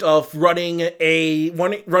equivalent of running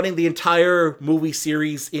the entire movie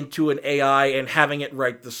series into an AI and having it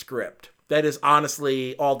write the script. That is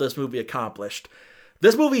honestly all this movie accomplished.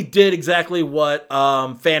 This movie did exactly what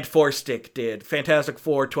Fant4stic did, Fantastic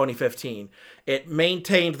Four 2015. It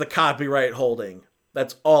maintained the copyright holding.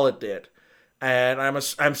 That's all it did. And I'm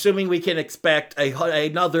assuming we can expect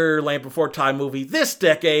another Land Before Time movie this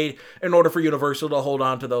decade in order for Universal to hold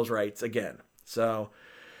on to those rights again. So,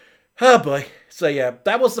 oh boy. So yeah,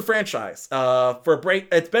 that was the franchise. For a break,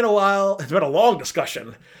 it's been a while. It's been a long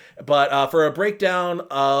discussion. But for a breakdown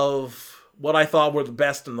of what I thought were the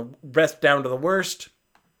best and the best down to the worst,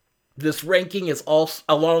 this ranking is also,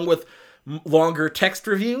 along with longer text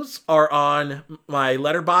reviews, are on my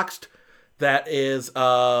Letterboxd. That is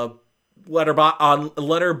Letterboxd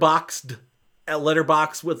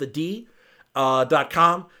with a D.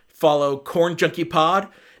 .com. Follow Corn Junkie Pod,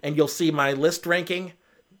 and you'll see my list ranking.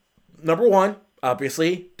 Number 1,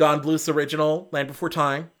 obviously, Don Bluth's original Land Before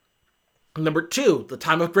Time. Number 2, The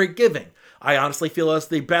Time of Great Giving. I honestly feel it's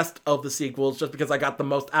the best of the sequels just because I got the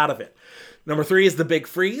most out of it. Number 3 is The Big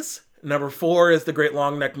Freeze. Number 4 is The Great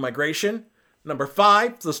Long Neck Migration. Number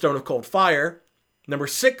 5, The Stone of Cold Fire. Number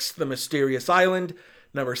 6, The Mysterious Island.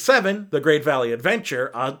 Number 7, The Great Valley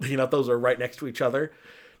Adventure. Those are right next to each other.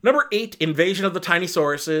 Number 8, Invasion of the Tiny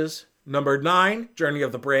Sauruses. Number 9, Journey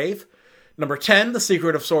of the Brave. Number 10, The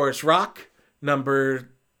Secret of Saurus Rock. Number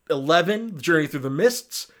 11, Journey Through the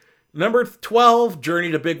Mists. Number 12, Journey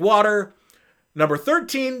to Big Water. Number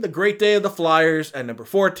 13, The Great Day of the Flyers. And number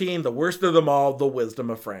 14, the worst of them all, The Wisdom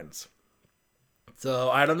of Friends. So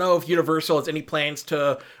I don't know if Universal has any plans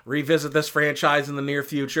to revisit this franchise in the near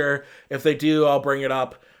future. If they do, I'll bring it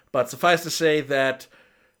up. But suffice to say that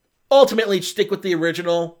ultimately stick with the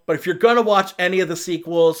original. But if you're going to watch any of the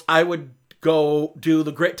sequels, I would go do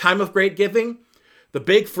The Great Time of Great Giving, The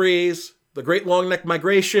Big Freeze, The Great Long Neck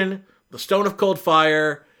Migration, The Stone of Cold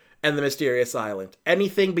Fire, and The Mysterious Island.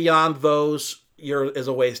 Anything beyond those is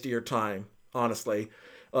a waste of your time, honestly.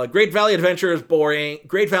 Great Valley Adventure is boring.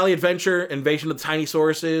 Great Valley Adventure, Invasion of the Tiny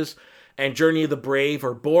Sauruses, and Journey of the Brave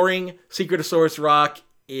are boring. Secret of Saurus Rock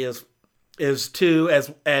is 2,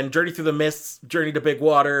 and Journey Through the Mists, Journey to Big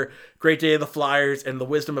Water, Great Day of the Flyers, and The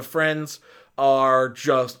Wisdom of Friends are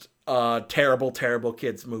just terrible, terrible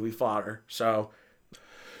kids movie fodder. So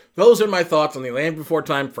those are my thoughts on the Land Before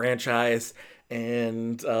Time franchise.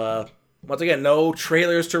 And once again, no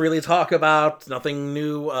trailers to really talk about. Nothing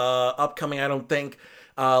new upcoming, I don't think.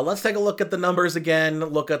 Let's take a look at the numbers again.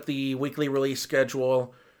 Look at the weekly release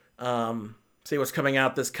schedule. See what's coming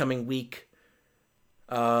out this coming week.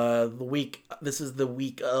 This is the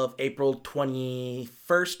week of April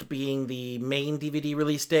 21st being the main DVD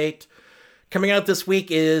release date. Coming out this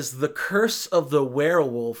week is The Curse of the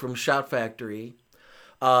Werewolf from Shout Factory.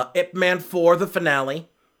 Ip Man 4, the finale.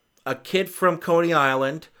 A Kid from Coney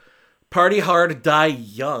Island. Party Hard, Die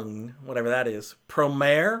Young, whatever that is.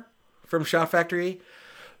 Promare from Shout Factory.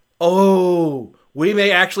 Oh, we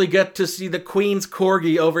may actually get to see the Queen's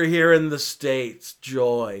Corgi over here in the States.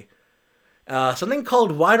 Joy. Something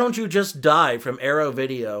called Why Don't You Just Die from Arrow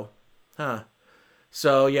Video. Huh.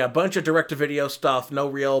 So, yeah, a bunch of direct-to-video stuff. No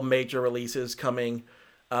real major releases coming.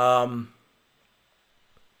 And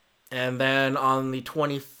then on the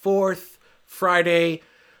 24th, Friday,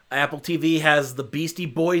 Apple TV has the Beastie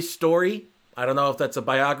Boys story. I don't know if that's a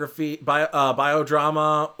biodrama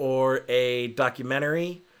or a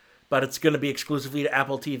documentary, but it's going to be exclusively to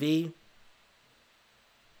Apple TV.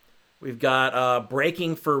 We've got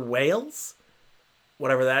Breaking for Whales,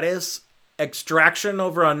 whatever that is. Extraction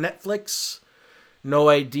over on Netflix. No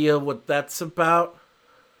idea what that's about.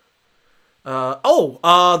 That's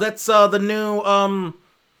the new,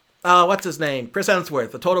 what's his name? Chris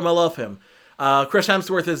Hemsworth. I told him I love him. Chris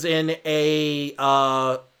Hemsworth is in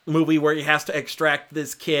a movie where he has to extract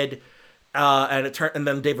this kid, and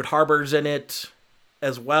then David Harbour's in it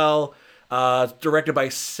as well. Directed by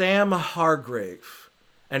Sam Hargrave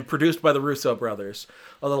and produced by the Russo brothers.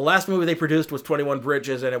 Although the last movie they produced was 21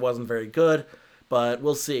 Bridges, and it wasn't very good, but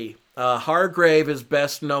we'll see. Hargrave is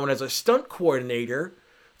best known as a stunt coordinator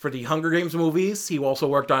for the Hunger Games movies. He also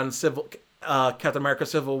worked on Captain America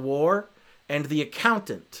Civil War and The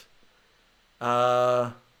Accountant.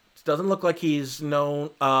 Doesn't look like he's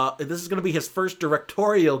known. This is going to be his first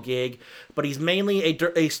directorial gig, but he's mainly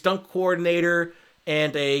a stunt coordinator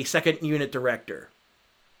and a second unit director.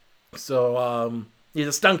 So he's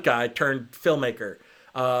a stunt guy turned filmmaker.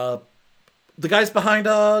 The guys behind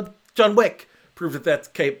John Wick proved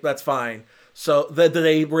that that's fine. So that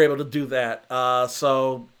they were able to do that.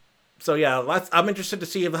 So yeah, I'm interested to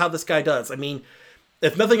see how this guy does. I mean,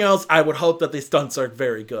 if nothing else, I would hope that the stunts are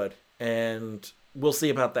very good, and we'll see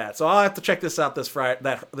about that. So I'll have to check this out this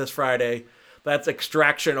Friday. That's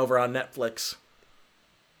Extraction over on Netflix.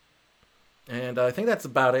 And I think that's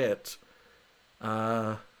about it.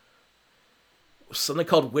 Something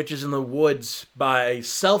called Witches in the Woods by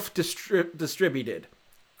Self-Distributed.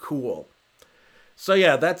 Cool. So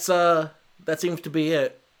yeah, that seems to be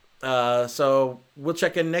it. So we'll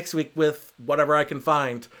check in next week with whatever I can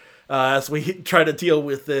find as we try to deal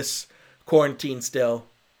with this quarantine still.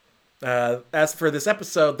 As for this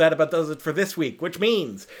episode, that about does it for this week, which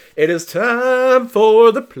means it is time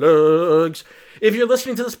for the plugs. If you're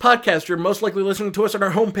listening to this podcast, you're most likely listening to us on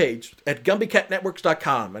our homepage at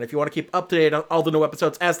GumbyCatNetworks.com. And if you want to keep up to date on all the new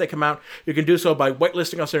episodes as they come out, you can do so by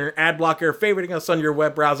whitelisting us in your ad blocker, favoriting us on your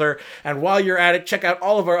web browser, and while you're at it, check out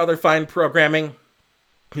all of our other fine programming.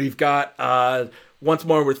 We've got Once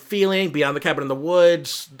More with Feeling, Beyond the Cabin in the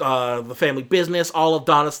Woods, The Family Business, all of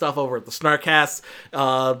Donna's stuff over at the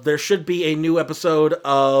Snarkcast. There should be a new episode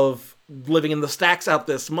of Living in the Stacks out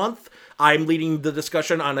this month. I'm leading the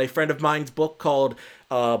discussion on a friend of mine's book called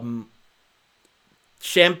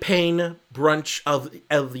Champagne Brunch of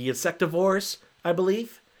the Insectivores, I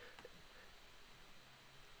believe.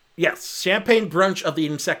 Yes, Champagne Brunch of the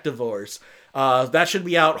Insectivores. That should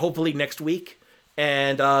be out hopefully next week.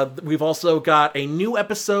 And we've also got a new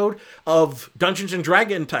episode of Dungeons and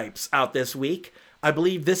Dragon Types out this week. I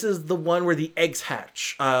believe this is the one where the eggs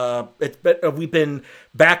hatch. We've been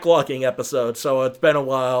backlogging episodes, so it's been a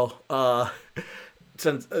while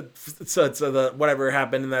since whatever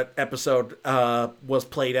happened in that episode was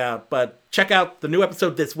played out. But check out the new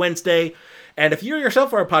episode this Wednesday. And if you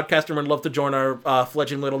yourself are a podcaster and would love to join our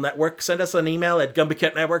fledgling little network, send us an email at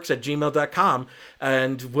gumbyketnetworks@gmail.com,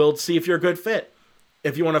 and we'll see if you're a good fit.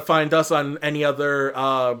 If you want to find us on any other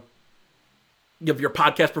of your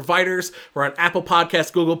podcast providers, we're on Apple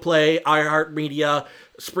Podcasts, Google Play, iHeartMedia,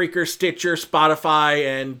 Spreaker, Stitcher, Spotify,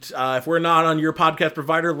 and if we're not on your podcast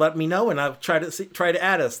provider, let me know, and I'll try to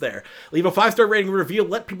add us there. Leave a 5-star rating and review.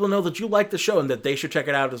 Let people know that you like the show and that they should check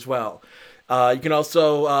it out as well. You can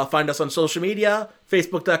also find us on social media,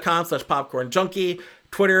 facebook.com/popcornjunkie,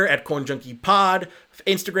 Twitter @cornjunkiepod,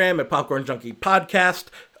 Instagram @popcornjunkiepodcast.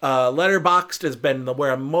 Letterboxd has been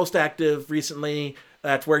where I'm most active recently.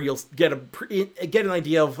 That's where you'll get an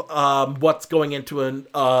idea of what's going into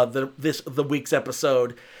the week's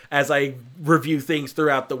episode as I review things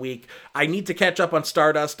throughout the week. I need to catch up on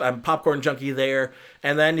Stardust. I'm Popcorn Junkie there.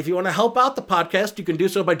 And then if you want to help out the podcast, you can do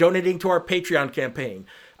so by donating to our Patreon campaign.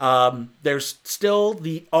 There's still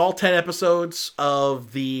all 10 episodes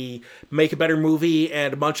of the Make a Better Movie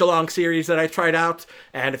and Munch Along series that I tried out.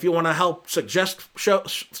 And if you want to help suggest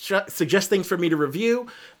things for me to review,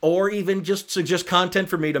 or even just suggest content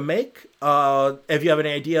for me to make, if you have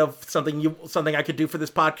any idea of something I could do for this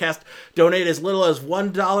podcast, donate as little as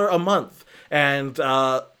 $1 a month. And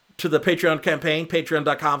to the Patreon campaign,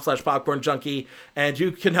 patreon.com/popcornjunkie, and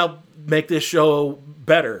you can help make this show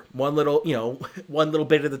better. One little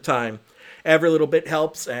bit at a time. Every little bit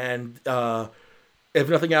helps, and if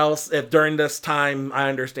nothing else, if during this time, I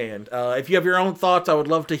understand. If you have your own thoughts, I would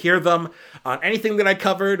love to hear them on anything that I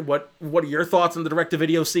covered. What are your thoughts on the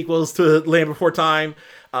direct-to-video sequels to Land Before Time?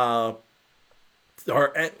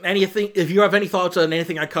 Or anything, if you have any thoughts on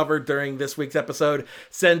anything I covered during this week's episode,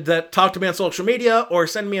 talk to me on social media, or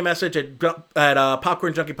send me a message at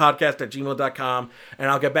popcornjunkiepodcast@gmail.com,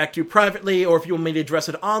 and I'll get back to you privately, or if you want me to address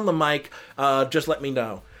it on the mic, just let me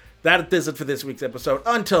know. That is it for this week's episode.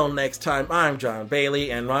 Until next time, I'm John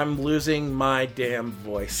Bailey, and I'm losing my damn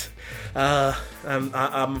voice. My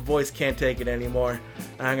voice can't take it anymore.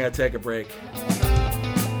 I'm gonna take a break.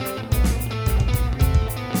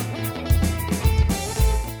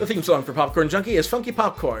 The theme song for Popcorn Junkie is Funky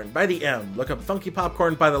Popcorn by the M. Look up Funky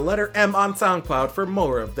Popcorn by the letter M on SoundCloud for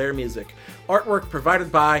more of their music. Artwork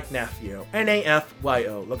provided by Nafyo,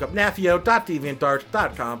 Nafyo. Look up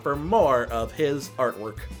nafyo.deviantart.com for more of his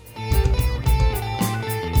artwork.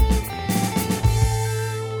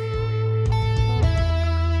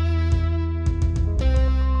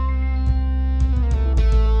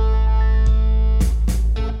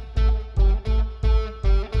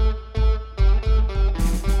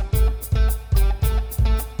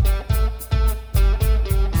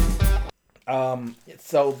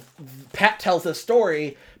 So Pat tells this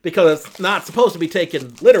story because it's not supposed to be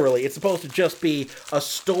taken literally. It's supposed to just be a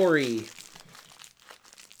story.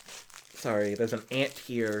 Sorry, there's an ant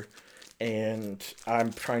here, and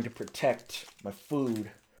I'm trying to protect my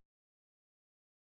food.